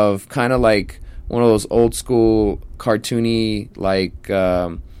of kind of like one of those old school cartoony like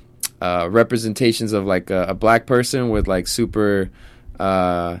representations of like a black person with like super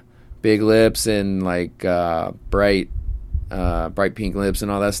big lips and like bright pink lips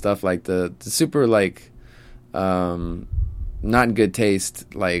and all that stuff, like the super like not in good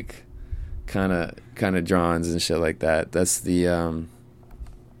taste, like kind of drawings and shit like that. That's the I'm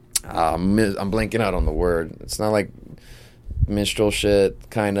blanking out on the word. It's not like minstrel shit,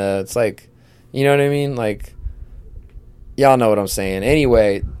 kind of. It's like, you know what I mean? Like, y'all know what I'm saying.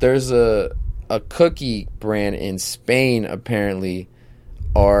 Anyway, there's a cookie brand in Spain apparently,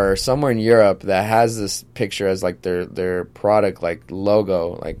 or somewhere in Europe, that has this picture as like their product like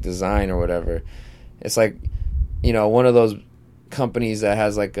logo, like design or whatever. It's like, you know, one of those companies that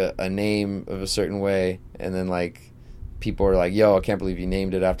has like a name of a certain way, and then like people are like, yo, I can't believe you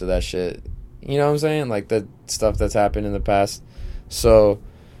named it after that shit. You know what I'm saying? Like the stuff that's happened in the past. So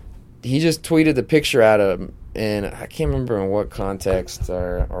he just tweeted the picture at him, and I can't remember in what context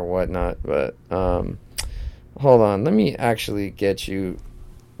or whatnot, but hold on, let me actually get you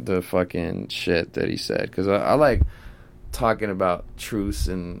the fucking shit that he said, because I like talking about truths.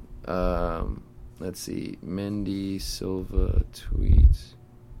 And let's see, Mendy Silva tweets.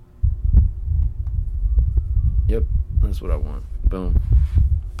 Yep, that's what I want. Boom.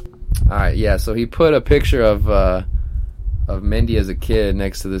 All right, yeah. So he put a picture of Mendy as a kid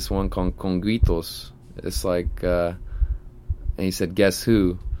next to this one called Conguitos. It's like, and he said, "Guess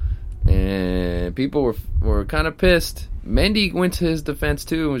who?" And people were kind of pissed. Mendy went to his defense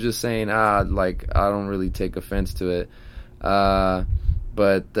too and was just saying, like, I don't really take offense to it. But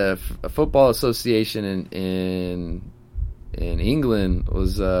the football association in England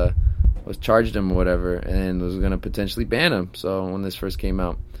was charged him or whatever, and was going to potentially ban him. So when this first came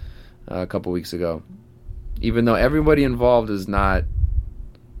out a couple weeks ago, even though everybody involved is not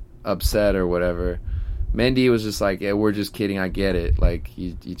upset or whatever, Mendy was just like, yeah, we're just kidding, I get it. Like,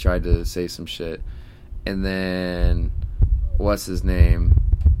 he tried to say some shit. And then, what's his name?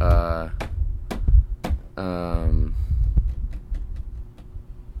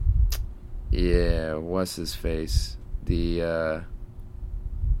 Yeah, what's his face? The,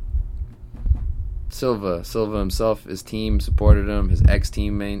 Silva himself, his team supported him. His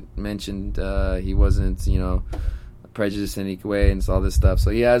ex-team mentioned he wasn't, prejudiced in any way, and all this stuff. So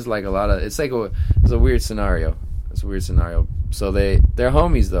he has like a lot of. It's a weird scenario. It's a weird scenario. So they're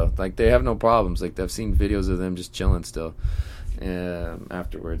homies though. Like, they have no problems. Like, I've seen videos of them just chilling still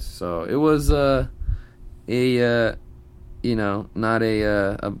afterwards. So it was not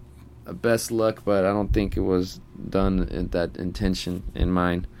a best luck, but I don't think it was done in that intention in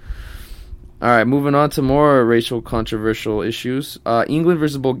mind. All right, moving on to more racial controversial issues. England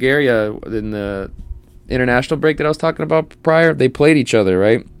versus Bulgaria in the international break that I was talking about prior, they played each other,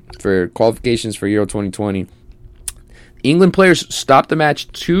 right, for qualifications for Euro 2020. England players stopped the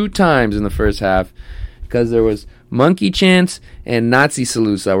match 2 times in the first half because there was monkey chants and Nazi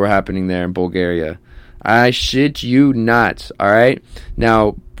salutes that were happening there in Bulgaria. I shit you not, all right?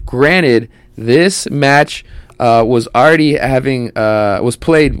 Now, granted, this match was already was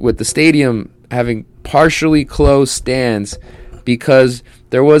played with the stadium having partially closed stands because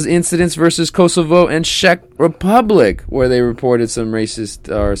there was incidents versus Kosovo and Czech Republic where they reported some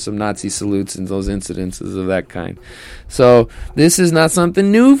racist or some Nazi salutes and those incidences of that kind. So this is not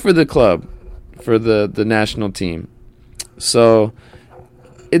something new for the club, for the national team. So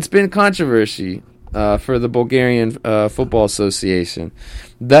it's been controversy for the Bulgarian Football Association.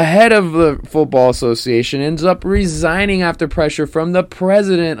 The head of the Football Association ends up resigning after pressure from the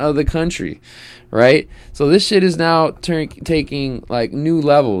president of the country, right? So this shit is now taking like new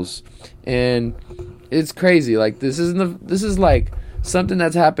levels, and it's crazy. Like this is like something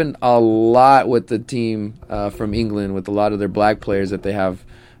that's happened a lot with the team from England, with a lot of their black players that they have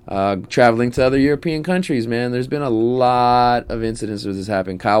traveling to other European countries. Man, there's been a lot of incidents where this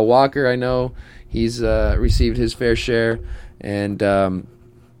happened. Kyle Walker, I know he's received his fair share, and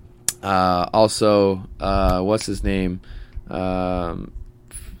also what's his name,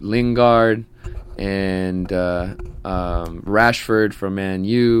 Lingard and Rashford from Man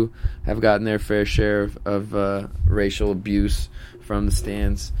U have gotten their fair share of racial abuse from the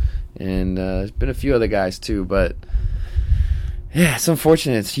stands, and there's been a few other guys too, but yeah, it's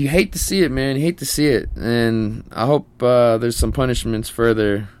unfortunate. You hate to see it, man. You hate to see it, and I hope there's some punishments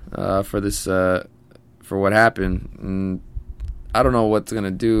further for this, for what happened. And I don't know what's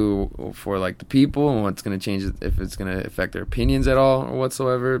gonna do for like the people and what's gonna change, if it's gonna affect their opinions at all or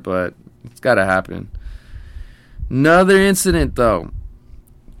whatsoever. But it's gotta happen. Another incident though,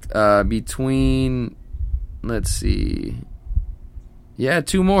 between, let's see. Yeah,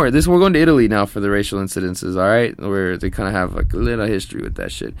 2 more. We're going to Italy now for the racial incidences, all right? Where they kind of have like a little history with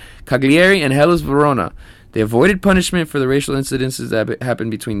that shit. Cagliari and Hellas Verona. They avoided punishment for the racial incidences that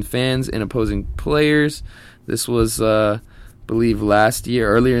happened between fans and opposing players. This was, I believe, last year,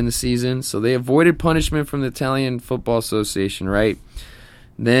 earlier in the season. So they avoided punishment from the Italian Football Association, right?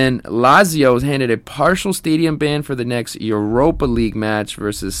 Then Lazio was handed a partial stadium ban for the next Europa League match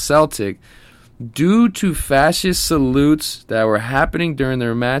versus Celtic, due to fascist salutes that were happening during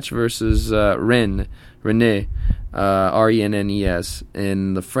their match versus Rennes, R-E-N-N-E-S,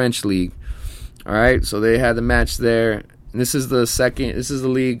 in the French league. All right, so they had the match there. And this is the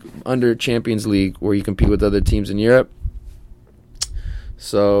league under Champions League where you compete with other teams in Europe.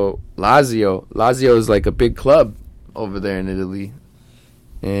 So Lazio is like a big club over there in Italy.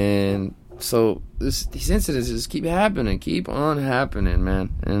 And so these incidents just keep on happening, man.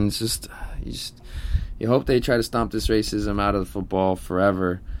 And it's just... You hope they try to stomp this racism out of the football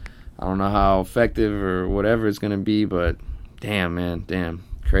forever. I don't know how effective or whatever it's going to be, but damn, man, damn.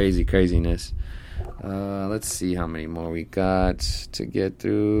 Craziness. Let's see how many more we got to get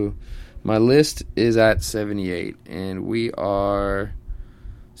through. My list is at 78, and we are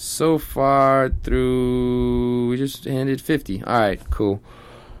so far through, we just handed 50. All right, cool.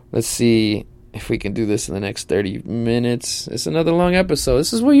 Let's see if we can do this in the next 30 minutes. It's another long episode.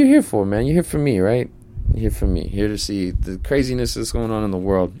 This is what you're here for, man. You're here for me, right? You're here for me. Here to see the craziness that's going on in the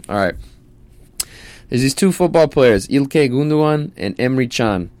world. All right. There's these 2 football players, Ilkay Gundogan and Emre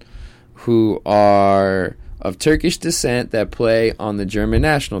Can, who are of Turkish descent that play on the German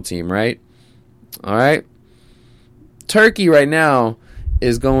national team, right? All right. Turkey right now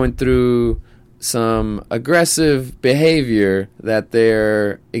is going through some aggressive behavior that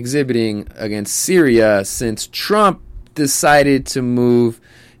they're exhibiting against Syria since Trump decided to move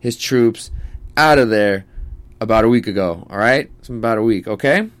his troops out of there about a week ago, all right? It's about a week,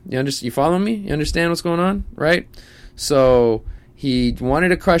 okay? You follow me? You understand what's going on, right? So he wanted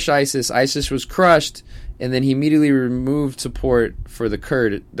to crush ISIS. ISIS was crushed, and then he immediately removed support for the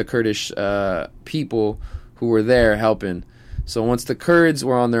Kurdish people who were there helping. So once the Kurds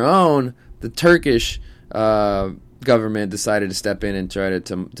were on their own, the Turkish government decided to step in and try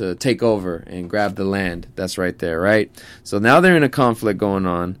to take over and grab the land that's right there, right? So now they're in a conflict going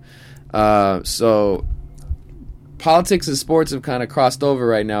on. So politics and sports have kind of crossed over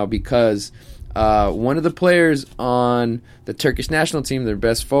right now because one of the players on the Turkish national team, their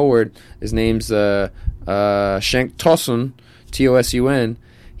best forward, his name's Cenk Tosun, Tosun.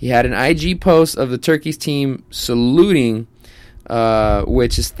 He had an IG post of the Turkish team saluting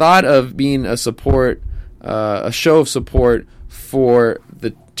which is thought of being a show of support for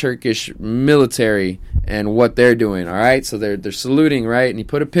the Turkish military and what they're doing. All right, so they're saluting, right? And he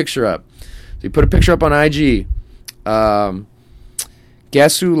put a picture up. So he put a picture up on IG.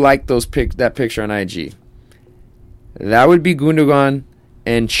 Guess who liked that picture on IG? That would be Gundogan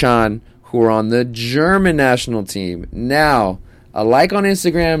and Can, who are on the German national team. Now, a like on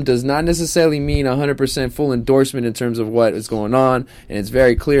Instagram does not necessarily mean 100% full endorsement in terms of what is going on, and it's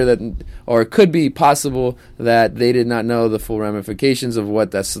very clear that, or it could be possible that they did not know the full ramifications of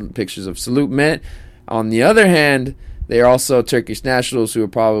what that pictures of salute meant. On the other hand, they are also Turkish nationals who are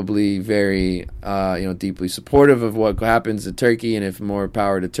probably very, deeply supportive of what happens in Turkey, and if more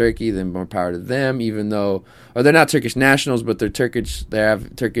power to Turkey, then more power to them. Even though, or they're not Turkish nationals, but they're Turkish. They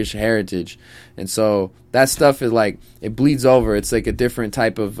have Turkish heritage, and so that stuff is like it bleeds over. It's like a different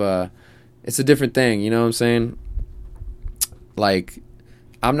type of, it's a different thing. You know what I'm saying? Like,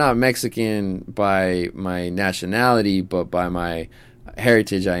 I'm not Mexican by my nationality, but by my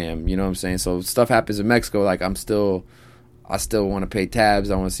heritage I am. You know what I'm saying? So stuff happens in Mexico, like I still want to pay tabs.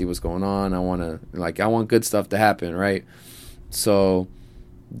 I want to see what's going on. I want good stuff to happen, right? So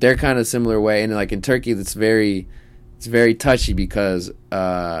they're kind of similar way. And like in Turkey, it's very touchy because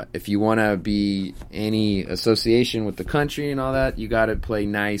if you want to be any association with the country and all that, you got to play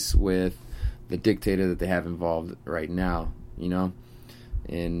nice with the dictator that they have involved right now, you know,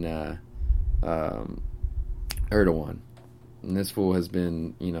 in Erdogan. And this fool has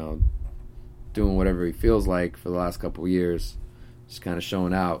been, doing whatever he feels like for the last couple of years, just kind of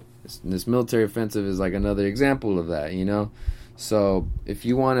showing out. This military offensive is like another example of that, So if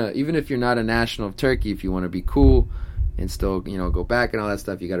you want to, even if you're not a national of Turkey, if you want to be cool and still, go back and all that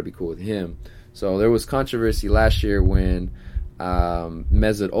stuff, you got to be cool with him. So there was controversy last year when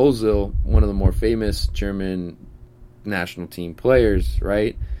Mesut Ozil, one of the more famous German national team players,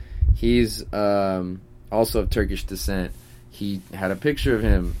 right? He's also of Turkish descent. He had a picture of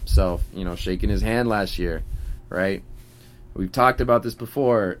himself, shaking his hand last year, right? We've talked about this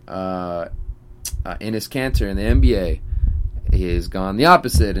before. Enes Kanter in the NBA has gone the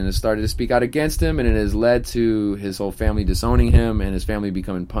opposite and has started to speak out against him, and it has led to his whole family disowning him and his family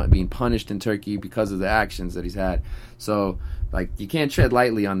being punished in Turkey because of the actions that he's had. So, you can't tread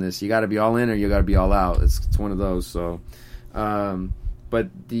lightly on this. You got to be all in or you got to be all out. It's one of those. So, but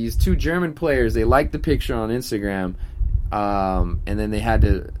these two German players, they liked the picture on Instagram. And then they had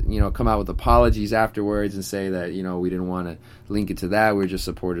to, come out with apologies afterwards and say that, we didn't want to link it to that. We're just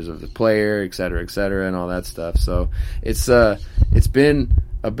supporters of the player, et cetera, and all that stuff. So it's been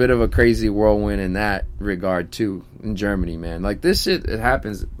a bit of a crazy whirlwind in that regard too in Germany, man. Like this shit, it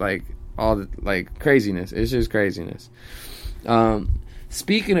happens craziness. It's just craziness.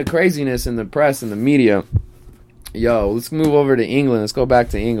 Speaking of craziness in the press and the media, let's move over to England. Let's go back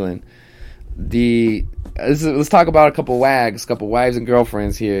to England. Let's talk about a couple wives and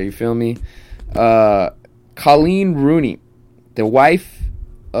girlfriends here. You feel me? Colleen Rooney, the wife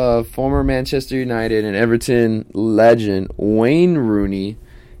of former Manchester United and Everton legend Wayne Rooney,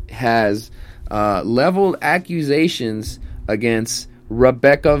 has leveled accusations against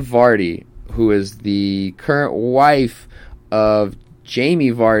Rebecca Vardy, who is the current wife of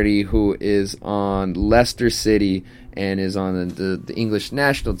Jamie Vardy, who is on Leicester City and is on the English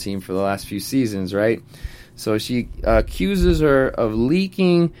national team for the last few seasons, right? So she accuses her of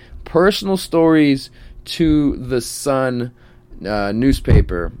leaking personal stories to the Sun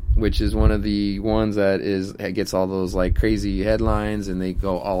newspaper, which is one of the ones that gets all those crazy headlines, and they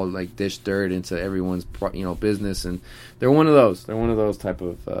go all dish dirt into everyone's business, and they're one of those type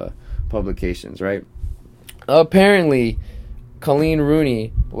of publications, right? Apparently, Colleen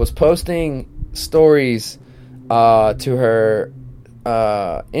Rooney was posting stories to her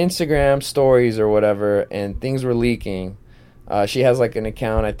Instagram stories or whatever, and things were leaking. She has an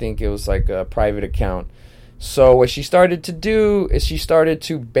account, I think it was a private account. So what she started to do is she started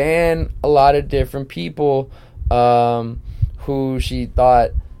to ban a lot of different people who she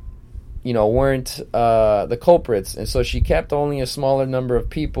thought weren't the culprits, and so she kept only a smaller number of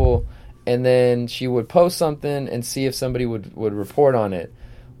people, and then she would post something and see if somebody would report on it.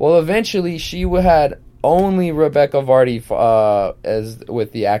 Well, eventually she had only Rebecca Vardy as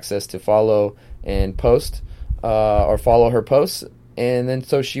with the access to follow and post or follow her posts, and then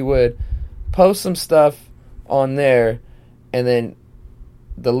so she would post some stuff on there, and then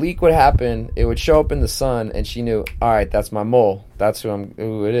the leak would happen. It would show up in the Sun, and she knew, all right, that's my mole. That's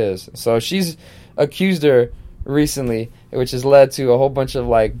who it is. So she's accused her recently, which has led to a whole bunch of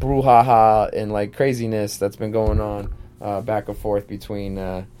brouhaha and craziness that's been going on back and forth between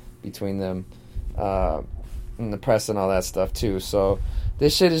them. in the press and all that stuff too. So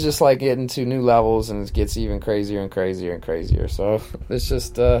this shit is just like getting to new levels, and it gets even crazier and crazier and crazier. So it's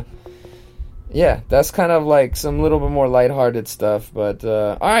just yeah, that's kind of like some little bit more lighthearted stuff. But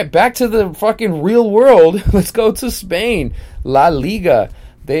all right, back to the fucking real world. Let's go to Spain. La Liga.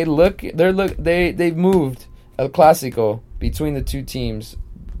 They've moved El Clásico between the two teams,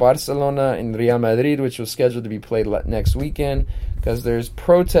 Barcelona and Real Madrid, which was scheduled to be played next weekend, because there's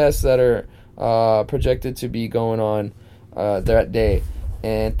protests that are projected to be going on that day.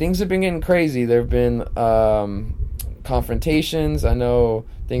 And things have been getting crazy. There have been confrontations. I know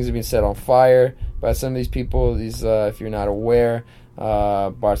things have been set on fire by some of these people. These, if you're not aware,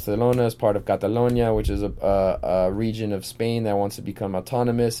 Barcelona is part of Catalonia, which is a region of Spain that wants to become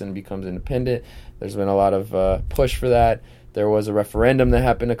autonomous and becomes independent. There's been a lot of push for that. There was a referendum that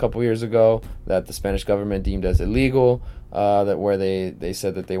happened a couple years ago that the Spanish government deemed as illegal, where they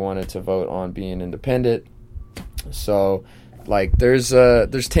said that they wanted to vote on being independent. So, like, there's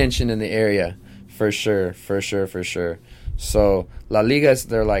tension in the area for sure. So La Liga,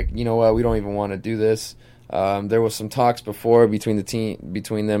 they're like, you know what, we don't even want to do this. There was some talks before between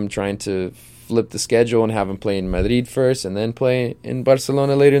them trying to flip the schedule and have them play in Madrid first and then play in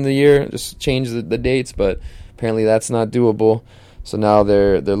Barcelona later in the year, just change the dates, but apparently that's not doable. So now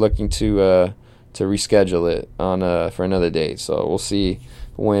they're looking to reschedule it on for another date. So we'll see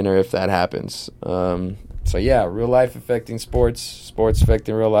when or if that happens. So yeah, real life affecting sports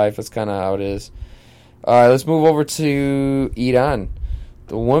affecting real life. That's kind of how it is. All right, let's move over to Iran.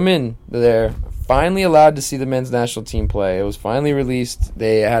 The women there finally allowed to see the men's national team play. It was finally released.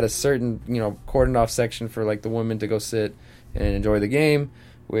 They had a certain, cordoned off section for like the women to go sit and enjoy the game,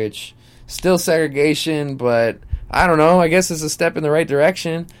 which still segregation, but I don't know. I guess it's a step in the right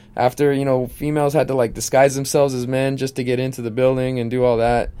direction after, females had to like disguise themselves as men just to get into the building and do all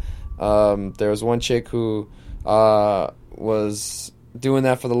that. There was one chick who was doing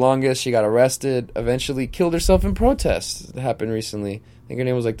that for the longest. She got arrested, eventually killed herself in protest. It happened recently. I think her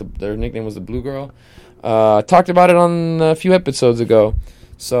name was their nickname was the Blue Girl. Talked about it on a few episodes ago.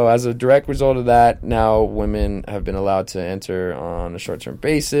 So as a direct result of that, now women have been allowed to enter on a short-term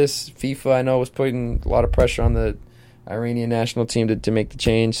basis. FIFA, I know, was putting a lot of pressure on the Iranian national team to make the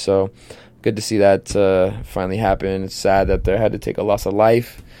change. So good to see that finally happen. It's sad that they had to take a loss of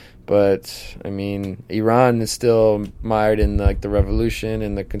life. But, I mean, Iran is still mired in like the revolution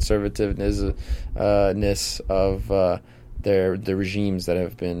and the conservativeness of the regimes that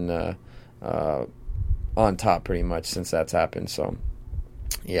have been on top pretty much since that's happened. So,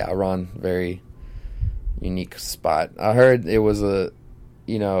 yeah, Iran, very unique spot. I heard it was a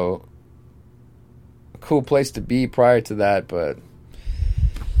cool place to be prior to that, but,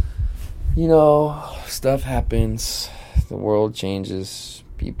 stuff happens. The world changes.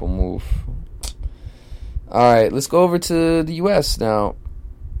 People move. All right, let's go over to the U.S. now.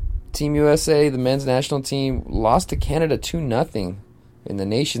 Team USA, the men's national team, lost to Canada 2-0 in the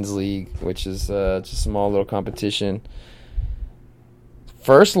Nations League, which is just a small little competition.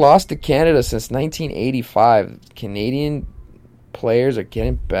 First loss to Canada since 1985. Canadian players are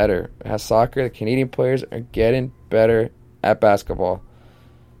getting better at soccer. The Canadian players are getting better at basketball.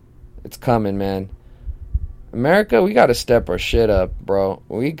 It's coming, man. America, we got to step our shit up, bro.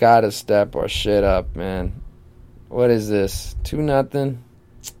 We got to step our shit up, man. What is this? 2-0?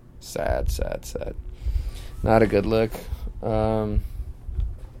 Sad. Not a good look. All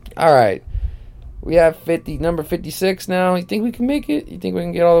right. We have number 56 now. You think we can make it? You think we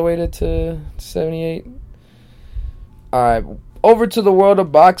can get all the way to 78? All right. Over to the world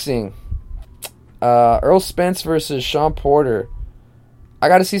of boxing. Earl Spence versus Sean Porter. I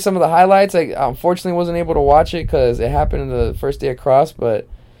got to see some of the highlights. I unfortunately wasn't able to watch it because it happened in the first day of Cross, but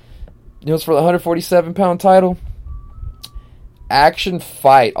it was for the 147-pound title. Action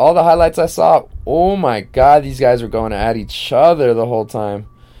fight. All the highlights I saw, oh my God, these guys were going at each other the whole time.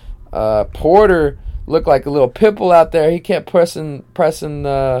 Porter looked like a little pitbull out there. He kept pressing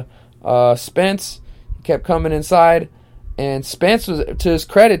Spence. He kept coming inside. And Spence was, to his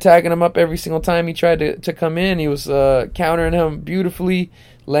credit, tagging him up every single time he tried to come in. He was countering him beautifully,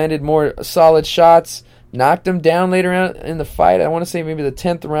 landed more solid shots, knocked him down later on in the fight. I want to say maybe the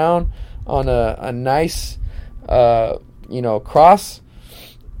 10th round on a nice, cross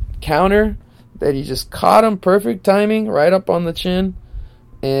counter that he just caught him, perfect timing, right up on the chin,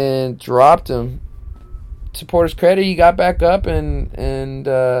 and dropped him. To Porter's credit, he got back up and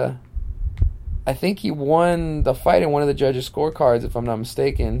I think he won the fight in one of the judges' scorecards, if I'm not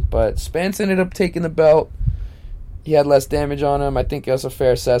mistaken. But Spence ended up taking the belt. He had less damage on him. I think it was a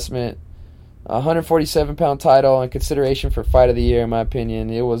fair assessment. 147-pound title in consideration for fight of the year, in my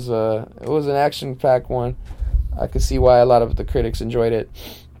opinion. It was an action-packed one. I could see why a lot of the critics enjoyed it.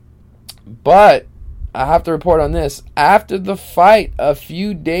 But I have to report on this. After the fight, a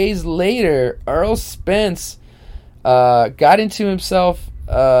few days later, Errol Spence got into himself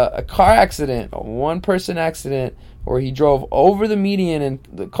a car accident, a one-person accident, where he drove over the median and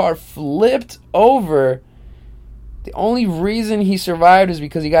the car flipped over. The only reason he survived is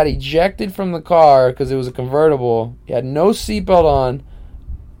because he got ejected from the car because it was a convertible. He had no seatbelt on,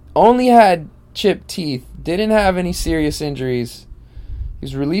 only had chipped teeth, didn't have any serious injuries. He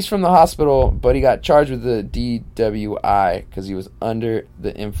was released from the hospital, but he got charged with the DWI because he was under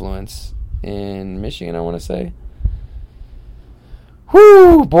the influence in Michigan, I want to say.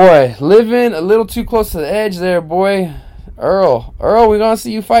 Whoo, boy, living a little too close to the edge there, boy. Earl, we're going to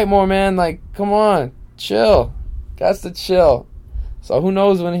see you fight more, man. Like, come on, chill. Got to chill. So who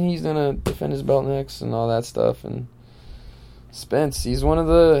knows when he's going to defend his belt next and all that stuff. And Spence, he's one of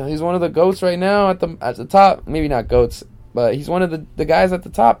the GOATs right now at the top. Maybe not GOATs, but he's one of the guys at the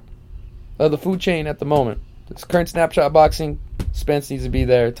top of the food chain at the moment. It's current Snapshot boxing. Spence needs to be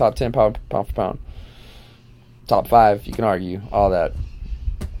there, top 10 pound for pound. Top 5, you can argue, all that.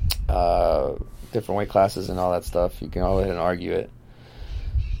 Different weight classes and all that stuff. You can go ahead and argue it.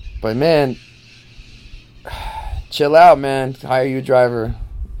 But, man, chill out, man. Hire you a driver.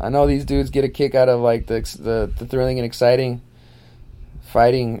 I know these dudes get a kick out of, like, the thrilling and exciting.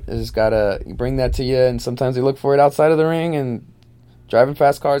 Fighting has got to bring that to you, and sometimes they look for it outside of the ring, and driving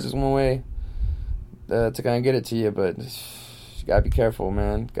fast cars is one way to kind of get it to you, but you got to be careful,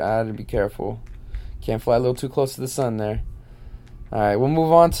 man. Got to be careful. Can't fly a little too close to the sun there. All right, we'll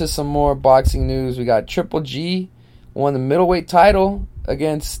move on to some more boxing news. We got Triple G won the middleweight title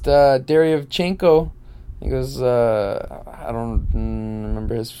against Deryevchenko. He goes, I don't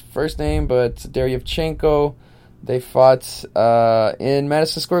remember his first name, but Deryevchenko. They fought in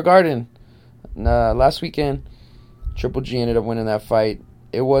Madison Square Garden last weekend. Triple G ended up winning that fight.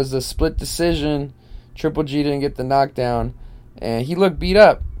 It was a split decision. Triple G didn't get the knockdown, and he looked beat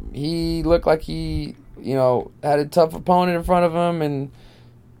up. He looked like he, had a tough opponent in front of him, and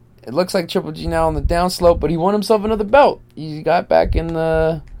it looks like Triple G now on the downslope, but he won himself another belt. He got back in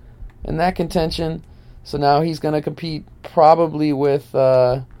that contention, so now he's going to compete probably with,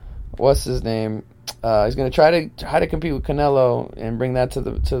 what's his name? He's going to try to compete with Canelo and bring that to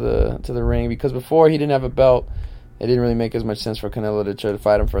the ring, because before he didn't have a belt. It didn't really make as much sense for Canelo to try to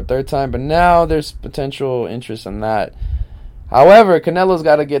fight him for a third time, but now there's potential interest in that. However, Canelo's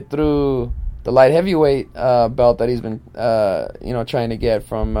got to get through the light heavyweight belt that he's been trying to get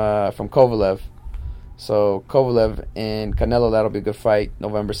from Kovalev. So Kovalev and Canelo, that'll be a good fight.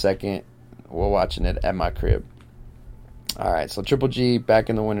 November 2nd, we're watching it at my crib. All right, so Triple G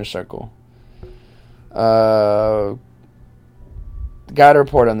back in the winner's circle. Got to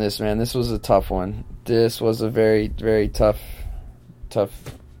report on this, man. This was a tough one. This was a very, very tough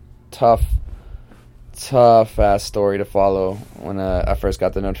ass story to follow when I first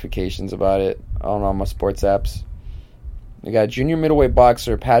got the notifications about it on all my sports apps. We got junior middleweight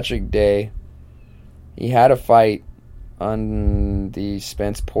boxer Patrick Day. He had a fight on the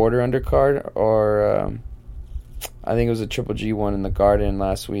Spence Porter undercard, or I think it was a Triple G one in the Garden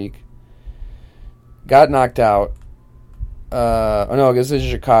last week. Got knocked out. This is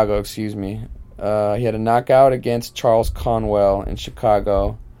Chicago, excuse me. He had a knockout against Charles Conwell in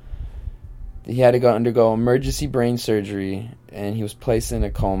Chicago. He had to undergo emergency brain surgery, and he was placed in a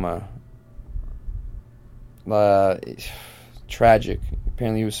coma. Tragic.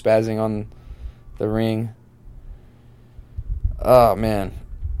 Apparently he was spazzing on the ring. Oh, man.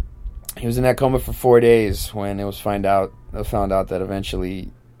 He was in that coma for 4 days when it was found out that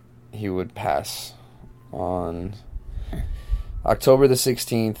eventually he would pass. On October the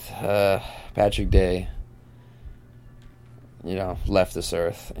 16th, Patrick Day, left this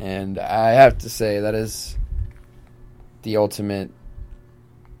earth. And I have to say that is the ultimate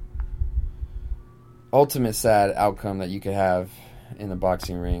sad outcome that you could have in the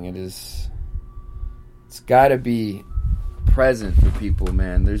boxing ring. It's got to be present for people,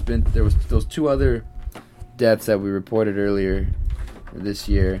 man. There was those 2 other deaths that we reported earlier this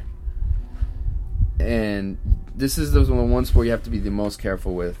year. And this is the one sport you have to be the most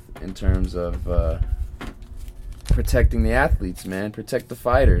careful with in terms of protecting the athletes, man. Protect the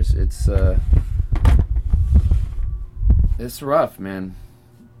fighters. It's rough, man.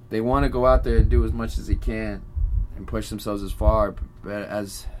 They want to go out there and do as much as they can and push themselves as far, but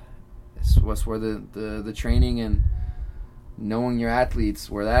as what's where the training and knowing your athletes,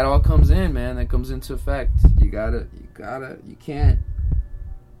 where that all comes in, man. That comes into effect. You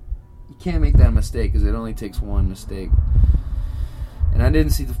can't make that mistake, because it only takes one mistake. And I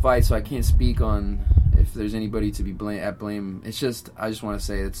didn't see the fight, so I can't speak on if there's anybody to be blame. It's just, I just want to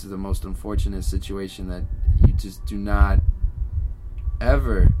say it's the most unfortunate situation that you just do not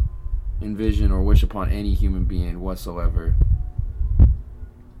ever envision or wish upon any human being whatsoever.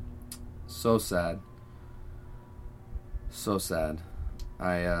 So sad. So sad.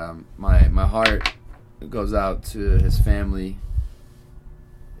 My heart goes out to his family,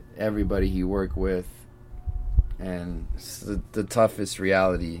 everybody he worked with, and it's the toughest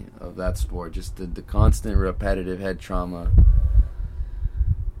reality of that sport. Just the constant repetitive head trauma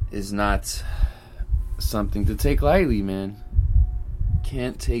is not something to take lightly, man.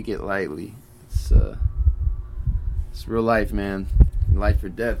 Can't take it lightly. It's real life, man. Life or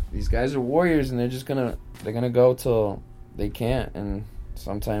death. These guys are warriors, and they're gonna go till they can't, and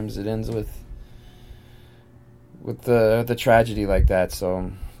sometimes it ends with the tragedy like that.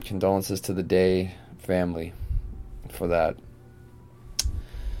 So condolences to the Day family for that.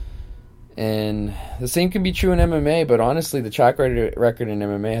 And the same can be true in MMA, but honestly, the track record in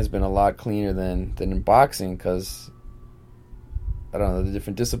MMA has been a lot cleaner than in boxing, because I don't know, the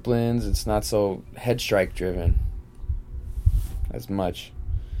different disciplines, it's not so head strike driven as much.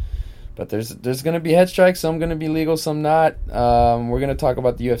 But there's going to be head strikes, some going to be legal, some not. We're going to talk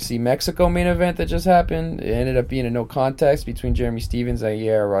about the UFC Mexico main event that just happened. It ended up being a no contest between Jeremy Stephens and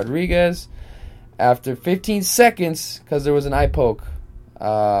Yair Rodriguez. After 15 seconds, because there was an eye poke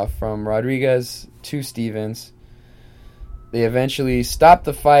from Rodriguez to Stephens, they eventually stopped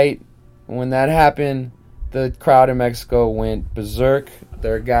the fight. When that happened, the crowd in Mexico went berserk.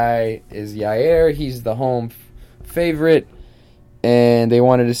 Their guy is Yair. He's the home favorite, and they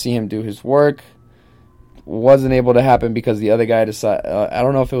wanted to see him do his work. Wasn't able to happen because the other guy decided. I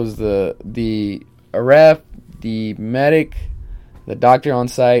don't know if it was the ref, the medic, the doctor on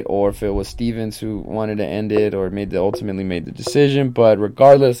site, or if it was Stephens who wanted to end it or ultimately made the decision. But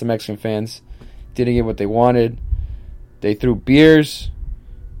regardless, the Mexican fans didn't get what they wanted. They threw beers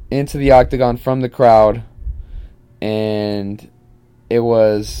into the octagon from the crowd, and it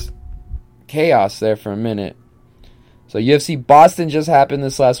was chaos there for a minute. So UFC Boston just happened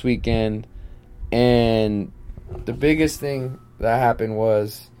this last weekend, and the biggest thing that happened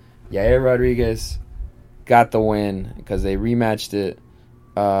was Yair Rodriguez got the win because they rematched it.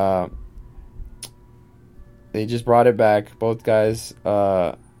 They just brought it back. Both guys,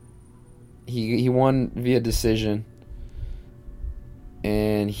 he won via decision,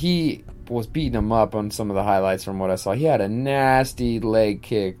 and he was beating him up on some of the highlights from what I saw. He had a nasty leg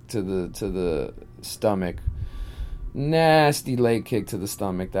kick to the stomach. Nasty leg kick to the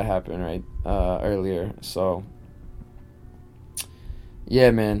stomach that happened right earlier. So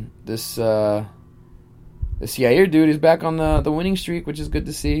yeah, man, this Yair dude is back on the winning streak, which is good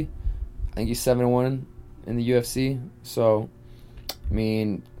to see. I think he's 7-1 in the UFC. So I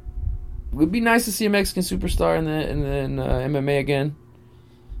mean, it would be nice to see a Mexican superstar in MMA again,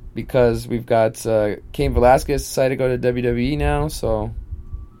 because we've got Cain Velasquez decided to go to WWE now, so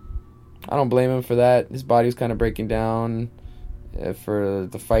I don't blame him for that. His body's kind of breaking down for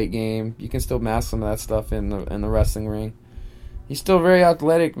the fight game. You can still mask some of that stuff in the wrestling ring. He's still very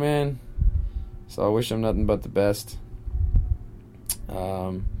athletic, man. So I wish him nothing but the best.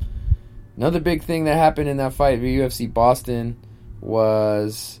 Another big thing that happened in that fight at UFC Boston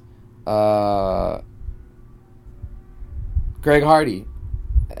was Greg Hardy,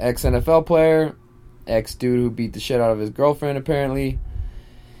 ex-NFL player, ex-dude who beat the shit out of his girlfriend, apparently.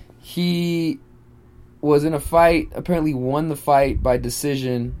 He was in a fight, apparently won the fight by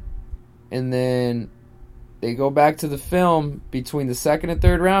decision, and then they go back to the film between the second and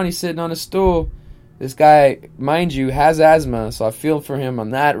third round. He's sitting on a stool. This guy, mind you, has asthma, so I feel for him on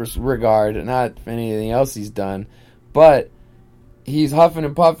that regard, not for anything else he's done. But he's huffing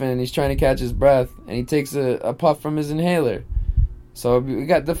and puffing, and he's trying to catch his breath, and he takes a puff from his inhaler. So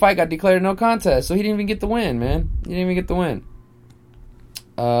the fight got declared no contest, so he didn't even get the win, man. He didn't even get the win.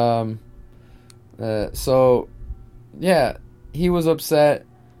 So, yeah, he was upset,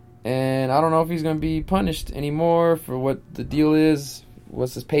 and I don't know if he's going to be punished anymore for what the deal is.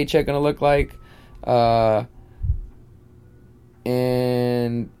 What's his paycheck going to look like? And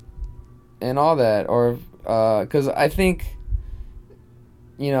all that, or because I think,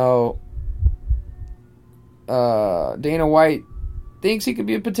 Dana White thinks he could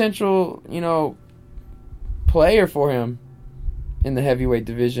be a potential, player for him in the heavyweight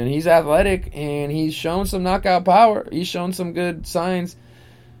division. He's athletic, and he's shown some knockout power. He's shown some good signs,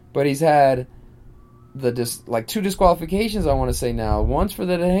 but he's had two disqualifications, I want to say now. One's for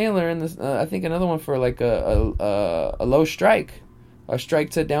the inhaler, and I think another one for a low strike, a strike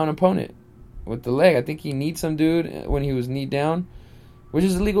to down opponent with the leg. I think he kneed some dude when he was knee down. which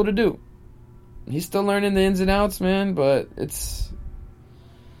is illegal to do. He's still learning the ins and outs, man, but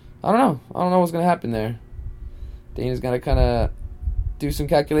I don't know. I don't know what's going to happen there. Dana's got to kind of do some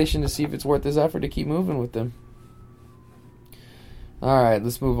calculation to see if it's worth his effort to keep moving with them. All right,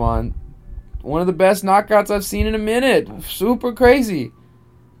 let's move on. One of the best knockouts I've seen in a minute. Super crazy.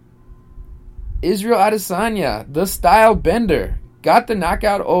 Israel Adesanya, the style bender, got the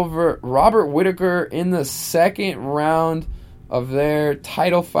knockout over Robert Whittaker in the second round of their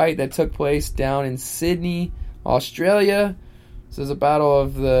title fight that took place down in Sydney, Australia. This is a battle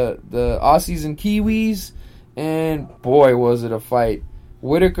of the Aussies and Kiwis, and boy, was it a fight.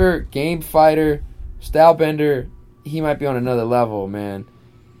 Whittaker, game fighter, style bender, he might be on another level, man.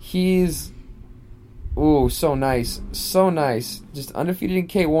 He's, so nice. So nice. Just undefeated in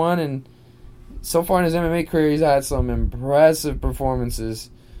K1, and so far in his MMA career, he's had some impressive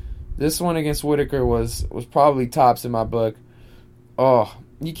performances. This one against Whittaker was probably tops in my book. Oh,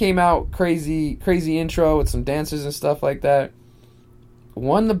 he came out crazy intro with some dancers and stuff like that.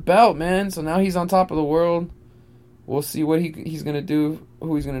 Won the belt, man. So now he's on top of the world. We'll see what he's going to do,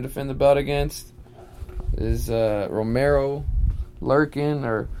 who he's going to defend the belt against. Is Romero Lurkin,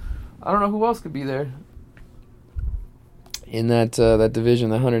 or I don't know who else could be there in that division,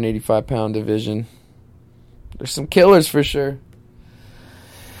 the 185-pound division. There's some killers for sure.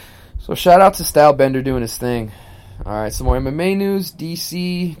 So shout out to Stylebender doing his thing. All right, some more MMA news.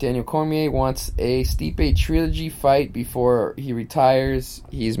 DC, Daniel Cormier wants a Stipe trilogy fight before he retires.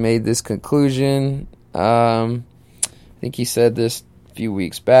 He's made this conclusion. I think he said this a few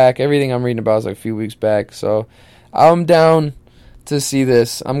weeks back. Everything I'm reading about is like a few weeks back. So I'm down to see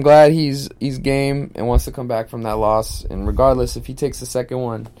this. I'm glad he's game and wants to come back from that loss. And regardless, if he takes the second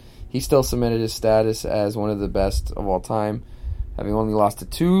one, he still cemented his status as one of the best of all time, having only lost to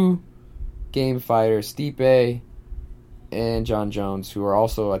two game fighters, Stipe and John Jones, who are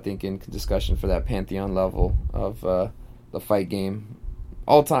also, I think, in discussion for that pantheon level of the fight game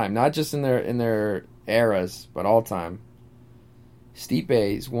all time, not just in their eras, but all time.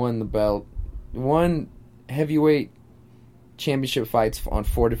 Stipe's won the belt, won heavyweight championship fights on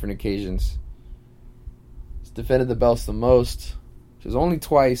 4 different occasions. He's defended the belts the most, which is only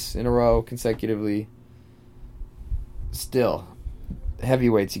twice in a row consecutively. Still,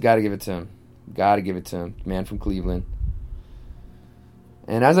 heavyweights, you got to give it to him. Got to give it to him, man from Cleveland.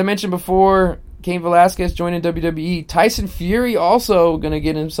 And as I mentioned before, Cain Velasquez joining WWE. Tyson Fury also going to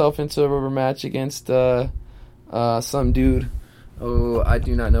get himself into a rubber match against some dude who I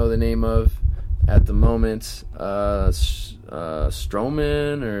do not know the name of at the moment.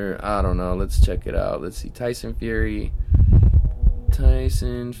 Strowman, or I don't know. Let's check it out. Let's see. Tyson Fury,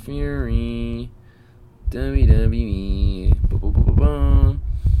 WWE.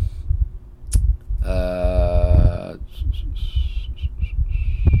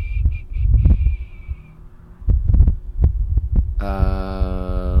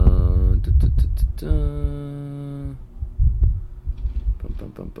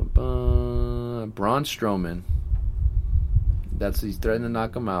 Braun Strowman. He's threatening to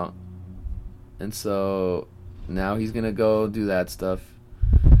knock him out, and so now he's gonna go do that stuff.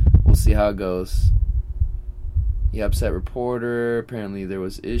 We'll see how it goes. He upset reporter. Apparently there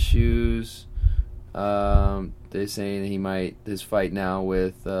was issues. They're saying his fight now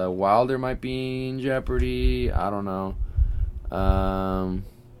with Wilder might be in jeopardy. I don't know.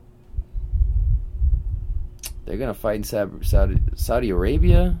 They're gonna fight in Saudi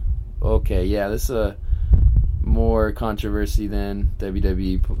Arabia. Okay, yeah, this is a more controversy than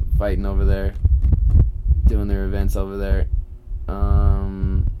WWE fighting over there, doing their events over there.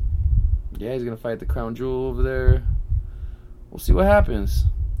 Yeah, he's gonna fight the Crown Jewel over there. We'll see what happens.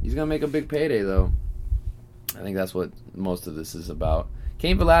 He's gonna make a big payday, though. I think that's what most of this is about.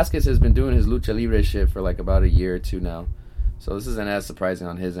 Cain Velasquez has been doing his lucha libre shit for like about a year or two now, so this isn't as surprising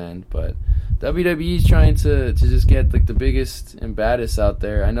on his end. But WWE's trying to just get like the biggest and baddest out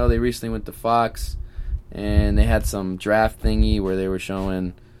there. I know they recently went to Fox, and they had some draft thingy where they were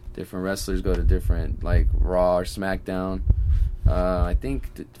showing different wrestlers go to different like Raw or SmackDown. I think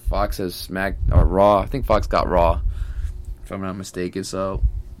Fox has Raw. I think Fox got Raw, if I'm not mistaken. So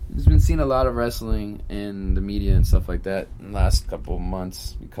there's been seen a lot of wrestling in the media and stuff like that in the last couple of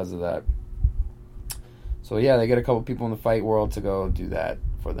months because of that. So yeah, they get a couple people in the fight world to go do that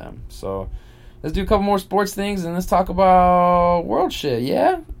for them. So let's do a couple more sports things and let's talk about world shit.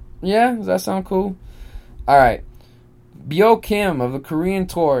 Yeah? Does that sound cool? Alright. Byo Kim of the Korean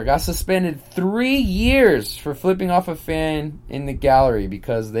Tour got suspended 3 years for flipping off a fan in the gallery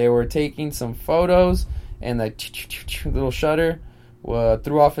because they were taking some photos and the little shutter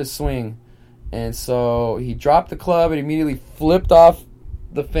threw off his swing. And so he dropped the club and immediately flipped off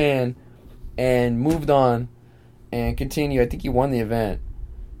the fan and moved on and continued. I think he won the event.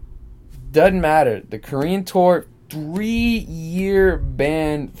 Doesn't matter. The Korean tour, 3-year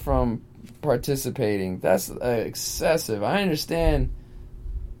ban from participating. That's excessive. I understand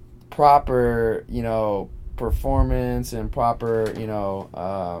proper, performance and proper,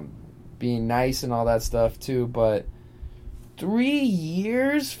 being nice and all that stuff too, but 3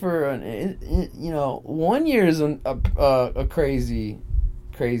 years for 1 year is a crazy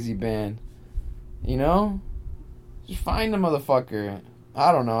ban. Just find the motherfucker.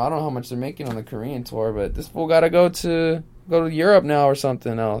 I don't know how much they're making on the Korean tour, but this fool gotta go to Europe now or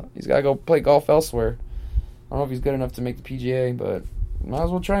something. Now he's gotta go play golf elsewhere. I don't know if he's good enough to make the PGA, but might as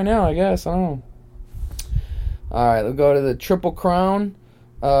well try now, I guess. I don't know. All right, let's go to the Triple Crown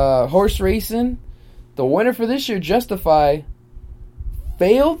horse racing. The winner for this year, Justify,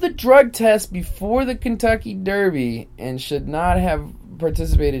 failed the drug test before the Kentucky Derby and should not have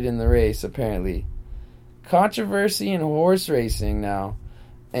participated in the race, apparently. Controversy in horse racing now.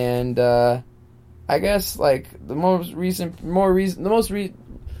 And I guess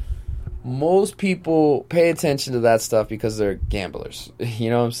most people pay attention to that stuff because they're gamblers. You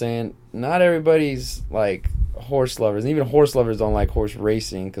know what I'm saying? Not everybody's like horse lovers. And even horse lovers don't like horse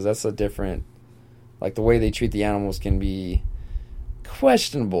racing because that's a different, like the way they treat the animals can be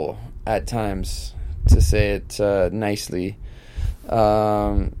questionable at times, to say it nicely.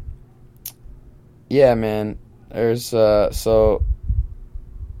 Yeah, man. There's so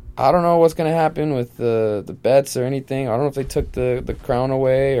I don't know what's gonna happen with the bets or anything. I don't know if they took the crown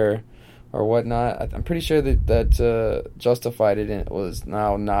away or whatnot. I'm pretty sure that Justified it was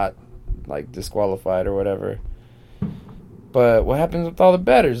now not like disqualified or whatever. But what happens with all the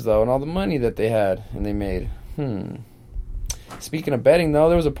bettors though, and all the money that they had and they made? Speaking of betting though,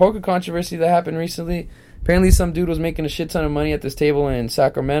 there was a poker controversy that happened recently. Apparently some dude was making a shit ton of money at this table in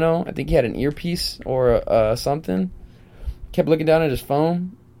Sacramento. I think he had an earpiece or something. Kept looking down at his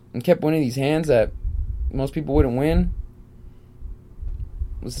phone and kept winning these hands that most people wouldn't win.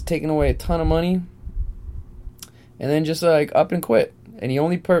 Was taking away a ton of money. And then just like up and quit. And he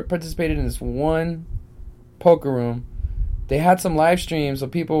only participated in this one poker room. They had some live streams, so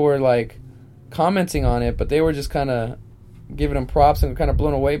people were like commenting on it, but they were just kind of giving him props and kind of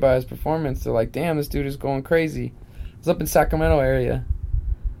blown away by his performance. They're like, damn, this dude is going crazy. It's up in Sacramento area.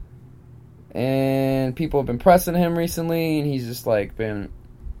 And people have been pressing him recently, and he's just like been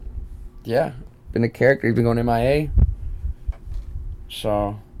a character. He's been going MIA.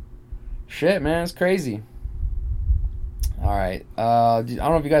 So, shit, man, it's crazy. Alright, I don't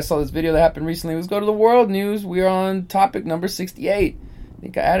know if you guys saw this video that happened recently. Let's go to the world news. We're on topic number 68. I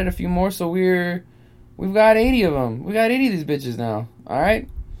think I added a few more, so we've got 80 of them. We got 80 of these bitches now. Alright?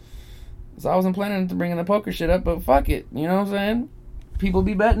 So I wasn't planning to bring the poker shit up, but fuck it. You know what I'm saying? People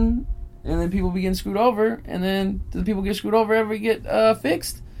be betting, and then people be getting screwed over, and then do the people get screwed over ever get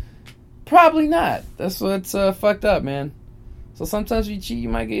fixed? Probably not. That's what's fucked up, man. So sometimes if you cheat, you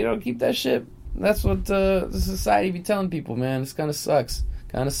might get, keep that shit. That's what the society be telling people, man. This kind of sucks.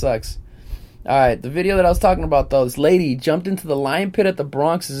 Alright, the video that I was talking about, though, this lady jumped into the lion pit at the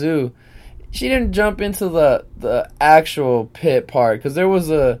Bronx Zoo. She didn't jump into the actual pit part, because there was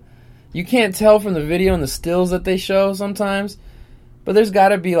you can't tell from the video and the stills that they show sometimes, but there's got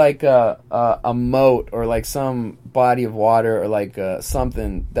to be like a moat or like some body of water or like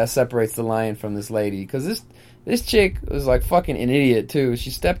something that separates the lion from this lady, because this chick was like fucking an idiot too.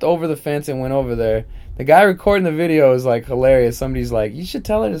 She stepped over the fence and went over there. The guy recording the video is like hilarious. Somebody's like, you should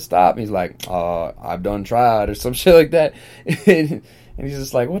tell her to stop. And he's like, I've done tried, or some shit like that. And he's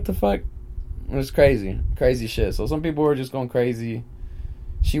just like, what the fuck? It was crazy shit. So some people were just going crazy.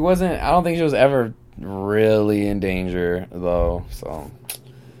 I don't think she was ever really in danger though. So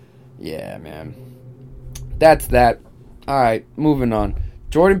yeah, man, that's that. Alright, moving on.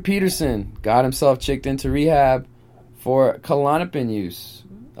 Jordan Peterson got himself checked into rehab for Klonopin use.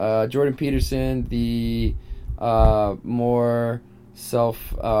 Jordan Peterson, the more I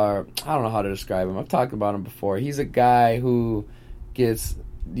don't know how to describe him. I've talked about him before. He's a guy who gets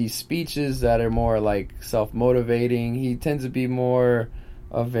these speeches that are more like self-motivating. He tends to be more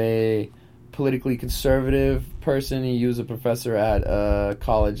of a politically conservative person. He was a professor at a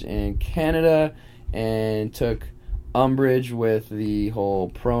college in Canada and took umbrage with the whole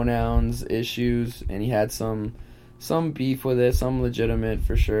pronouns issues, and he had some beef with it, some legitimate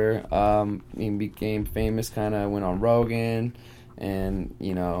for sure. He became famous, kind of went on Rogan and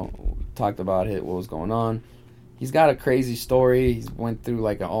talked about what was going on. He's got a crazy story. He went through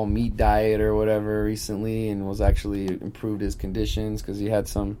like an all meat diet or whatever recently, and was actually improved his conditions because he had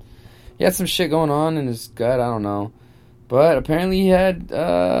some shit going on in his gut. I don't know, But apparently he had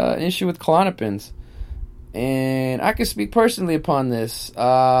an issue with Klonopins. And I can speak personally upon this.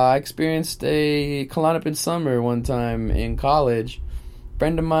 I experienced a Klonopin summer one time in college. A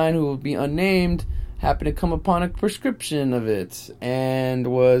friend of mine who will be unnamed happened to come upon a prescription of it and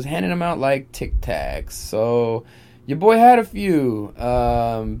was handing them out like Tic Tacs. So your boy had a few.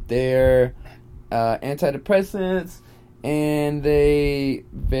 They're antidepressants, and they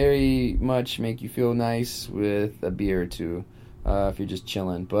very much make you feel nice with a beer or two if you're just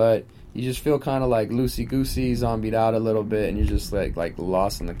chilling. But you just feel kind of like loosey-goosey, zombied out a little bit, and you're just like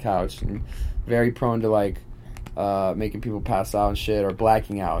lost on the couch and very prone to like making people pass out and shit, or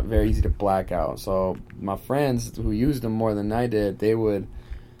blacking out. Very easy to black out. So my friends who used them more than I did, they would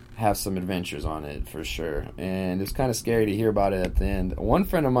have some adventures on it for sure. And it's kind of scary to hear about it at the end. One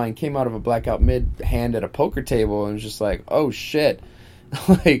friend of mine came out of a blackout mid-hand at a poker table and was just like, oh shit.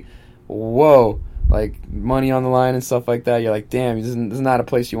 Like, whoa. Like, money on the line and stuff like that. You're like, damn, this is not a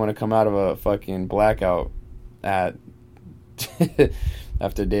place you want to come out of a fucking blackout at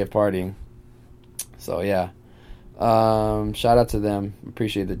after a day of partying. So, yeah. Shout out to them.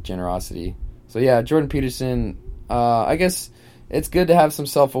 Appreciate the generosity. So, yeah, Jordan Peterson, I guess it's good to have some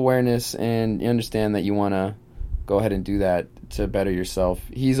self-awareness and you understand that you want to go ahead and do that to better yourself.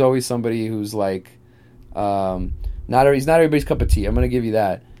 He's always somebody who's like, he's not everybody's cup of tea. I'm going to give you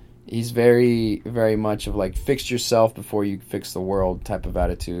that. He's very, very much of like fix yourself before you fix the world type of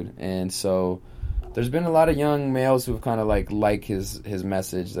attitude. And so there's been a lot of young males who've kind of like his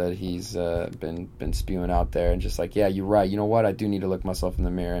message that he's been spewing out there, and just like, yeah, you're right. You know what? I do need to look myself in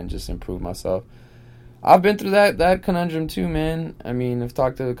the mirror and just improve myself. I've been through that conundrum too, man. I mean, I've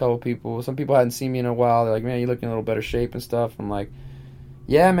talked to a couple people. Some people hadn't seen me in a while. They're like, man, you're looking in a little better shape and stuff. I'm like,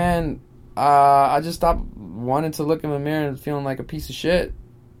 yeah, man. I just stopped wanting to look in the mirror and feeling like a piece of shit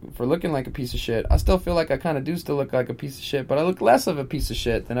for looking like a piece of shit. I still feel like I kind of do still look like a piece of shit, but I look less of a piece of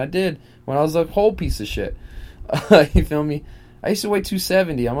shit than I did when I was a whole piece of shit. You feel me? I used to weigh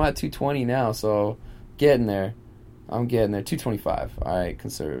 270. I'm at 220 now, so getting there. I'm getting there. 225. All right,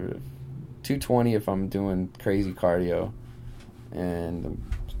 conservative. 220 if I'm doing crazy cardio and I'm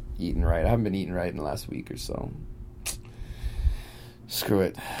eating right. I haven't been eating right in the last week or so. Screw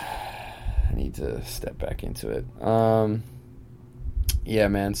it. I need to step back into it. Yeah,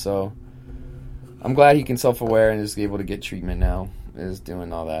 man, so I'm glad he can self-aware and is able to get treatment now, is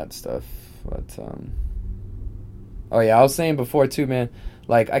doing all that stuff. But, oh yeah, I was saying before too, man,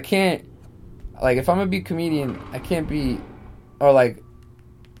 like, I can't, like, if I'm gonna be a comedian, I can't be, or like,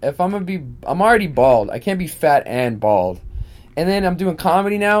 if I'm gonna be, I'm already bald, I can't be fat and bald. And then I'm doing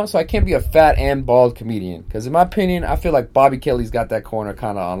comedy now, so I can't be a fat and bald comedian. Because in my opinion, I feel like Bobby Kelly's got that corner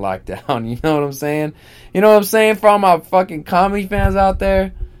kind of on lockdown. You know what I'm saying? You know what I'm saying for all my fucking comedy fans out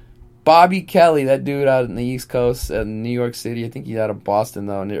there? Bobby Kelly, that dude out in the East Coast, in New York City. I think he's out of Boston,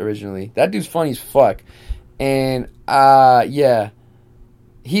 though, originally. That dude's funny as fuck. And, yeah.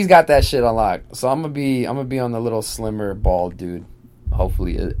 He's got that shit on lock. So I'm gonna be on the little slimmer, bald dude.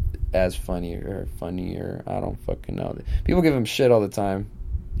 Hopefully as funnier. I don't fucking know. People give him shit all the time.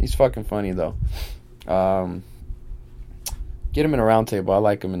 He's fucking funny though. Get him in a round table. I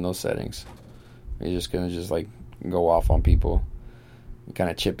like him in those settings. He's just gonna like go off on people. Kind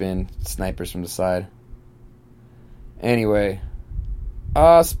of chip in snipers from the side. Anyway,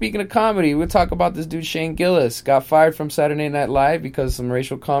 speaking of comedy, we'll talk about this dude Shane Gillis. Got fired from Saturday Night Live because of some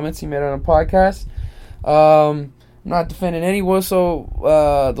racial comments he made on a podcast. I'm not defending any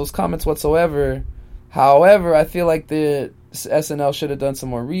those comments whatsoever. However, I feel like the SNL should have done some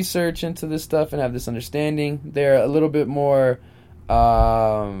more research into this stuff and have this understanding. They're a little bit more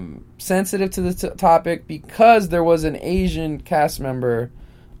sensitive to the topic because there was an Asian cast member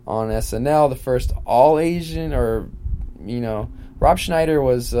on SNL, the first all Asian, or, you know, Rob Schneider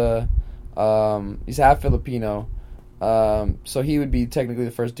was he's half Filipino. So he would be technically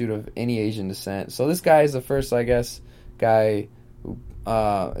the first dude of any Asian descent. So this guy is the first, I guess, guy who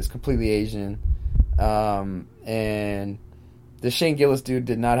is completely Asian. And the Shane Gillis dude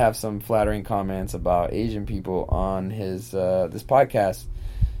did not have some flattering comments about Asian people on his this podcast.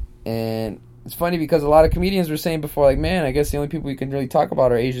 And it's funny because a lot of comedians were saying before, like, man, I guess the only people you can really talk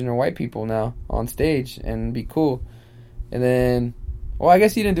about are Asian or white people now on stage and be cool. And then, well, I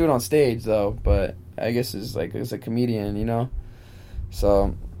guess he didn't do it on stage though, but I guess it's like, as a comedian, you know?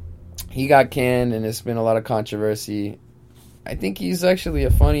 So he got canned and it's been a lot of controversy. I think he's actually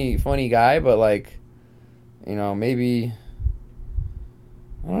a funny guy, but like, you know, maybe,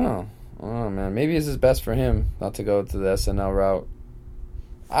 I don't know, man. Maybe it's just best for him not to go to the SNL route.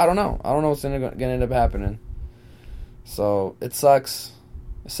 I don't know what's going to end up happening. So it sucks.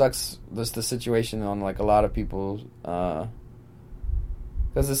 It sucks just the situation on like a lot of people, because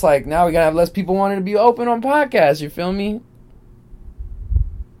it's like now we gotta have less people wanting to be open on podcasts. You feel me?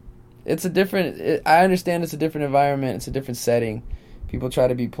 It's a different. I understand it's a different environment. It's a different setting. People try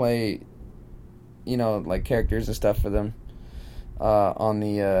to play, like characters and stuff for them, on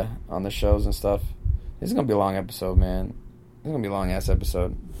the shows and stuff. This is gonna be a long episode, man. It's gonna be a long ass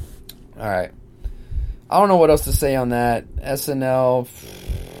episode. All right. I don't know what else to say on that. SNL,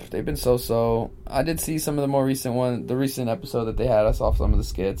 they've been so. I did see some of the recent episode that they had. I saw some of the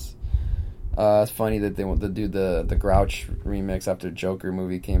skits. It's funny that they want to do the Grouch remix after Joker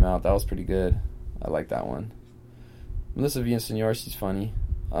movie came out. That was pretty good. I like that one. Melissa Villaseñor, she's funny.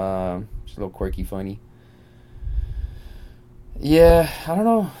 She's a little quirky funny. Yeah, I don't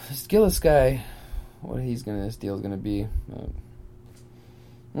know. This Gillis guy, what his deal's gonna be.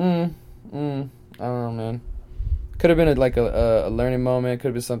 I don't know, man. Could have been a learning moment. Could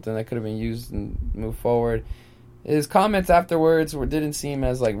have been something that could have been used and moved forward. His comments afterwards didn't seem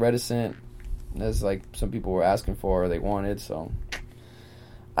as like reticent as like some people were asking for or they wanted. So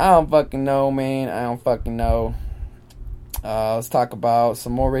I don't fucking know, man. I don't fucking know. Let's talk about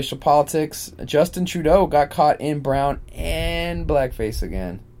some more racial politics. Justin Trudeau got caught in brown and blackface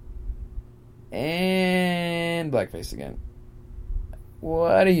again.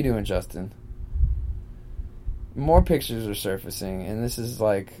 What are you doing, Justin? More pictures are surfacing, and this is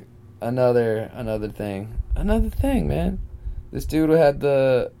like another thing, man. This dude had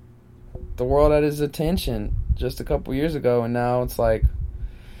the world at his attention just a couple years ago, and now it's like,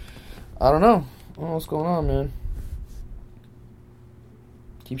 I don't know what's going on, man.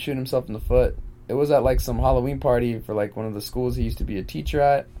 Keep shooting himself in the foot. It was at like some Halloween party for like one of the schools he used to be a teacher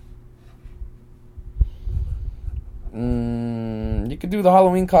at. You could do the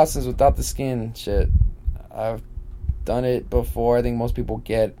Halloween costumes without the skin shit. I've done it before. I think most people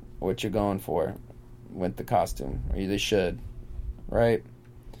get what you're going for with the costume, or they should, right?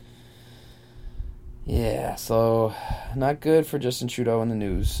 Yeah, so not good for Justin Trudeau in the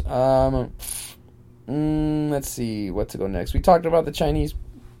news. Let's see what to go next. We talked about the Chinese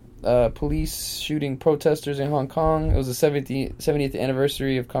police shooting protesters in Hong Kong. It was the 70th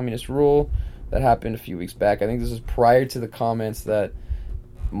anniversary of communist rule that happened a few weeks back. I think this was prior to the comments that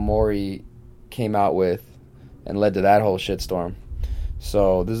Mori came out with and led to that whole shitstorm.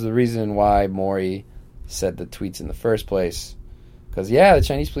 So this is the reason why Mori said the tweets in the first place. Because, yeah, the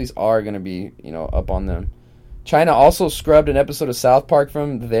Chinese police are going to be, up on them. China also scrubbed an episode of South Park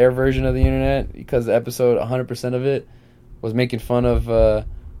from their version of the internet because the episode, 100% of it, was making fun of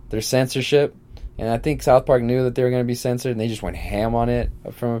their censorship. And I think South Park knew that they were going to be censored, and they just went ham on it,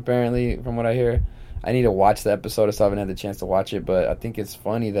 from what I hear. I need to watch the episode. I still haven't had the chance to watch it, but I think it's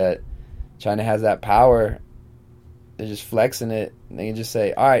funny that China has that power. They're just flexing it. And they can just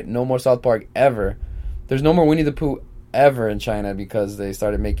say, all right, no more South Park ever. There's no more Winnie the Pooh ever in China because they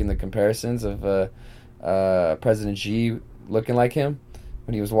started making the comparisons of President Xi looking like him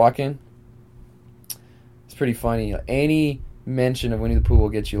when he was walking. It's pretty funny. Any mention of Winnie the Pooh will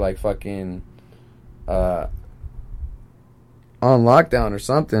get you like fucking on lockdown or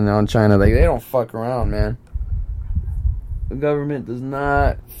something on China. Like, they don't fuck around, man. The government does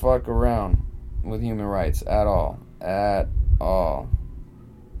not fuck around with human rights at all. At all.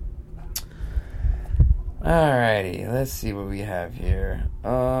 Alrighty, let's see what we have here. We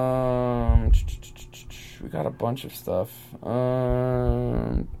got a bunch of stuff.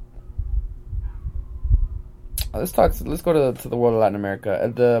 Let's go to the world of Latin America.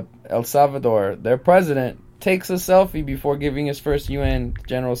 At the El Salvador, their president takes a selfie before giving his first UN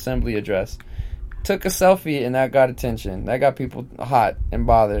General Assembly address. Took a selfie, and that got attention. That got people hot and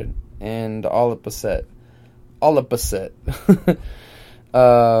bothered, and all upset.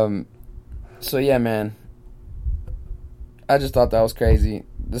 So yeah, man. I just thought that was crazy.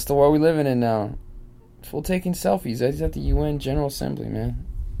 This is the world we're living in now. Full taking selfies. He's at the UN General Assembly, man.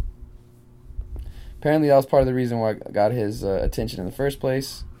 Apparently that was part of the reason why I got his attention in the first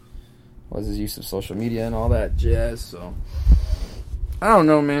place. Was his use of social media and all that jazz. So I don't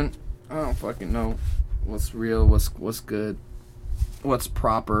know, man. I don't fucking know what's real, what's good, what's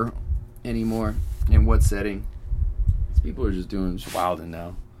proper anymore, in what setting. These people are just wilding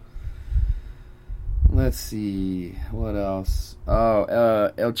now. Let's see. What else?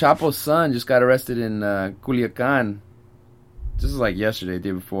 El Chapo's son just got arrested in Culiacan. This is like yesterday, the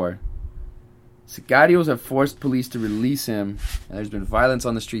day before. Sicarios have forced police to release him, and there's been violence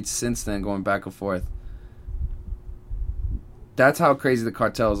on the streets since then, going back and forth. That's how crazy the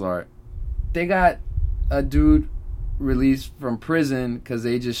cartels are. They got a dude released from prison because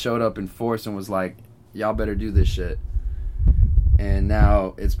they just showed up in force and was like, y'all better do this shit. and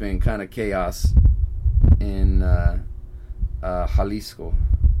now it's been kind of chaos in Jalisco.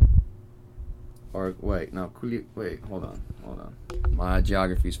 Or wait, no, hold on. My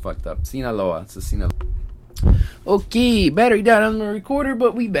geography's fucked up. Sinaloa. It's a Sinaloa. Okay, battery down on the recorder,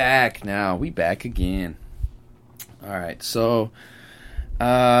 but we back now. We back again. All right, so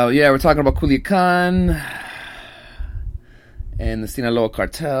we're talking about Culiacan and the Sinaloa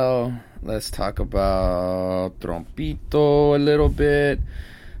cartel. Let's talk about Trompito a little bit.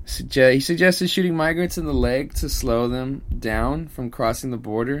 He suggested shooting migrants in the leg to slow them down from crossing the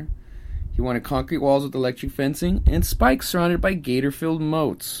border. He wanted concrete walls with electric fencing and spikes surrounded by gator-filled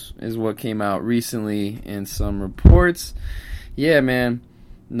moats, is what came out recently in some reports. Yeah, man,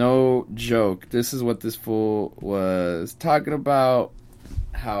 no joke. This is what this fool was talking about,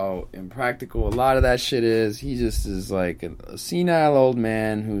 how impractical a lot of that shit is. He just is like a senile old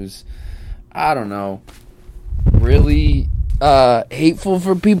man who's, I don't know, really hateful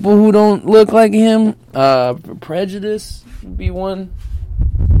for people who don't look like him. Prejudice would be one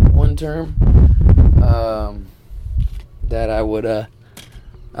term that I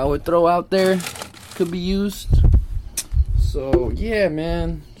would throw out there, could be used. So yeah,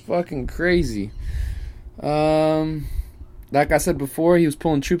 man, fucking crazy. Like I said before, he was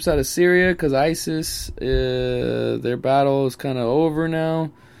pulling troops out of Syria because ISIS, their battle is kind of over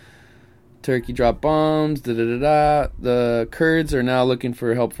now. Turkey dropped bombs, The Kurds are now looking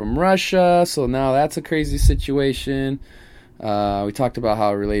for help from Russia, so now that's a crazy situation. We talked about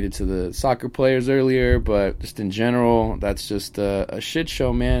how it related to the soccer players earlier, but just in general, that's just a shit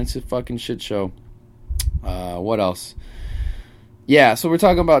show, man. It's a fucking shit show. What else? Yeah, so we're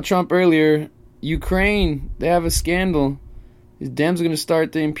talking about Trump earlier. Ukraine, they have a scandal. His Dems are going to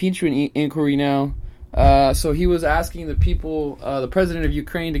start the impeachment inquiry now. So he was asking the people, the president of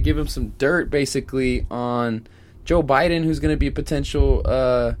Ukraine, to give him some dirt, basically, on Joe Biden, who's going to be a potential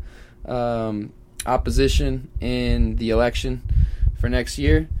opposition in the election for next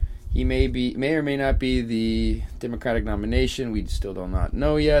year. He may or may not be the Democratic nomination. We still do not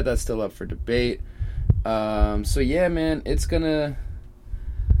know yet. That's still up for debate. So yeah, man, it's gonna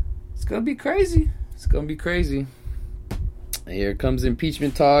be crazy. It's gonna be crazy. Here comes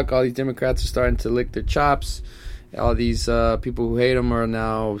impeachment talk. All these Democrats are starting to lick their chops. All these people who hate him are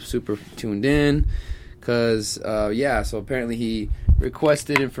now super tuned in. Because, so apparently he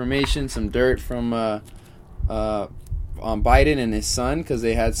requested information, some dirt from on Biden and his son, because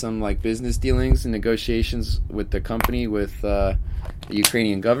they had some like business dealings and negotiations with the company with the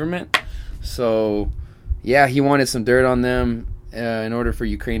Ukrainian government. So, yeah, he wanted some dirt on them in order for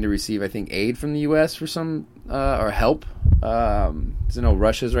Ukraine to receive, I think, aid from the U.S. for some, or help.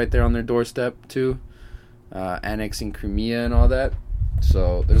 Russia's right there on their doorstep, too, annexing Crimea and all that.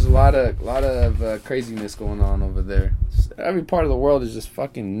 So there's a lot of craziness going on over there. Every part of the world is just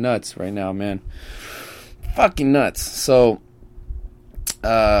fucking nuts right now, man. Fucking nuts. So,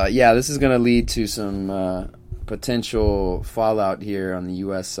 this is going to lead to some potential fallout here on the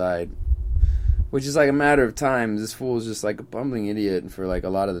U.S. side, which is like a matter of time. This fool is just like a bumbling idiot for like a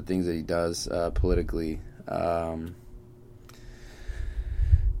lot of the things that he does politically. And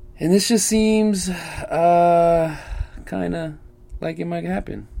this just seems kind of like it might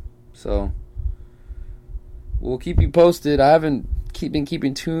happen. So we'll keep you posted. I haven't been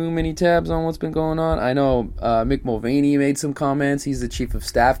keeping too many tabs on what's been going on. I know Mick Mulvaney made some comments. He's the chief of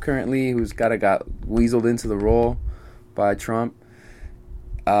staff currently, who's got weaseled into the role by Trump.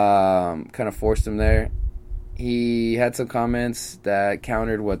 Kind of forced him there. He had some comments that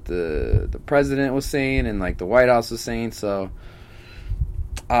countered what the president was saying and like the White House was saying. So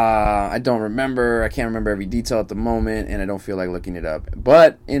I don't remember. I can't remember every detail at the moment, and I don't feel like looking it up.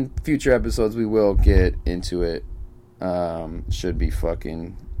 But in future episodes, we will get into it. Should be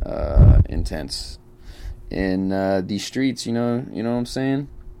fucking intense in these streets. You know what I'm saying?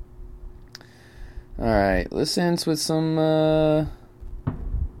 All right, let's end with some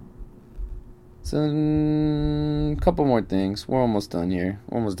couple more things. We're almost done here.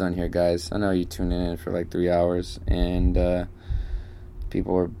 Guys. I know you're tuning in for like 3 hours, and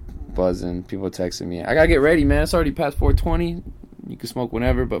people are buzzing. People are texting me. I gotta get ready, man. It's already past 4:20. You can smoke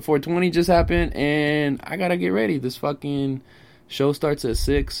whenever, but 4:20 just happened, and I gotta get ready. This fucking show starts at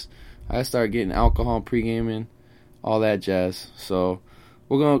 6. I start getting alcohol, pre-gaming, all that jazz. So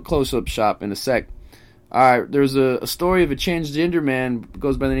we're gonna close up shop in a sec. All right, there's a story of a transgender man,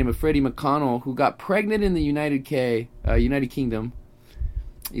 goes by the name of Freddie McConnell, who got pregnant in the United Kingdom.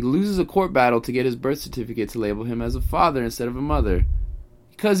 He loses a court battle to get his birth certificate to label him as a father instead of a mother.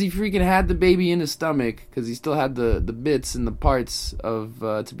 Because he freaking had the baby in his stomach, because he still had the bits and the parts of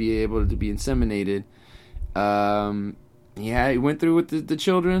to be able to be inseminated. he went through with the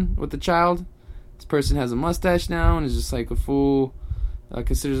children, with the child. This person has a mustache now and is just like a full,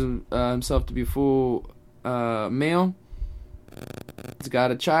 considers himself to be a full male. He's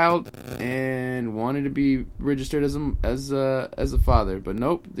got a child and wanted to be registered as a father, but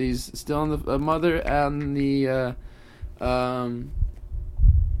nope, he's still on the mother on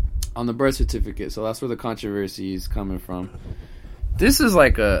the birth certificate. So that's where the controversy is coming from. This is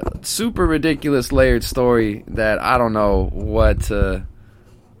like a super ridiculous layered story that I don't know what to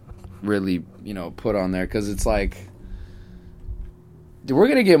really, put on there, because it's like, we're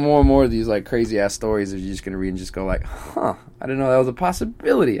gonna get more and more of these like crazy ass stories that you're just gonna read and just go like, huh, I didn't know that was a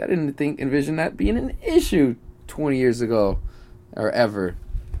possibility. I didn't envision that being an issue 20 years ago or ever.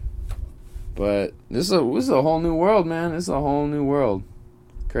 But this is a whole new world, man. This is a whole new world.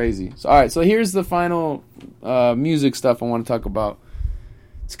 Crazy. So, all right, so here's the final music stuff I want to talk about.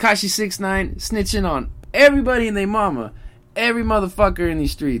 Tekashi 6ix9ine snitching on everybody and their mama, every motherfucker in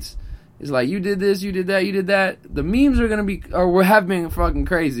these streets. It's like, you did this, you did that, you did that. The memes are gonna be, or have been fucking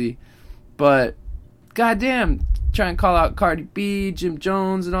crazy. But goddamn, try and call out Cardi B, Jim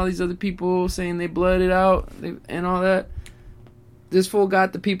Jones, and all these other people saying they blooded out and all that. This fool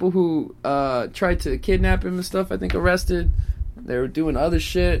got the people who tried to kidnap him and stuff, I think, arrested. They were doing other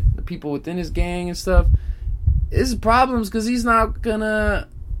shit, the people within his gang and stuff. It's problems because he's not gonna,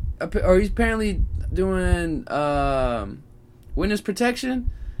 or he's apparently doing witness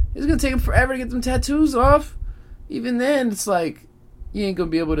protection. It's gonna take him forever to get them tattoos off. Even then, it's like, you ain't gonna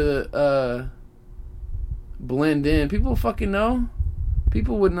be able to blend in. People fucking know.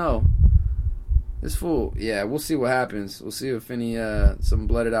 People would know. This fool, yeah, we'll see what happens. We'll see if any some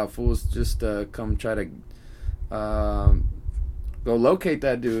blooded out fools just come try to go locate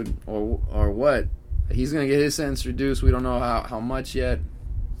that dude or what. He's gonna get his sentence reduced. We don't know how much yet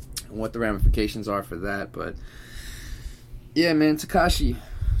and what the ramifications are for that. But yeah, man, Tekashi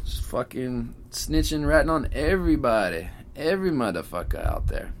just fucking snitching, ratting on everybody, every motherfucker out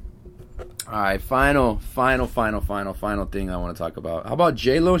there. All right, final thing I want to talk about. How about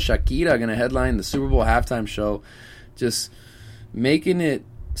J-Lo and Shakira gonna headline the Super Bowl halftime show, just making it,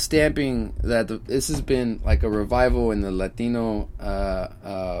 stamping that this has been like a revival in the Latino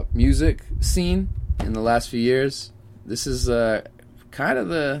music scene in the last few years. This is kind of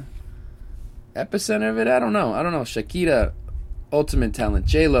the epicenter of it. I don't know. Shakira, ultimate talent.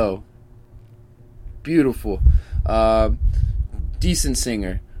 J-Lo, beautiful, decent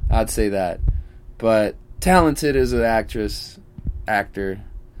singer, I'd say that, but talented as an actor,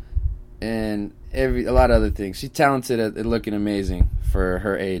 and a lot of other things. She's talented at looking amazing for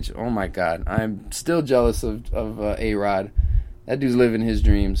her age. Oh my God, I'm still jealous of A-Rod. That dude's living his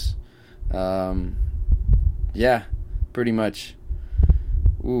dreams. Yeah, pretty much.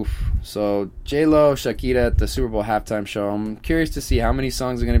 Oof. So J-Lo, Shakira at the Super Bowl halftime show. I'm curious to see how many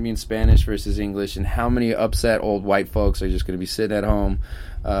songs are going to be in Spanish versus English, and how many upset old white folks are just going to be sitting at home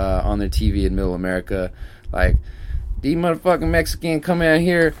on their TV in middle America like, these motherfucking Mexican come out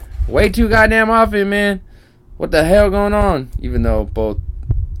here way too goddamn often, man. What the hell going on? Even though both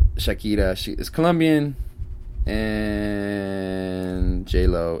Shakira, she is Colombian, and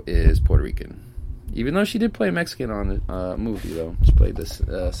J-Lo is Puerto Rican. Even though she did play Mexican on the movie, though. She played this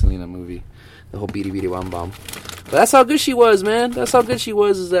Selena movie, the whole Beady Beady Wam Bam. But that's how good she was, man. That's how good she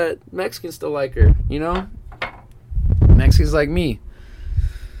was, is that Mexicans still like her, you know? Mexicans like me.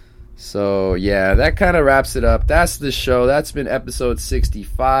 So, yeah, that kind of wraps it up. That's the show. That's been episode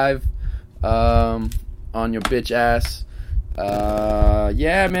 65 on your bitch ass.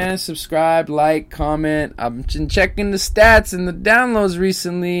 Yeah, man, subscribe, like, comment. I've been checking the stats and the downloads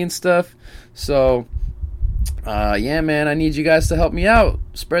recently and stuff. So, yeah, man, I need you guys to help me out.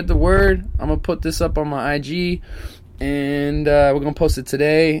 Spread the word. I'm going to put this up on my IG, and we're going to post it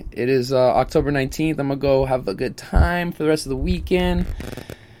today. It is October 19th. I'm going to go have a good time for the rest of the weekend.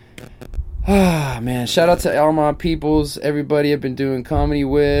 Ah, man, shout out to all my peoples, everybody I've been doing comedy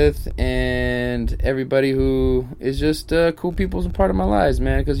with, and everybody who is just cool peoples and part of my lives,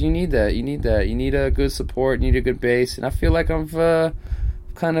 man, because you need that. You need a good support, you need a good base, and I feel like I've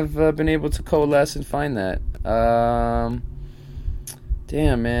kind of been able to coalesce and find that.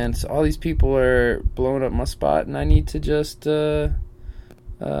 Damn, man, so all these people are blowing up my spot, and I need to just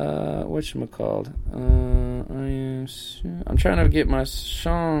whatchamacallit? I'm trying to get my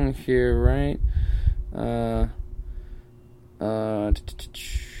song here, right? Boom,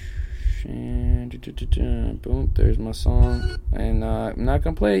 there's my song. And I'm not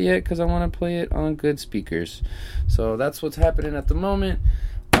going to play it yet because I want to play it on good speakers. So that's what's happening at the moment.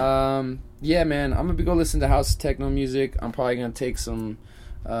 Yeah, man, I'm going to go listen to house techno music. I'm probably going to take some,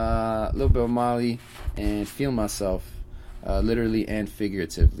 little bit of Molly and feel myself. literally and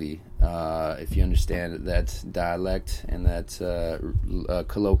figuratively. If you understand that dialect and that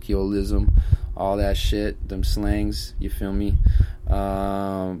colloquialism, all that shit, them slangs, you feel me?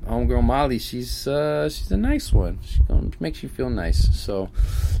 Homegirl Molly, she's a nice one. She makes you feel nice. So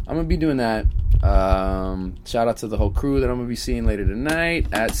I'm gonna be doing that. Shout out to the whole crew that I'm gonna be seeing later tonight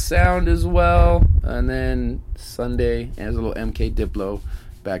at Sound as well, and then Sunday as a little MK Diplo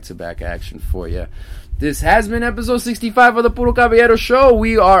back-to-back action for you. This has been episode 65 of the Puro Caballero Show.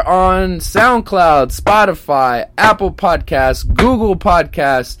 We are on SoundCloud, Spotify, Apple Podcasts, Google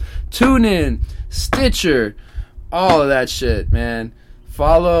Podcasts, TuneIn, Stitcher, all of that shit, man.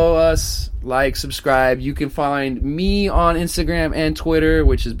 Follow us, like, subscribe. You can find me on Instagram and Twitter,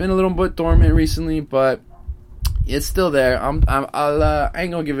 which has been a little bit dormant recently, but it's still there. I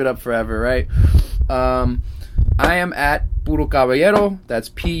ain't gonna give it up forever, right? I am at Puro Caballero. That's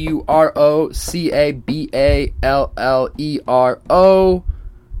PuroCaballero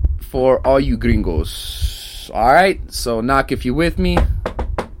for all you gringos. Alright, so knock if you with me.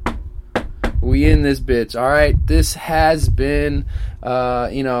 We in this bitch. Alright, this has been,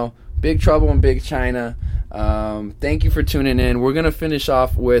 Big Trouble in Big China. Thank you for tuning in. We're going to finish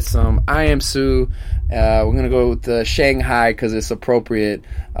off with some I Am Sue. We're going to go with the Shanghai because it's appropriate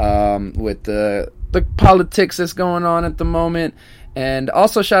with the politics that's going on at the moment. And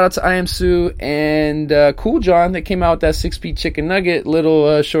also shout out to I Am Sue and Cool John that came out with that 6-piece chicken nugget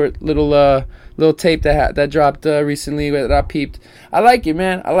little tape that dropped recently that I peeped. I like it,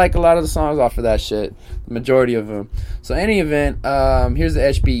 man. I like a lot of the songs off of that shit, the majority of them. So any event, here's the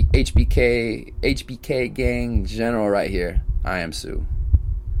HBK gang general right here. I Am Sue.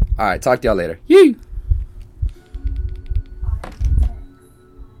 All right, talk to y'all later. Yee.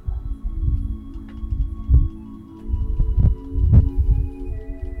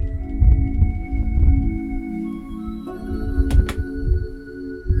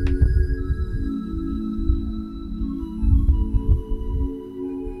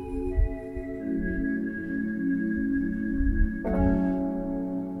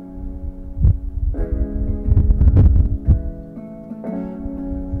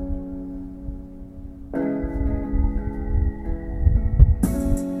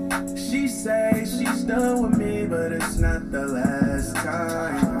 She's done with me, but it's not the last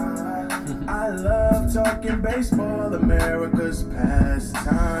time. I love talking baseball, America's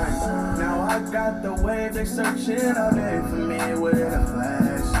pastime. Now I got the wave, they searching all day for me with a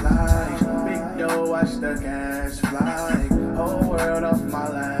flashlight. Big dough, watch the cash fly. Whole world off my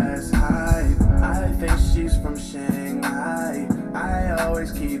last high. I think she's from Shanghai. I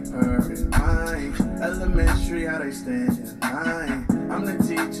always keep her in mind. Elementary, how they stand in line. I'm the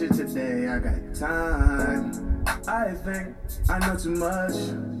teacher today, I got time. I think I know too much,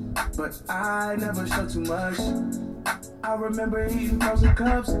 but I never show too much. I remember eating frozen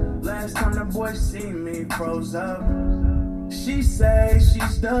cups, last time the boy seen me froze up. She say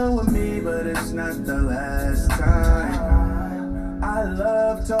she's done with me, but it's not the last time. I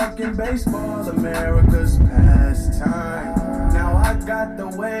love talking baseball, America's pastime. Now I got the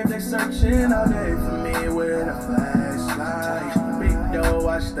wave, they searching all day for me with a flashlight. Big dough,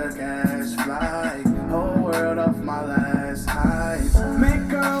 watch the cash fly. Whole world off my last high. Make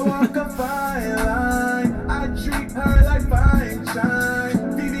her walk a fine line. I treat her like fine shine.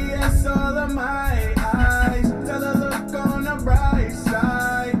 VVS all of my eyes. Tell her look on the bright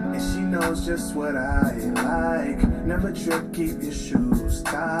side. And she knows just what I like. Never trip, keep your shoes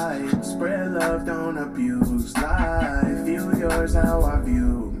tight. Spread love, don't abuse life. View yours how I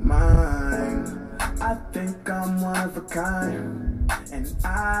view mine. I think I'm one of a kind, and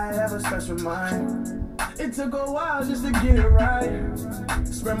I have a special mind. It took a while just to get it right.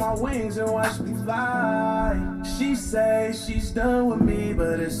 Spread my wings and watch me fly. She say she's done with me,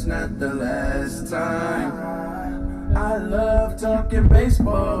 but it's not the last time. I love talking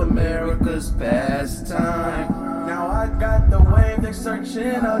baseball, America's pastime. Now I got the wave, they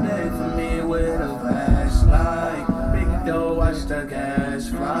searching all day for me with a flashlight. Big dough, watch the cash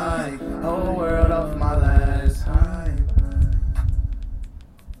fly. Whole world